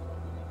to.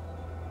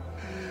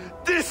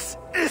 This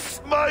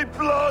is my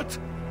blood!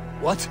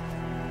 What?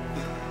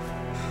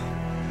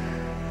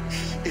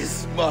 He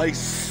is my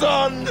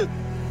son!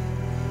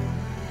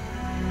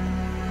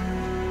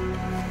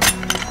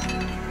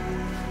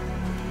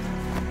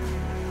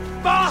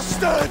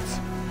 Bastard!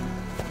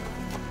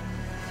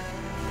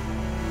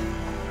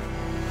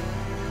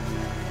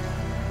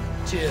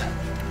 Tyr,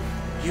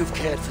 you've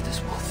cared for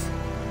this wolf.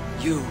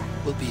 You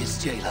will be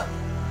its jailer.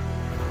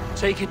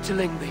 Take it to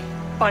Lyngby,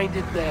 bind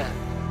it there.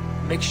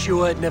 Make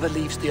sure it never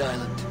leaves the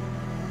island.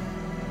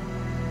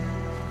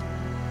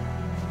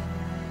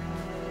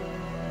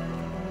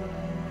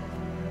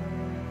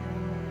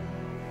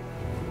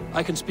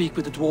 I can speak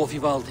with the dwarf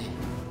Ivaldi.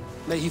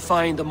 May he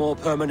find a more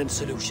permanent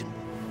solution.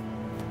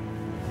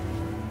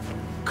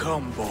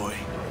 Come, boy.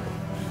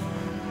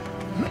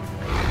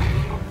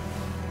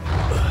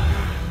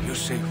 You're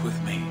safe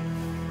with me.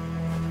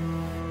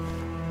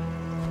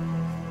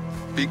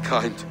 Be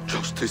kind,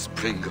 Justice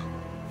Bringer.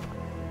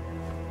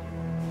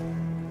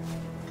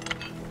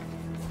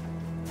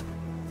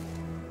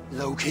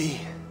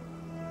 Loki,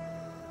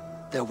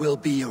 there will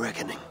be a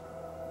reckoning.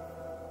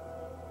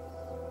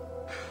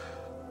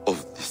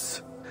 Of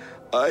this,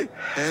 I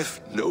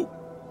have no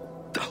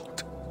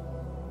doubt.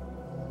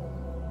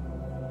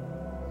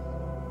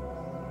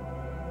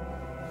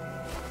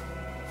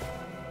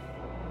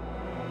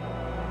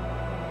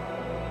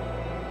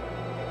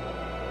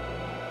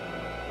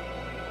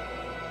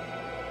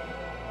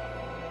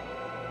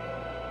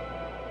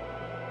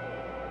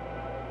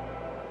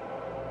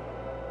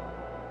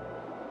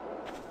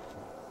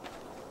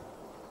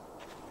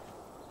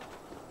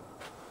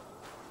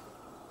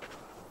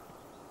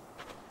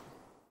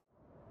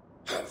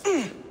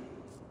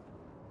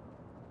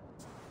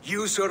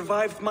 You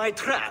survived my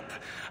trap.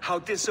 How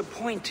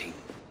disappointing.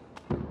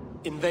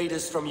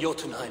 Invaders from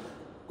Jotunheim.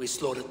 We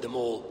slaughtered them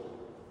all.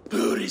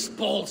 Buri's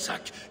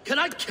ballsack. Can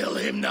I kill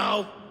him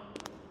now?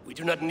 We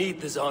do not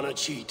need this honor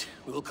cheat.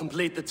 We will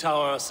complete the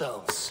tower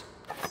ourselves.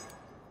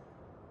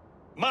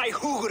 My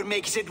Hugr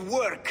makes it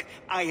work.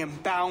 I am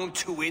bound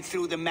to it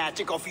through the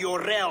magic of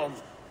your realm.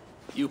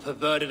 You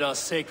perverted our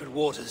sacred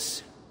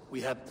waters.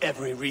 We have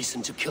every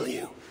reason to kill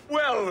you.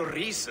 Well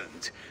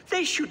reasoned.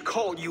 They should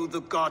call you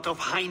the god of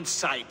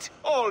hindsight,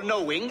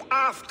 all-knowing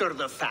after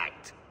the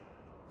fact.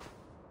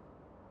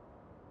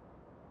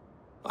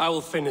 I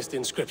will finish the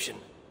inscription.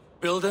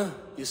 Builder,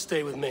 you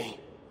stay with me.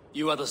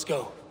 You others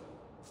go.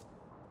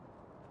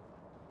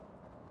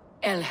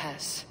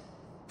 Ealhferth,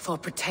 for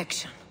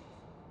protection.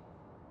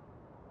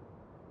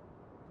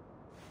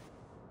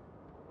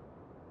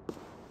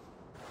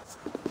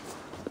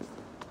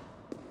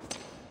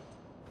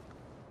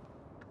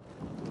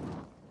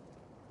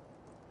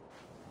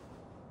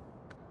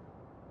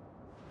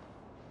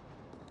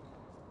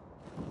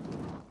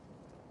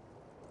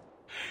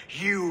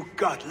 You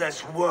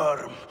gutless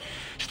worm!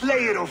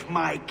 Slayer of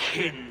my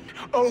kin!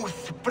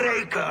 Oath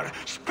breaker!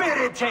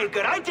 Spirit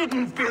taker! I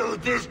didn't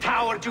build this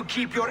tower to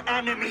keep your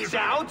enemies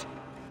out!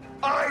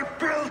 I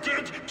built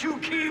it to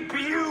keep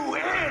you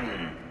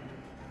in!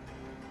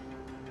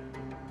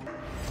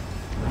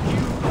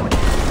 You would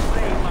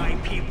slay my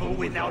people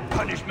without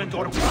punishment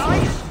or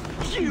price?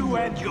 You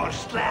and your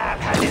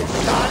slab-headed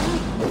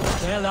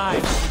son? Their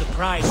lives for the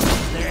price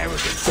of their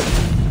arrogance.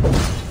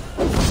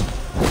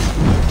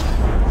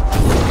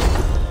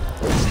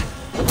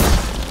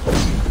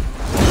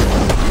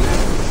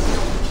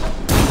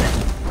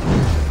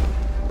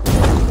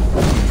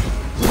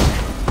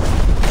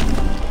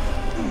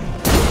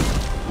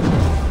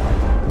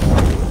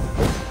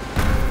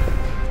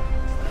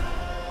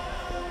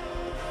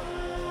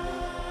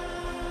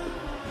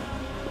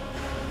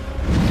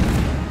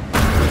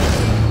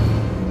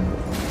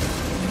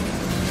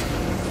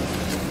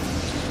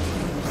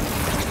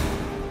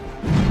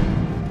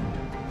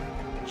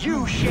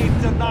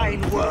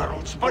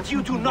 But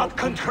you do not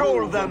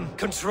control them!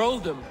 Control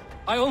them?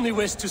 I only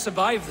wish to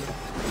survive them.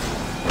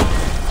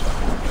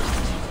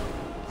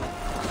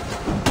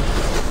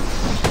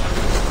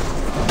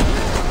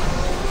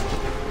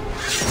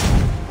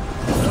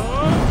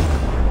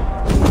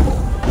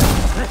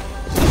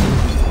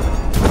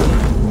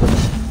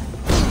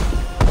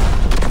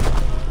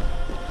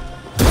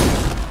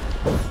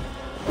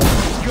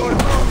 Your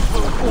bones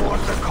will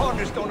form the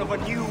cornerstone of a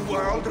new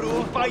world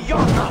ruled by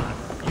Jotun!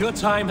 Your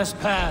time has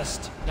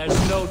passed.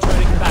 There's no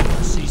turning back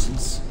the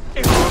seasons.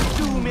 If our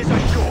doom is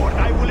assured,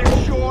 I will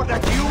ensure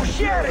that you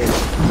share it!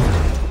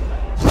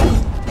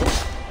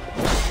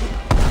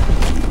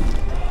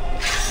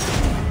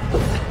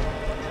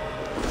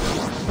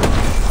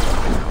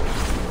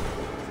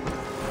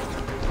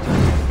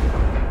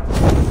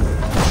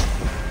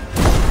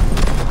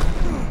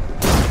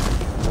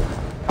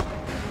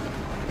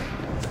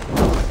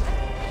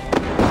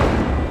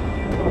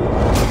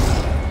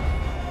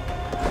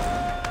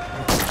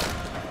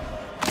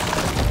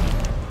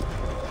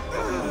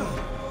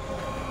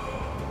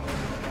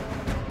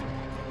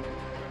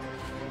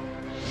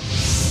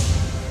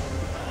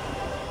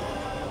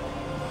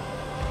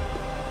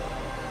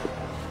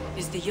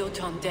 Is the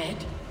Jotun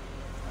dead?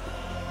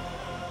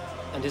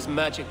 And his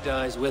magic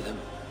dies with him.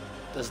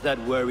 Does that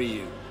worry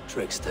you,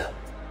 trickster?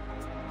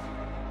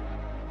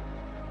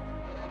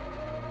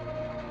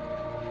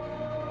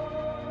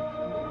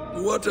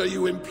 What are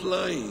you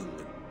implying?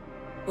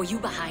 Were you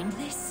behind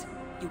this?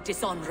 You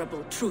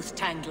dishonorable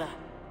truth-tangler.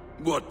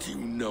 What do you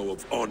know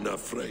of honor,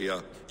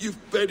 Freya?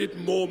 You've bedded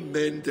more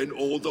men than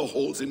all the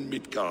halls in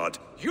Midgard.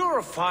 You're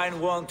a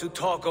fine one to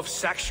talk of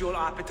sexual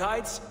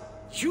appetites.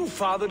 You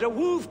fathered a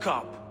wolf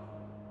cub.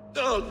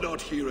 I'll not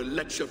hear a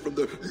lecture from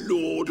the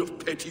Lord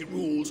of Petty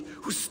Rules,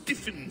 who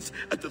stiffens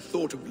at the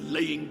thought of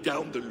laying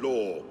down the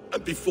law.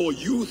 And before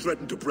you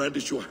threaten to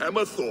brandish your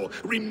hammer, Thor,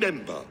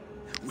 remember,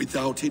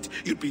 without it,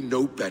 you'd be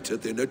no better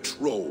than a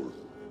troll.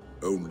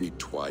 Only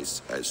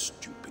twice as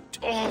stupid.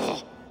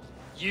 Oh!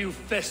 You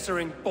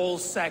festering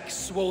ballsack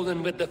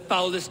swollen with the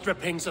foulest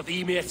drippings of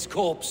Ymir's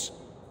corpse.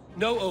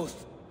 No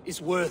oath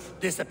is worth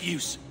this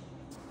abuse.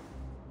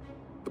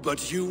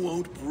 But you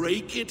won't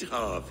break it,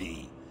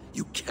 Harvey.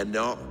 You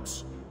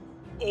cannot.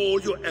 All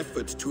your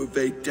efforts to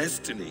evade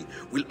destiny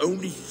will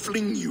only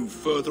fling you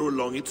further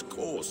along its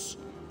course.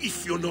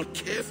 If you're not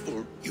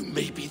careful, you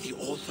may be the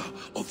author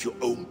of your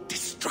own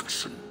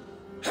destruction.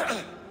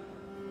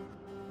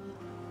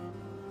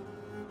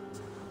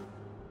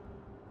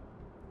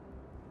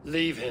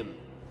 Leave him.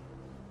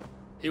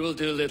 He will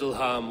do little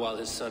harm while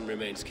his son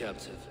remains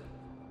captive.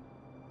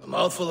 A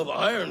mouthful of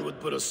iron would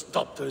put a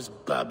stop to his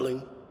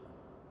babbling.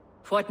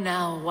 What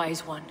now,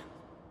 wise one?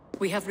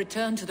 We have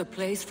returned to the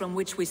place from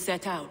which we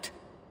set out.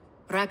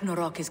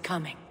 Ragnarok is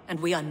coming, and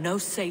we are no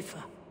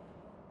safer.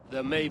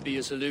 There may be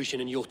a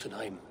solution in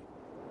Jotunheim.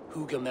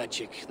 Hugger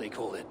magic, they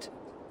call it.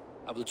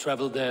 I will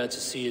travel there to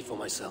see it for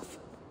myself.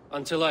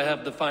 Until I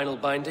have the final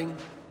binding,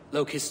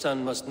 Loki's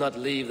son must not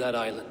leave that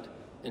island.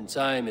 In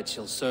time, it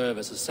shall serve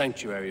as a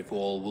sanctuary for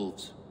all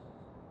wolves.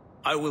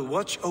 I will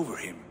watch over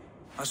him,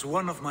 as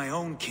one of my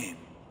own kin.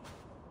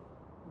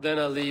 Then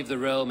I'll leave the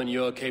realm in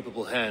your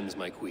capable hands,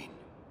 my queen.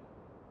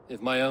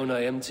 If my own are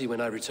empty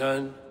when I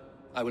return,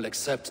 I will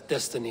accept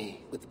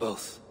destiny with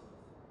both.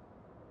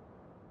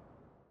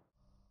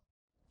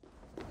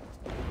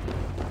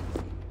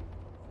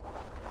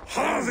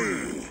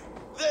 Harvey!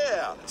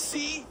 There!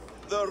 See?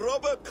 The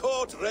robber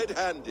caught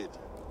red-handed.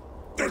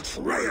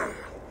 Betrayer!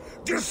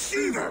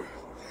 Deceiver!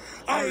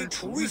 I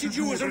treated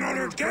you as an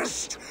honored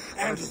guest,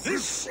 and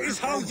this is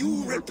how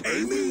you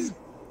repay me?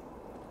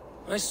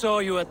 I saw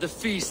you at the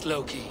feast,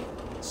 Loki.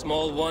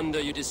 Small wonder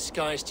you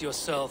disguised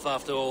yourself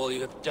after all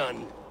you have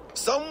done.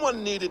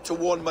 Someone needed to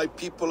warn my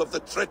people of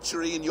the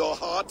treachery in your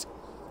heart.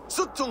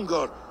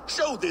 Suttungr,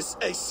 show this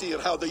Aesir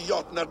how the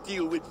Jotnar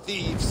deal with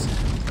thieves.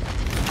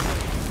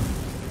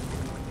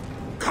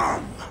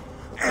 Come,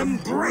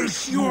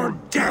 embrace your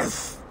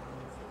death.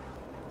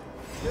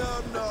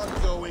 You're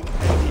not going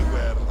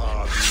anywhere,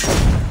 are you?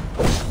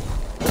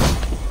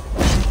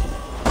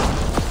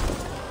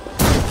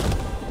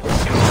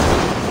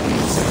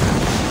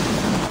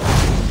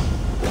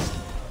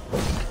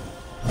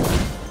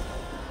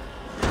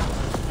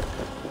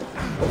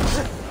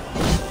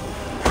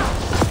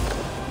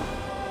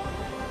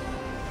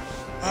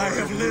 I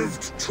have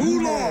lived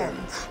too long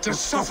to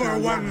suffer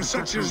one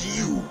such as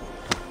you.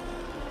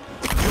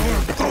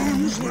 Your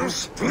bones will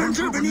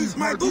splinter beneath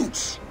my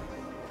boots.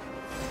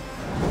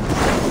 What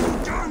have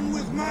you done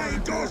with my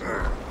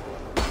daughter?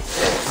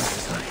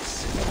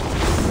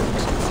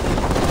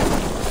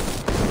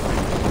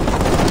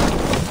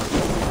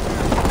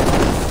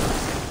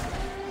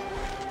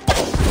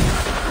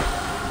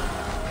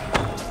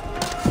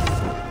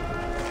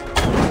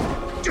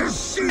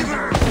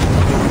 Deceiver!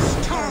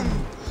 Loose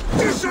tongue!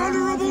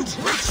 Dishonorable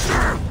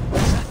trickster!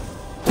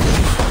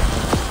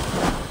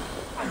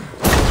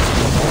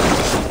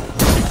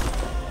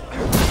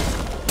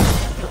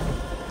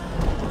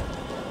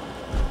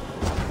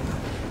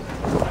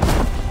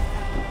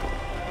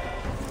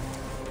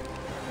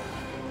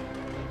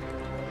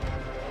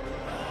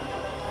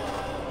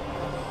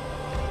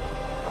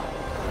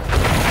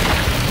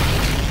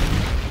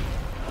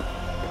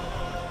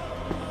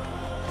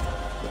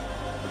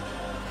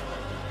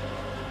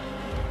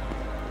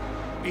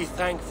 Be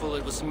thankful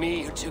it was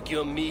me who took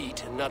your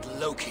meat and not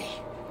Loki.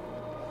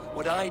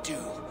 What I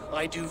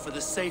do for the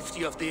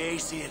safety of the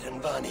Aesir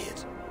and Vanir.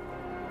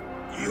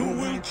 You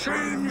will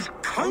change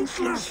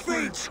countless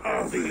fates,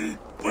 Harvey,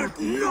 but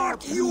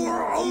not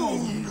your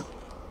own!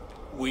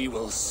 We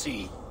will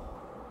see.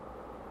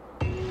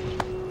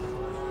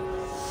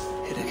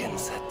 Hidegan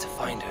said to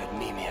find her at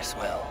Mimir's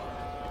well.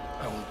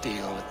 I will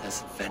deal with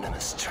this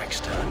venomous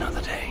trickster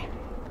another day.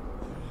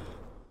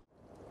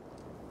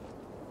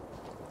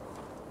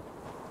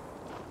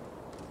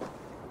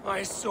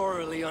 I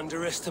sorely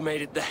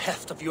underestimated the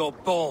heft of your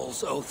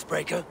balls,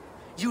 Oathbreaker.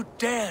 You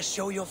dare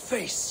show your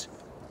face!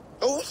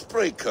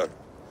 Oathbreaker,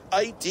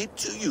 I did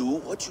to you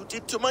what you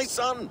did to my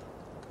son.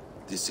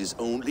 This is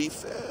only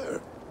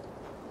fair.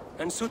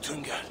 And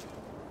Suttungr?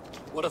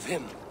 What of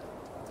him?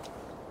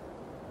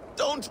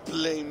 Don't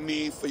blame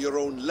me for your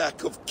own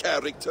lack of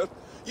character.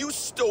 You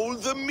stole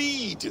the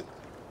mead.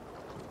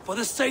 For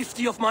the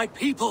safety of my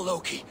people,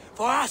 Loki.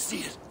 For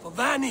Aesir, for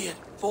Vanir,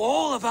 for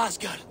all of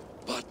Asgard.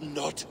 But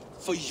not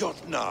for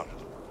Jotnar.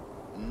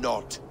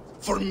 Not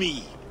for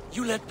me.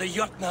 You let the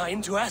Jotnar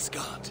into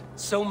Asgard.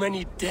 So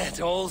many dead,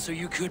 all so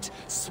you could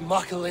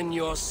smuggle in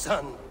your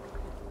son.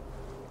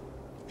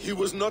 He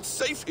was not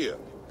safe here.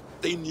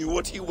 They knew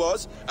what he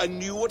was and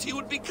knew what he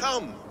would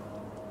become.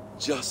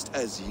 Just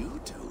as you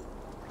do.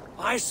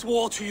 I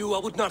swore to you I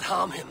would not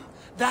harm him.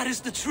 That is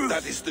the truth.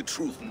 That is the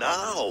truth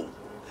now.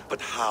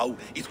 But how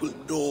it will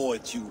gnaw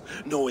at you,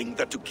 knowing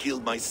that to kill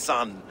my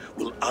son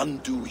will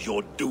undo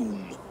your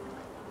doom.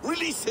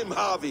 Release him,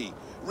 Harvey.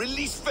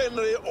 Release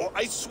Fenrir, or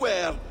I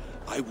swear,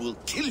 I will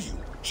kill you,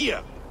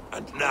 here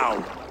and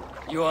now.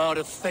 You are out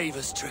of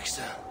favors,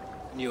 trickster.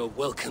 And you're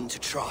welcome to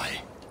try.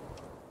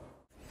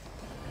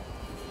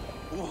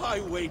 Why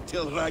wait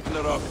till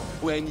Ragnarok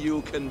when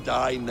you can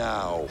die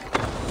now?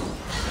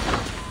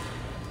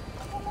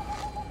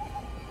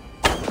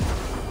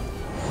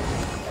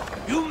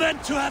 You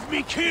meant to have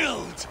me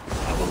killed!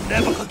 I will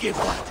never forgive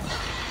that.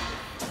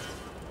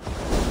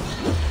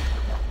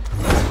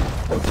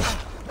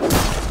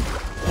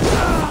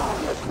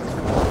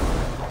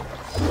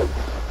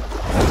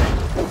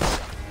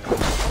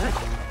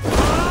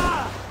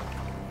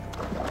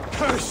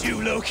 Curse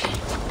you, Loki!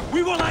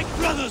 We were like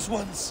brothers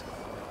once!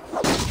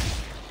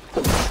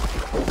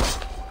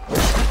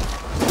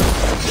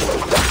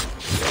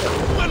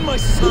 When my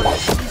son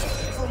is released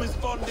from his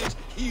bondage,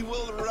 he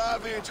will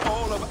ravage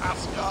all of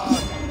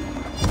Asgard.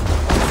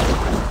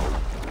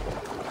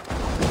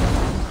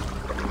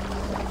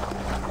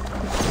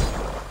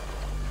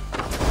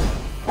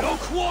 No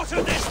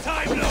quarter this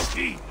time,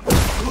 Loki!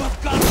 You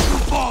have gone too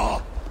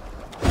far!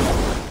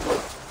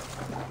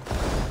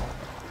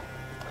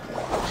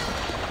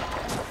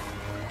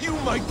 You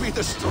might be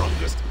the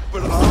strongest,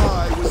 but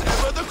I was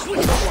ever the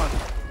quicker one.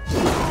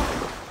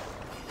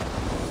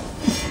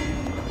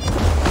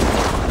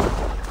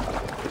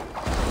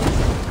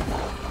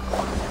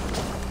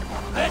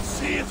 Let's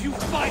see if you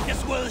fight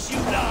as well as you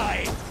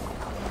lie!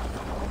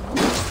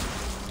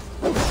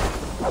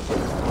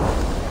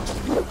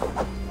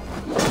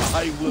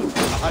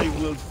 I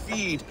will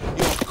feed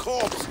your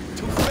corpse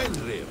to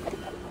Fenrir.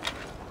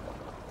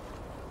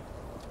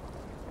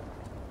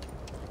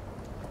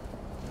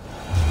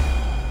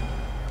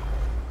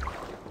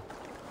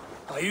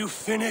 Are you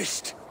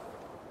finished?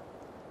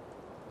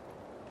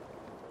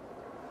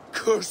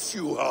 Curse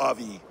you,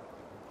 Harvey.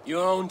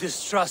 Your own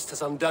distrust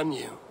has undone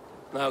you.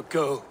 Now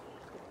go,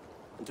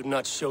 and do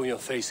not show your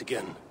face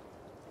again.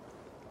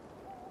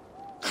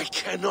 I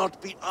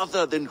cannot be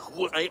other than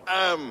who I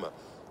am.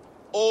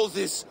 All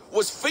this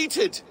was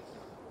fated.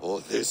 All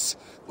this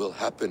will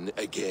happen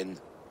again.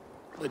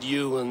 But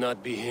you will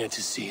not be here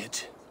to see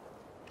it.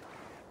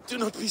 Do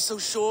not be so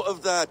sure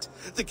of that.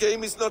 The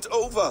game is not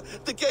over.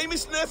 The game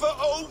is never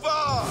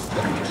over!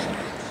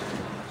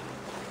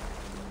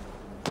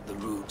 The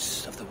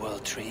roots of the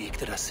world tree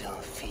Yggdrasil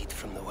feed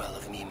from the well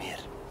of Mimir.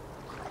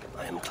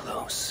 I am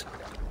close.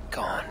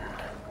 Gone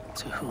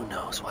to who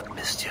knows what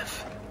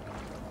mischief.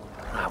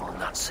 I will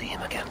not see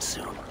him again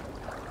soon.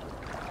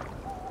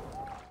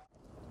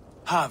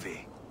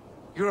 Havi,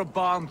 you're a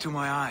balm to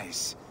my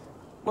eyes.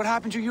 What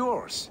happened to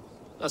yours?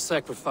 A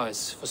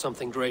sacrifice for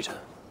something greater.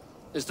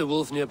 Is the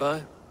wolf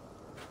nearby?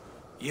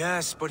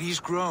 Yes, but he's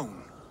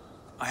grown.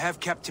 I have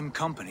kept him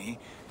company,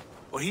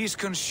 but he's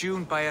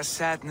consumed by a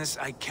sadness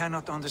I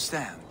cannot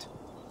understand.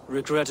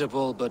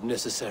 Regrettable, but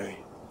necessary.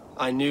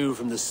 I knew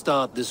from the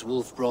start this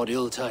wolf brought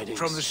ill tidings.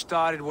 From the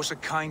start it was a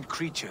kind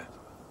creature.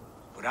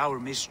 But our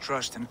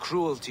mistrust and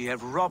cruelty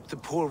have robbed the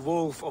poor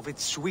wolf of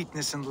its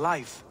sweetness and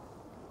life.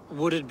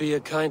 Would it be a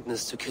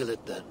kindness to kill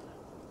it, then?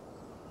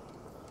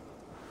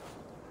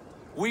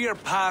 We are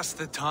past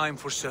the time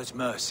for such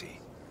mercy.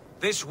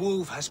 This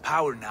wolf has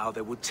power now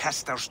that would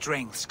test our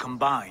strengths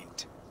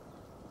combined.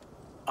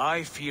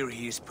 I fear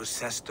he is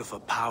possessed of a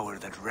power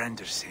that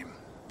renders him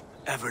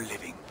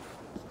ever-living.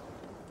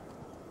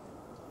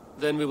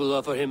 Then we will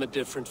offer him a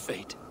different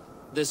fate.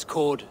 This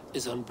cord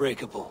is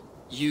unbreakable.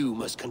 You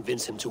must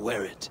convince him to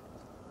wear it.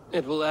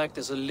 It will act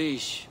as a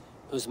leash,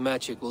 whose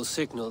magic will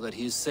signal that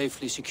he is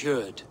safely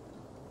secured.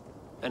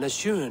 An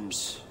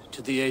assurance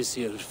to the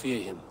Aesir who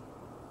fear him.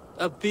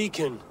 A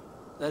beacon,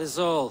 that is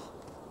all.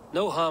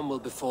 No harm will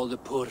befall the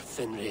poor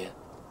Fenrir.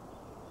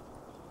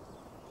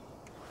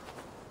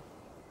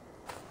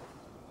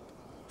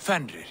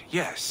 Fenrir,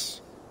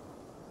 yes.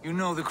 You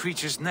know the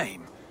creature's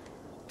name.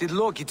 Did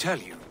Loki tell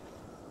you?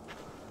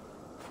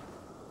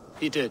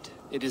 He did.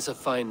 It is a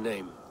fine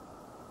name.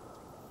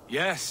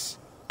 Yes.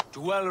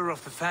 Dweller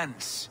of the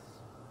Fens.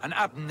 An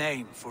apt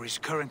name for his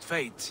current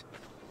fate.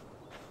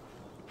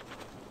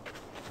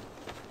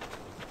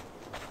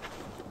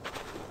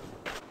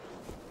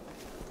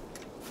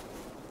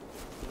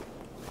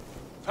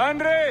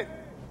 Fenrir!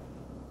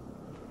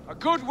 A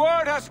good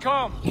word has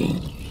come!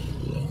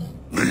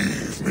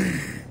 Leave me.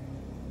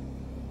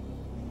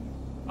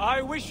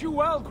 I wish you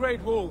well,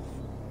 Great Wolf.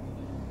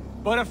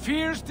 But a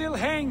fear still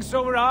hangs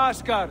over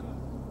Asgard.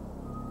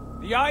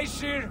 The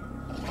Aesir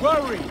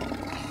worry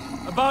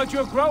about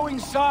your growing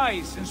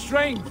size and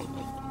strength.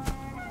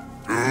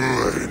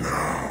 Do they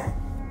now?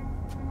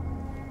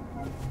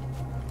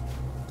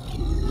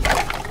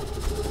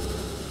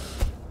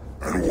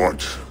 And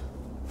what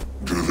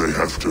do they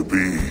have to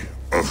be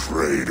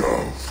afraid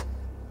of?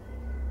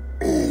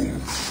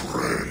 Old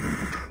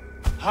friend.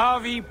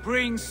 Havi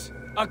brings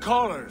a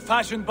collar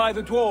fashioned by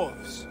the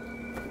dwarves.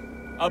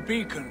 A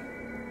beacon,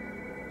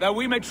 that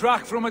we may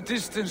track from a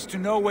distance to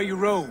know where you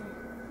roam.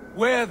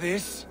 Wear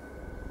this,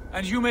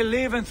 and you may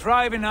live and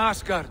thrive in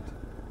Asgard,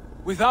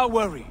 without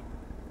worry.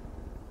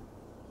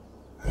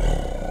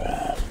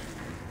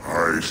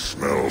 I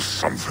smell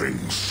something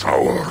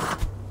sour.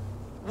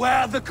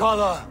 Wear the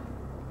collar!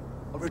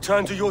 Or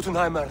return to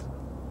Jotunheimer.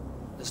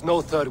 There's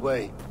no third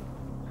way.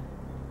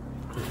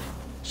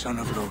 Son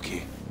of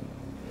Loki,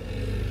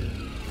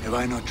 have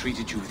I not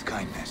treated you with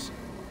kindness?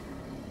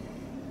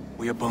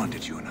 We are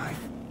bonded, you and I.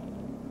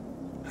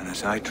 And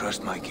as I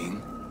trust my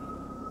king,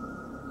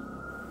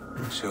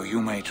 so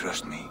you may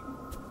trust me.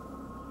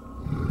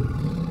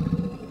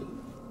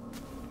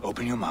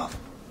 Open your mouth.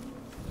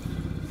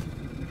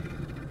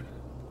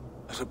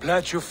 As a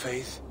pledge of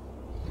faith,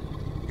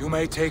 you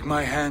may take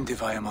my hand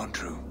if I am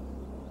untrue.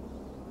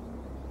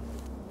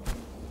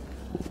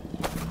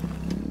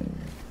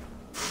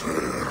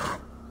 Fair.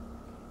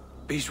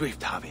 Be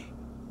swift, Havi.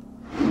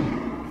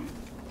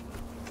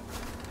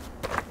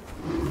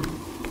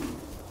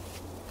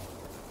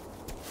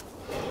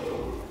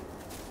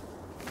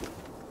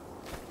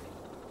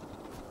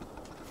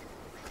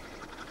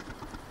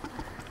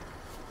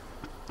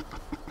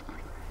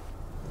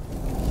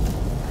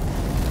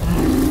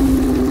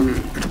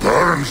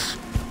 Burns!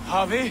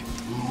 Havi?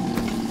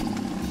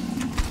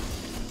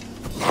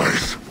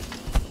 Lies!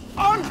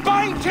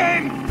 Unbind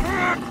him!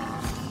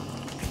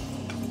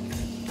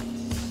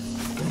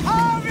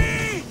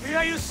 Havi!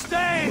 Here you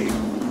stay,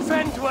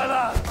 Fen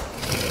Dweller!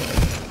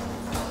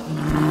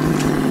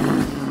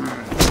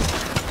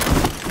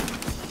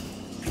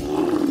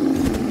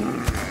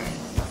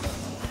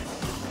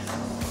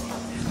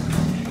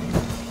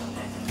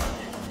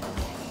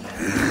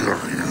 Here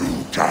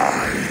you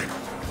die.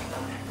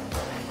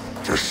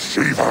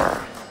 Deceiver!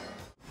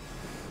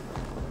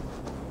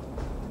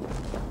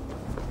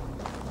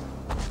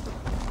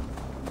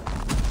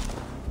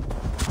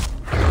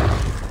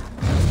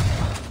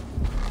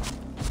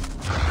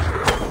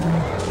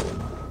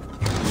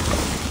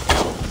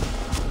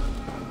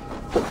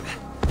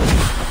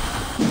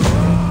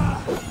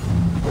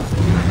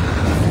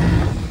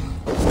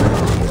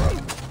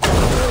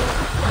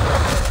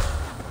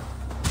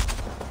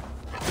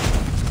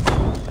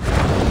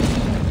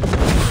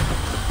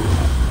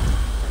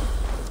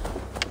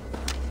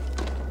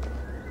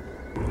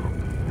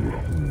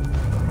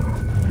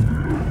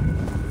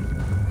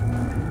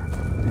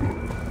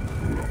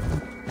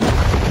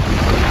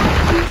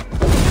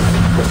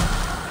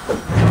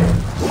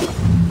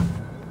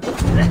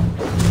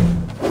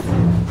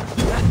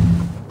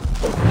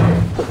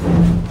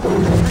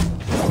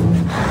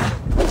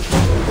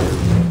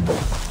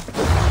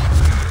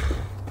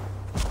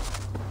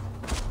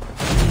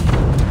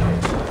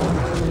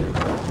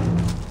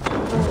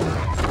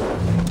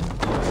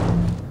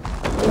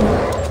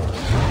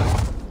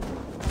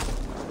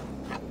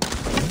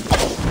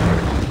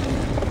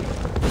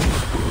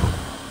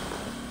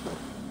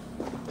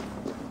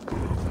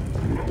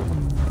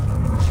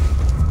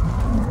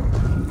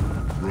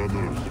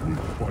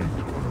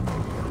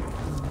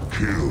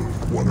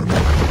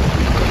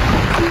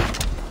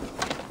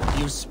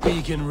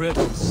 pagan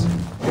riddles.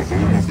 The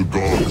home of the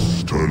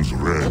gods turns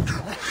red.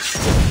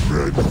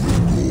 Red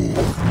with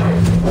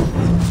gore.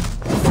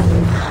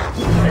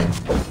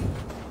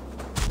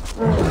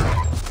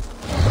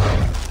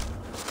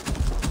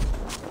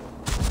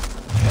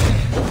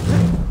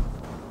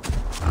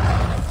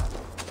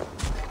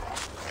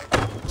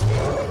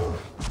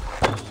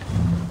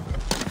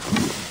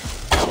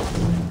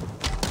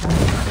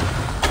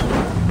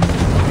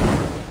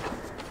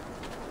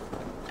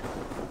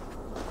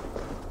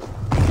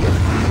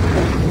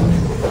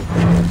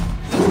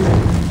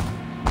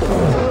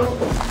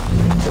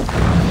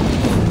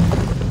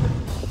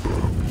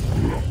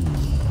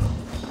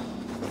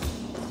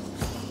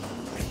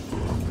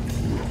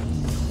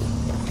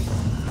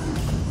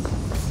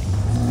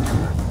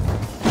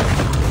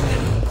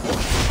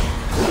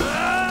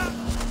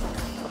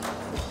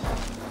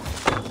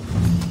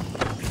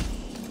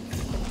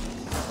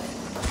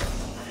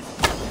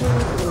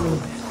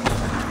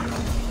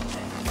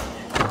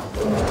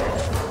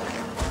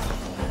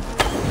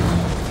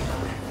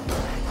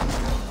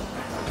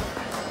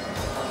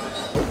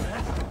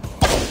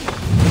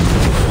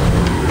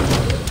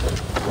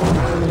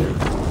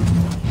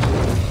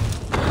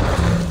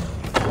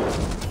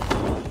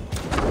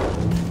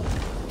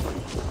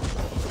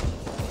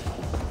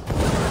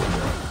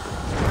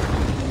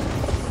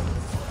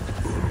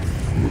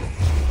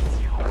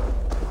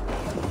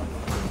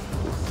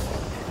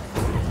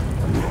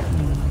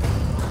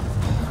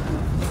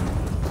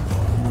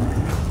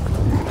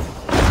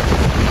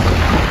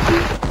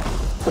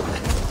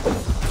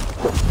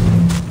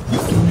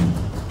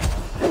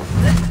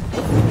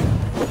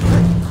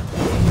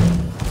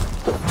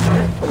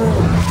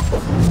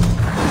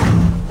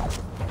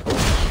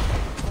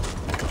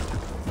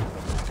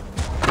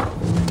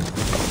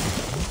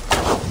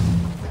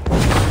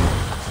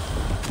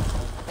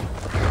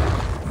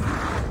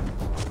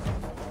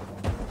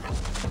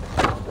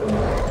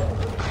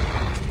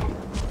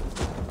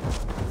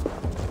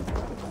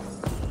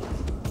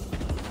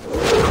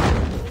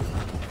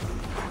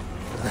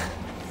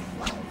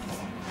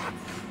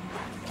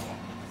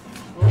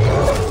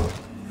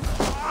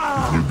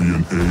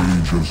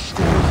 Of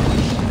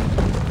storms,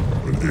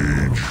 an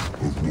age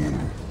of war.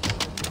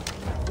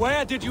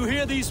 Where did you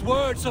hear these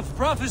words of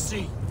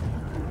prophecy?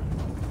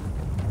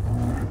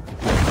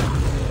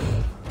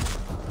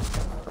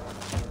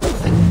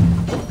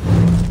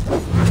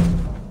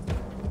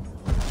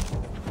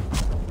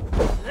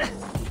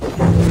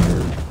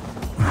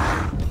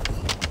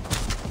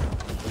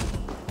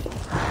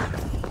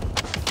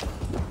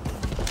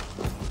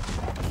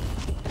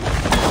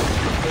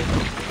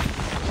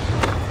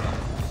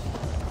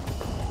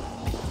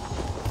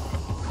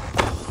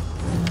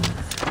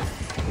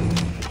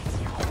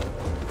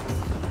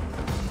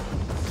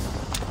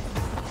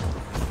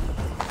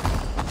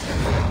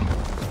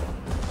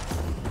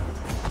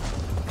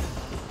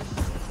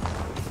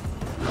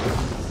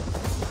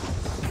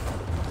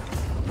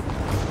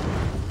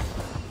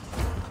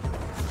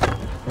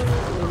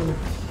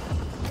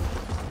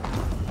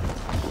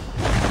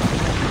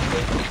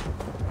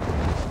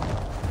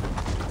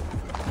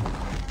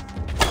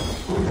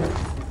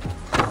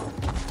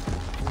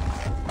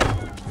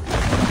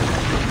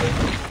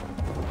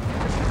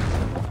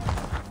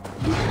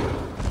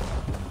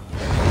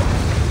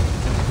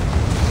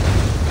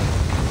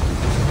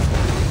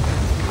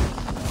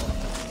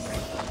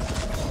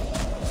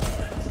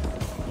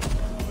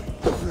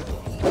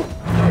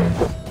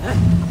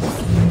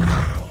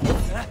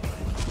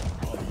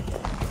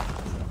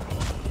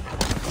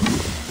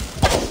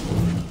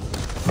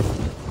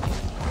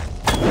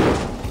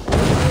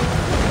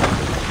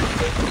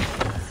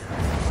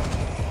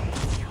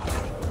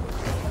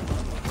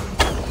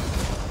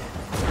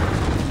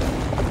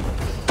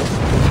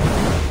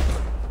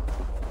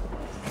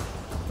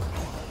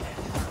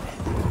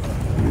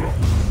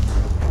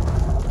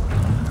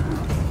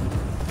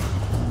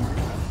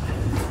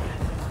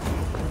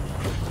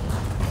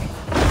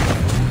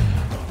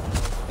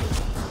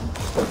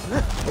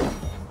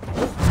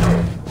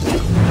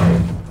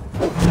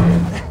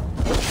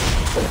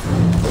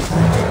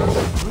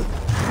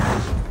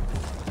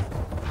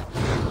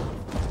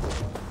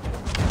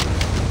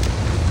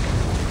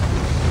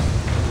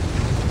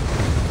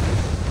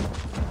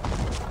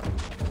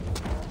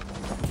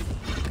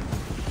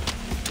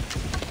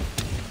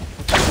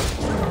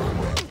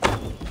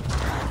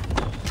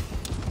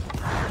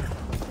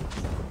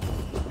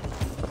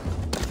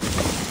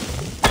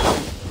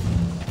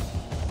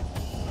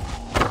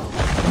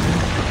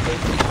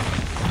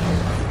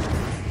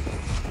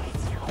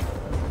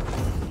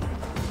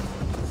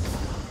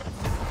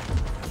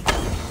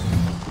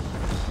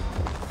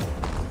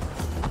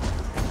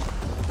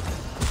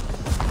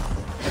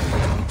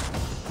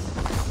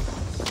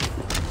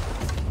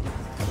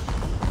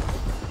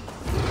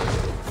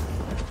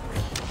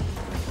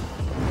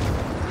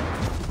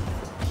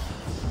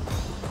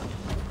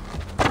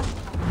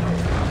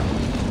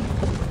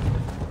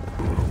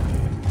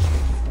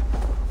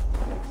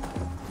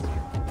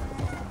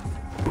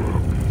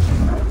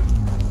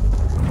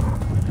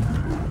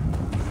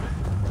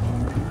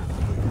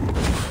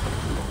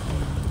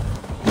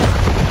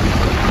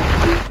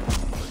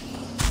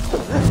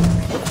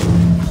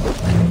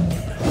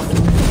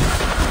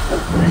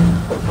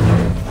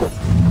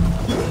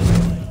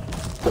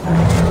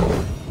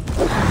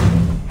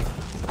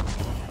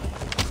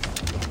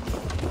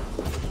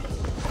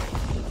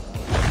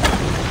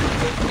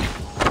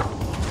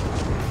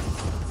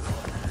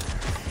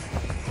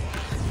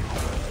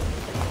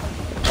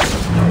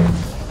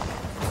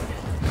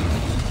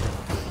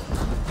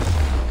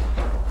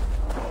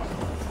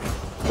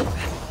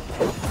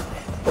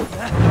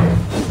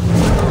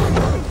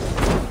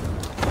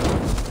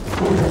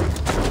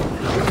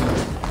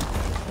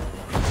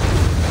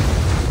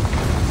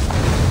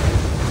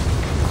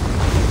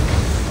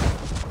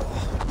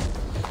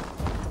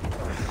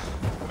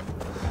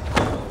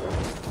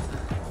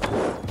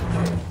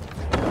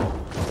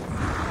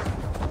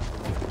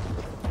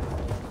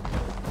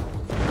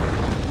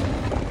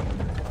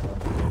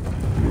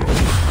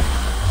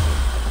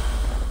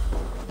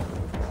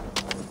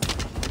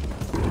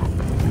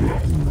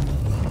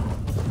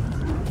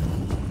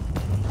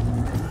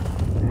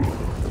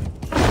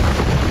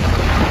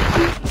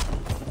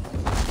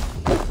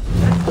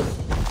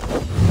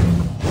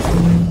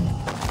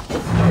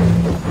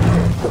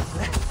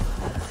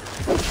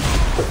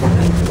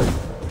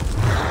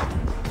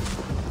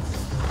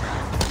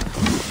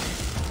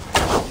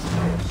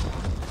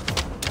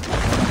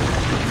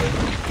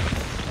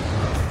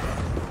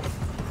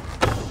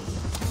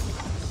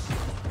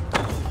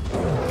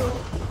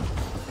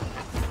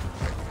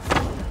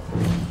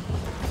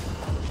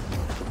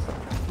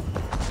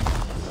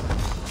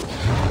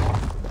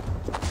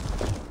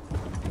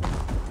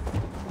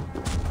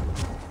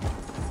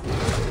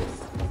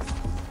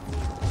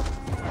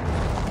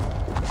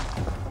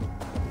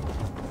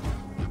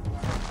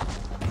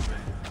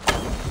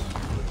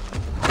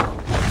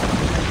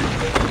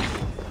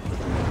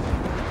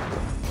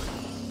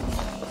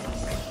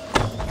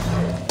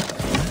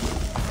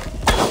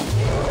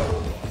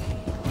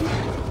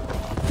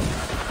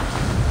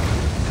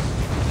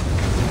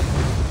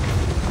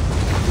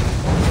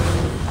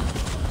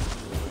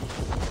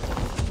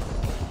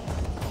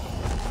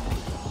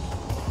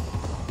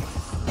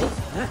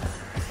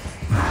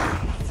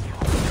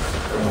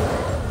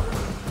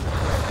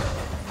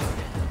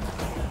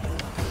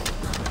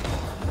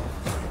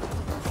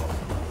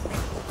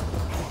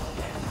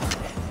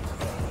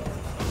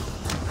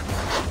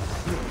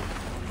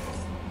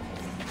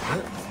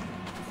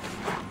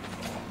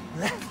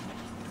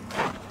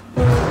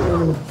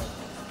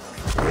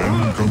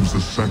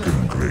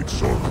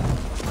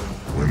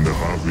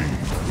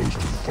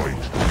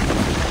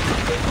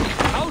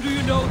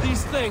 know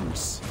these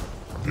things?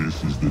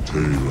 This is the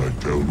tale I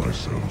tell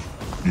myself,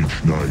 each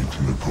night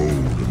in the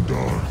cold and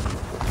dark,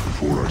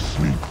 before I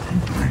sleep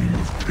and dream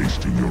of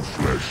tasting your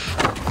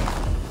flesh.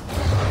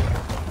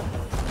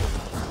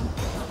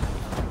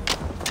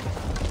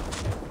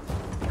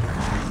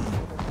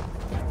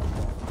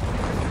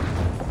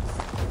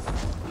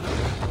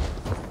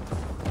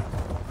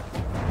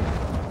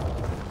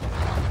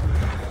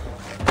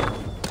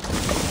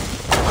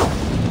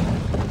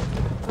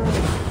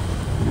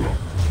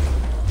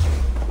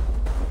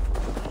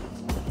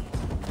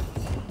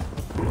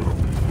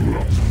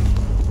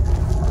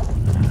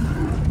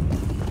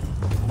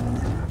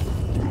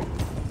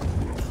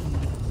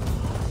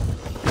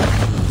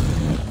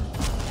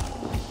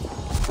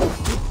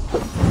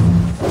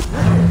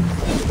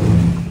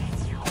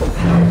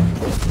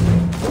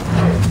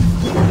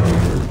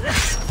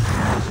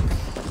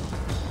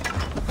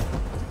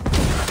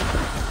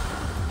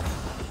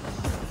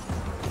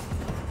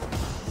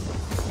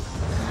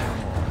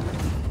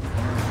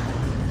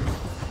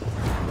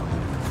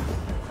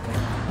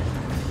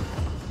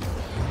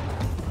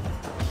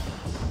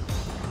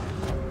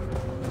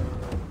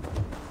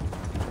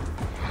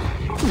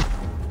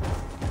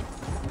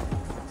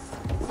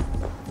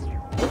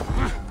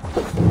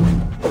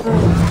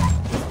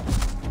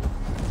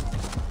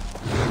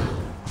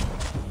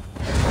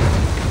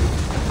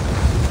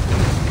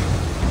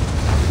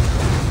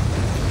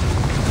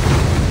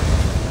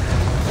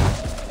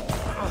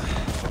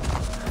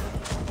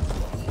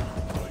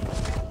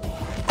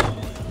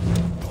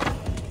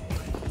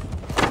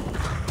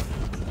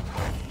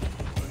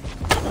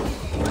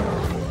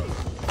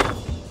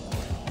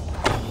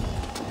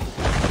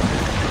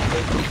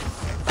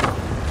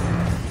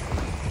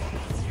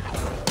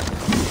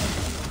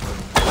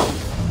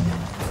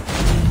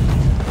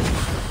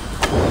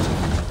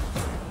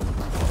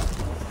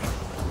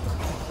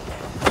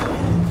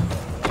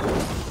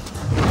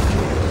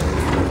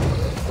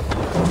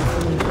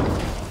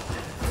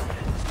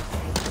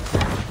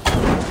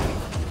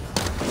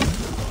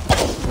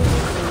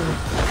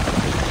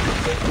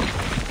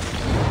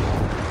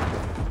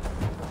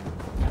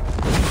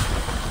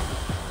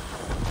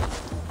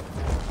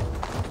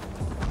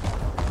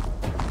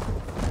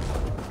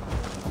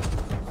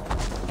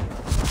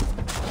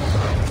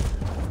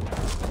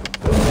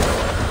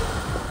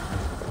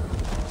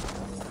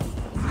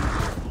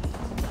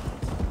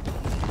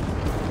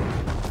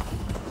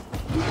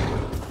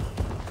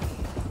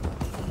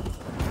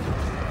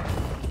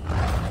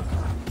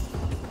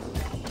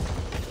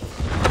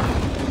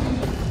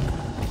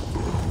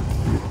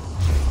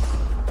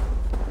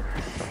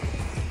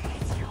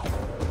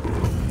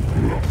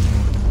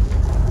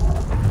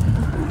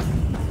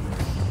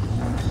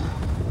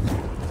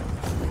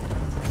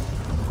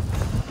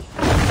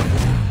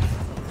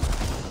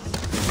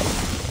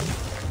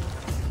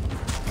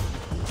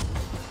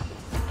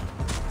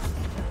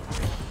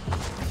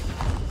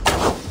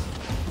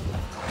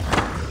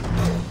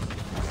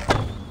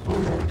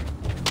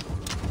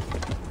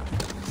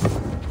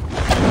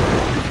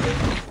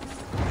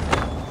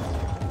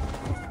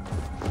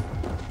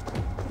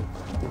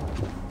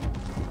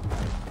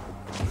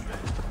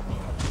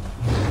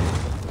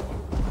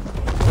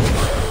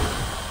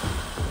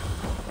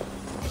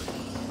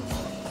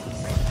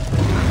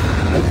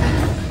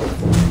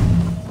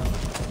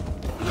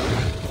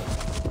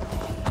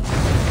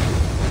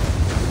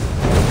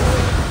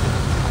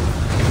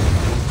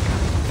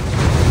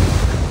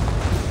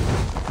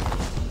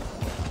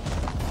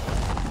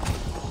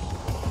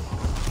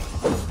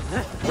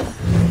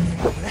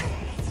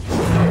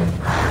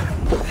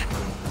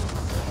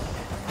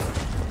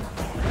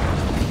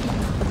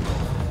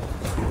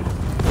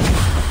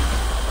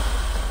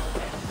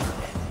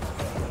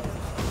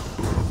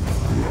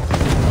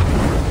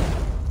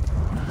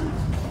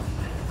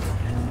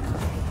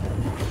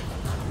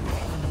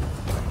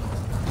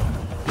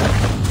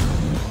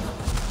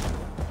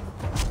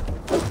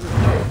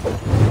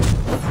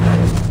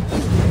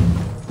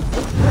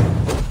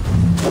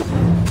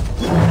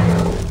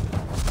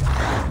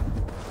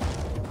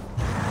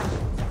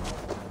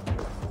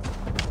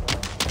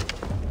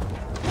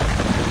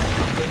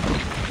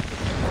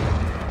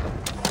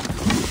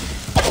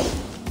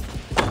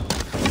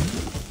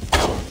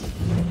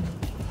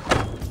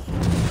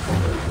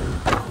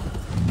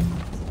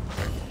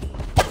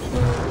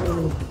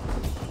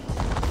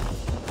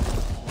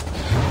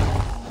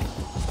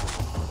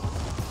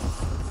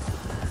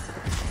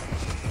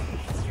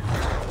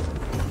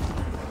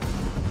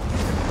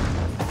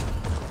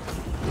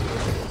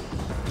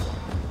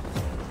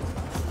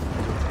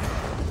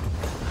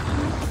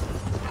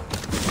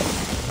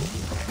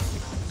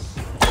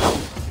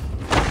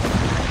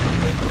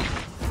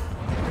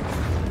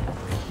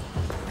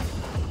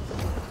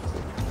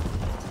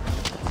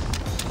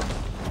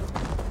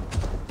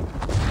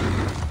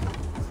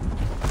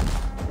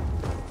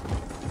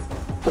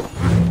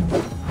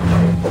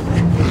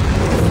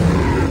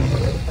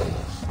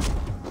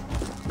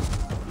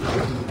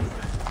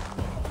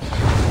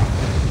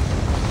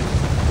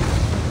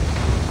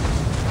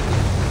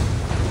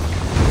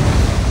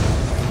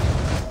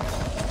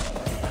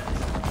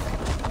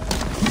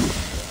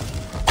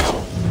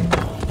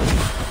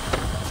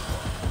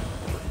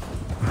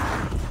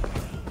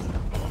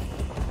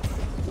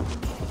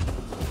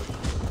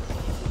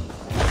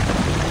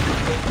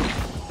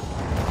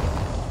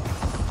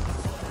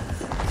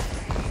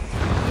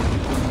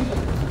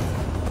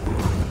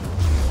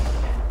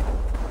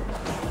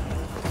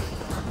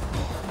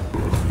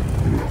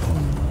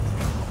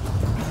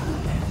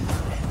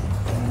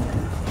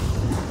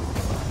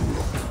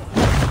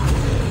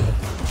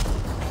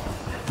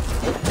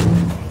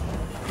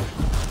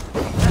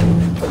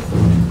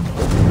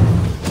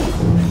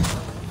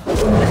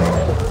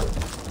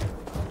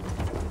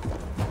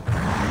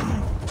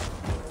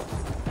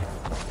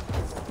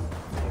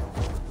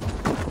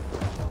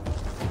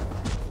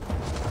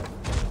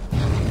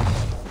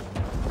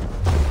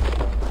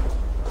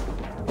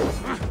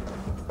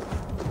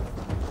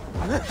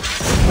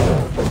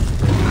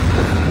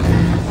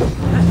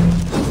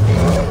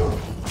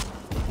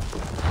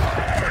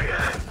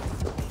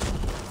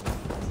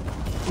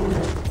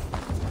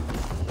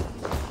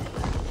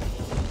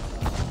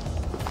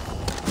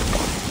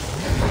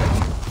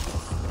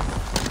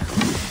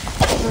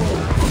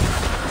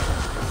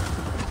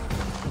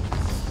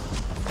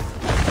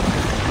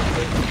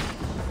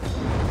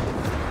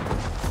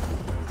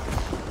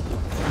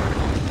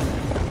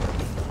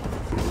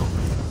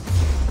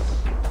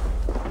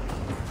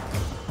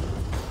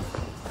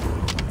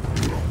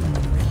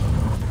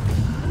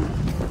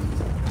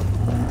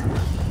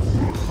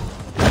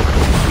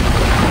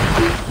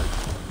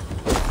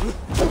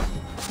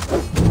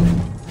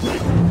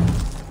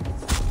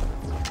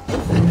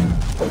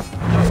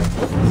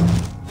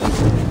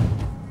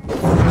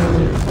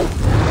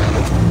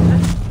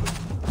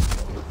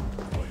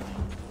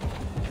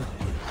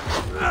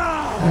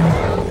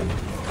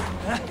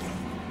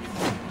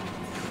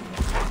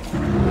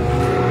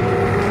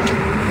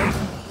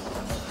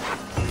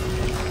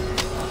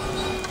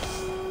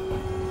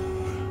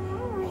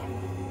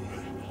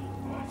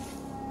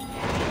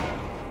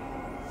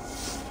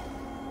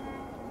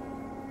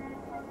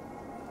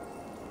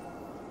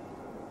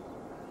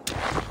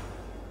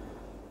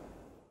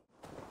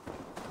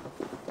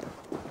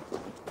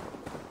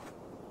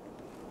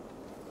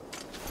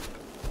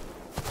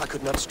 I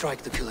could not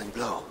strike the killing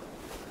blow.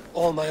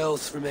 All my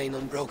oaths remain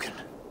unbroken.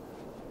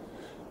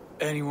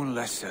 Anyone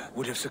lesser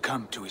would have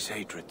succumbed to his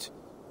hatred.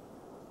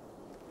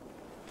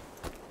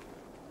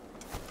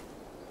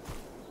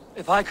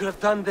 If I could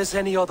have done this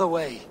any other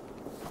way...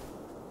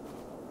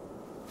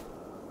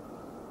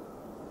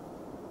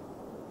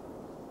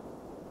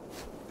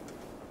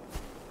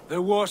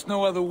 There was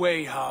no other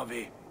way,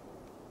 Harvey.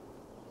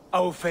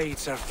 Our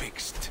fates are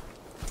fixed.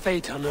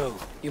 Fate or no,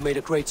 you made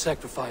a great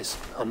sacrifice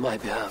on my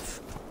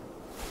behalf.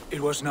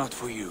 It was not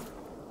for you.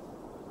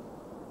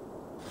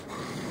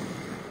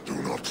 Do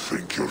not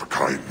think your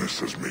kindness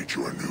has made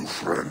you a new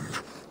friend,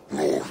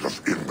 Lord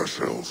of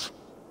Imbeciles.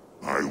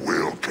 I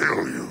will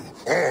kill you,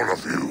 all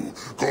of you,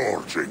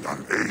 gorging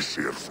on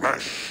Aesir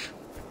flesh.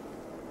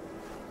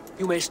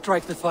 You may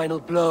strike the final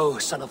blow,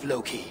 son of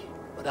Loki,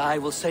 but I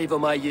will savor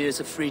my years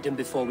of freedom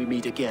before we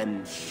meet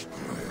again.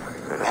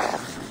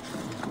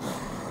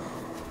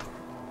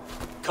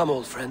 Come,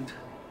 old friend.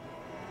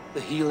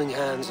 The healing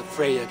hands of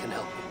Freya can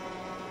help you.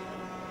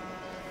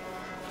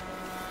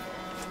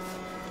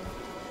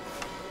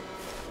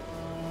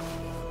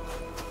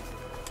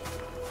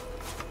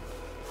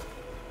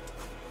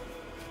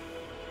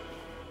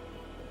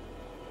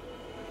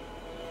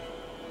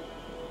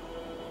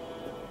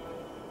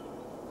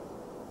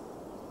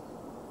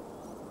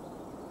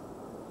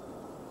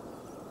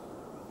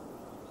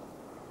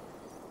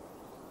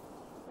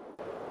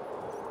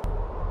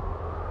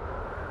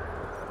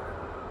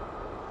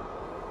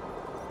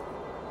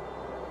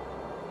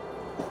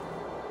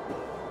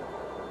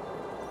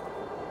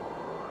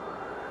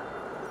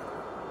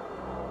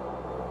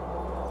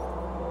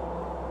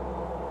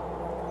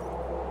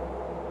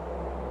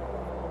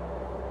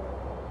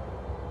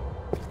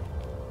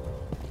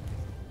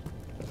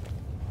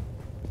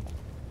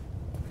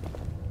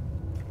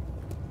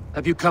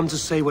 Have you come to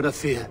say what I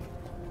fear?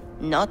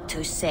 Not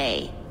to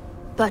say,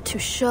 but to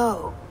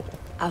show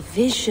a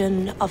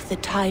vision of the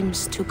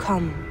times to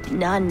come.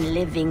 None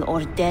living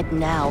or dead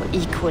now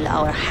equal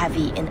our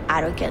heavy in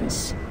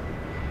arrogance.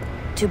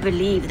 To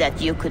believe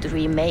that you could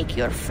remake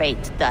your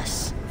fate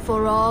thus.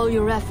 For all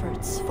your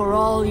efforts, for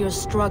all your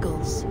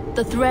struggles,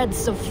 the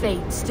threads of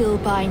fate still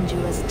bind you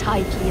as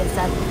tightly as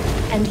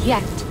ever. And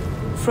yet,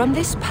 from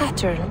this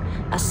pattern,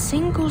 a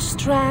single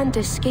strand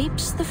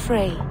escapes the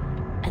fray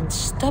and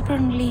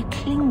stubbornly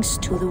clings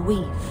to the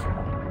weave.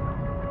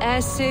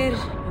 Aesir,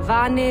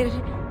 Vanir,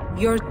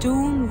 your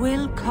doom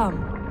will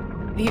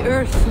come. The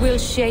earth will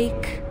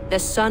shake, the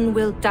sun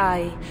will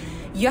die.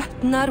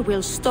 Jötnar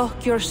will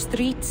stalk your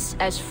streets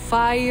as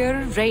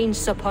fire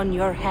rains upon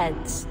your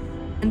heads.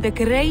 And the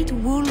great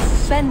wolf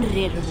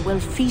Fenrir will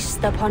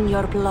feast upon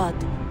your blood.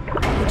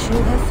 But you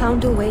have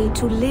found a way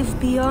to live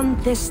beyond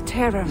this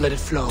terror. Let it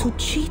flow. To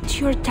cheat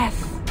your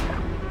death.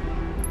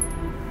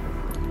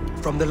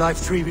 From the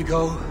life tree we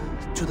go,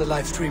 to the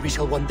life tree we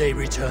shall one day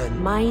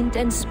return. Mind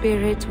and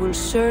spirit will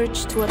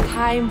surge to a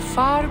time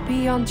far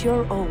beyond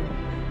your own.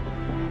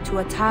 To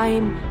a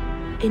time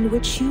in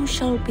which you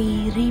shall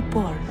be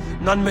reborn.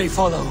 None may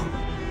follow.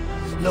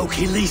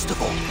 Loki least of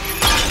all.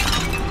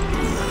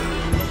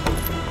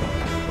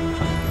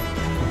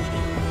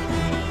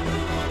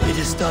 It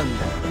is done.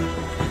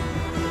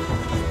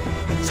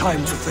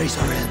 Time to face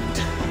our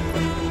end.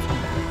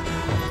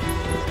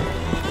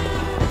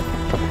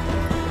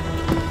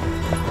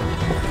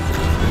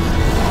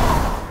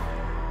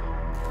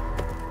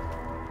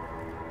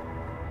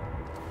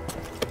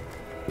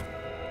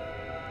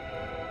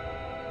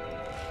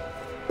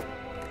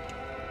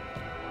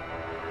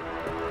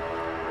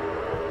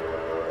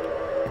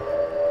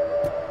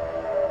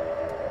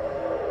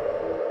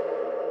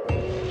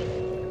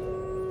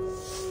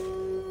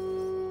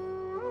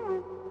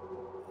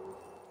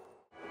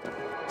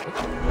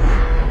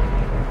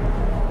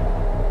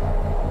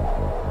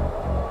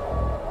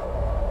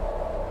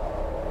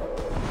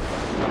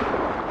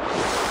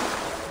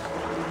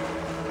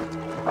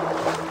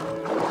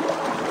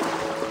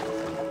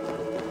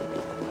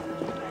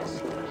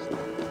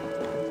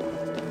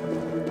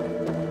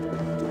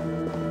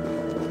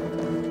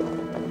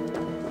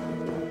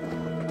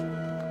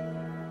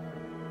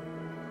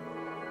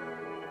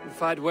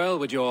 Fight well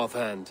with your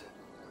offhand,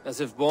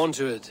 as if born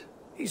to it.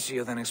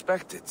 Easier than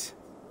expected.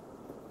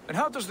 And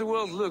how does the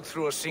world look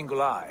through a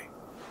single eye?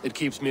 It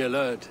keeps me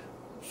alert,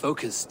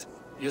 focused.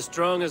 You're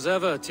strong as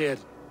ever, Tyr.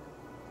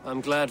 I'm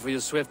glad for your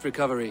swift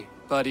recovery,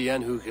 body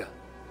and hooka.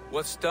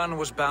 What's done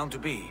was bound to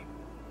be.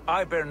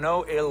 I bear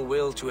no ill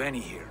will to any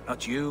here.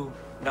 Not you,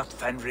 not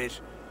Fenrir,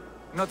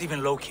 not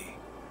even Loki.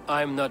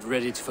 I'm not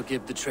ready to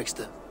forgive the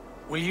trickster.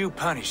 Will you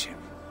punish him?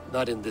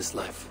 Not in this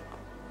life.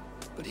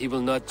 But he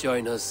will not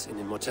join us in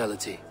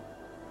immortality.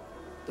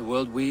 The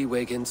world we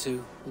wake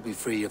into will be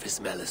free of his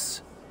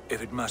malice.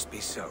 If it must be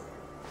so.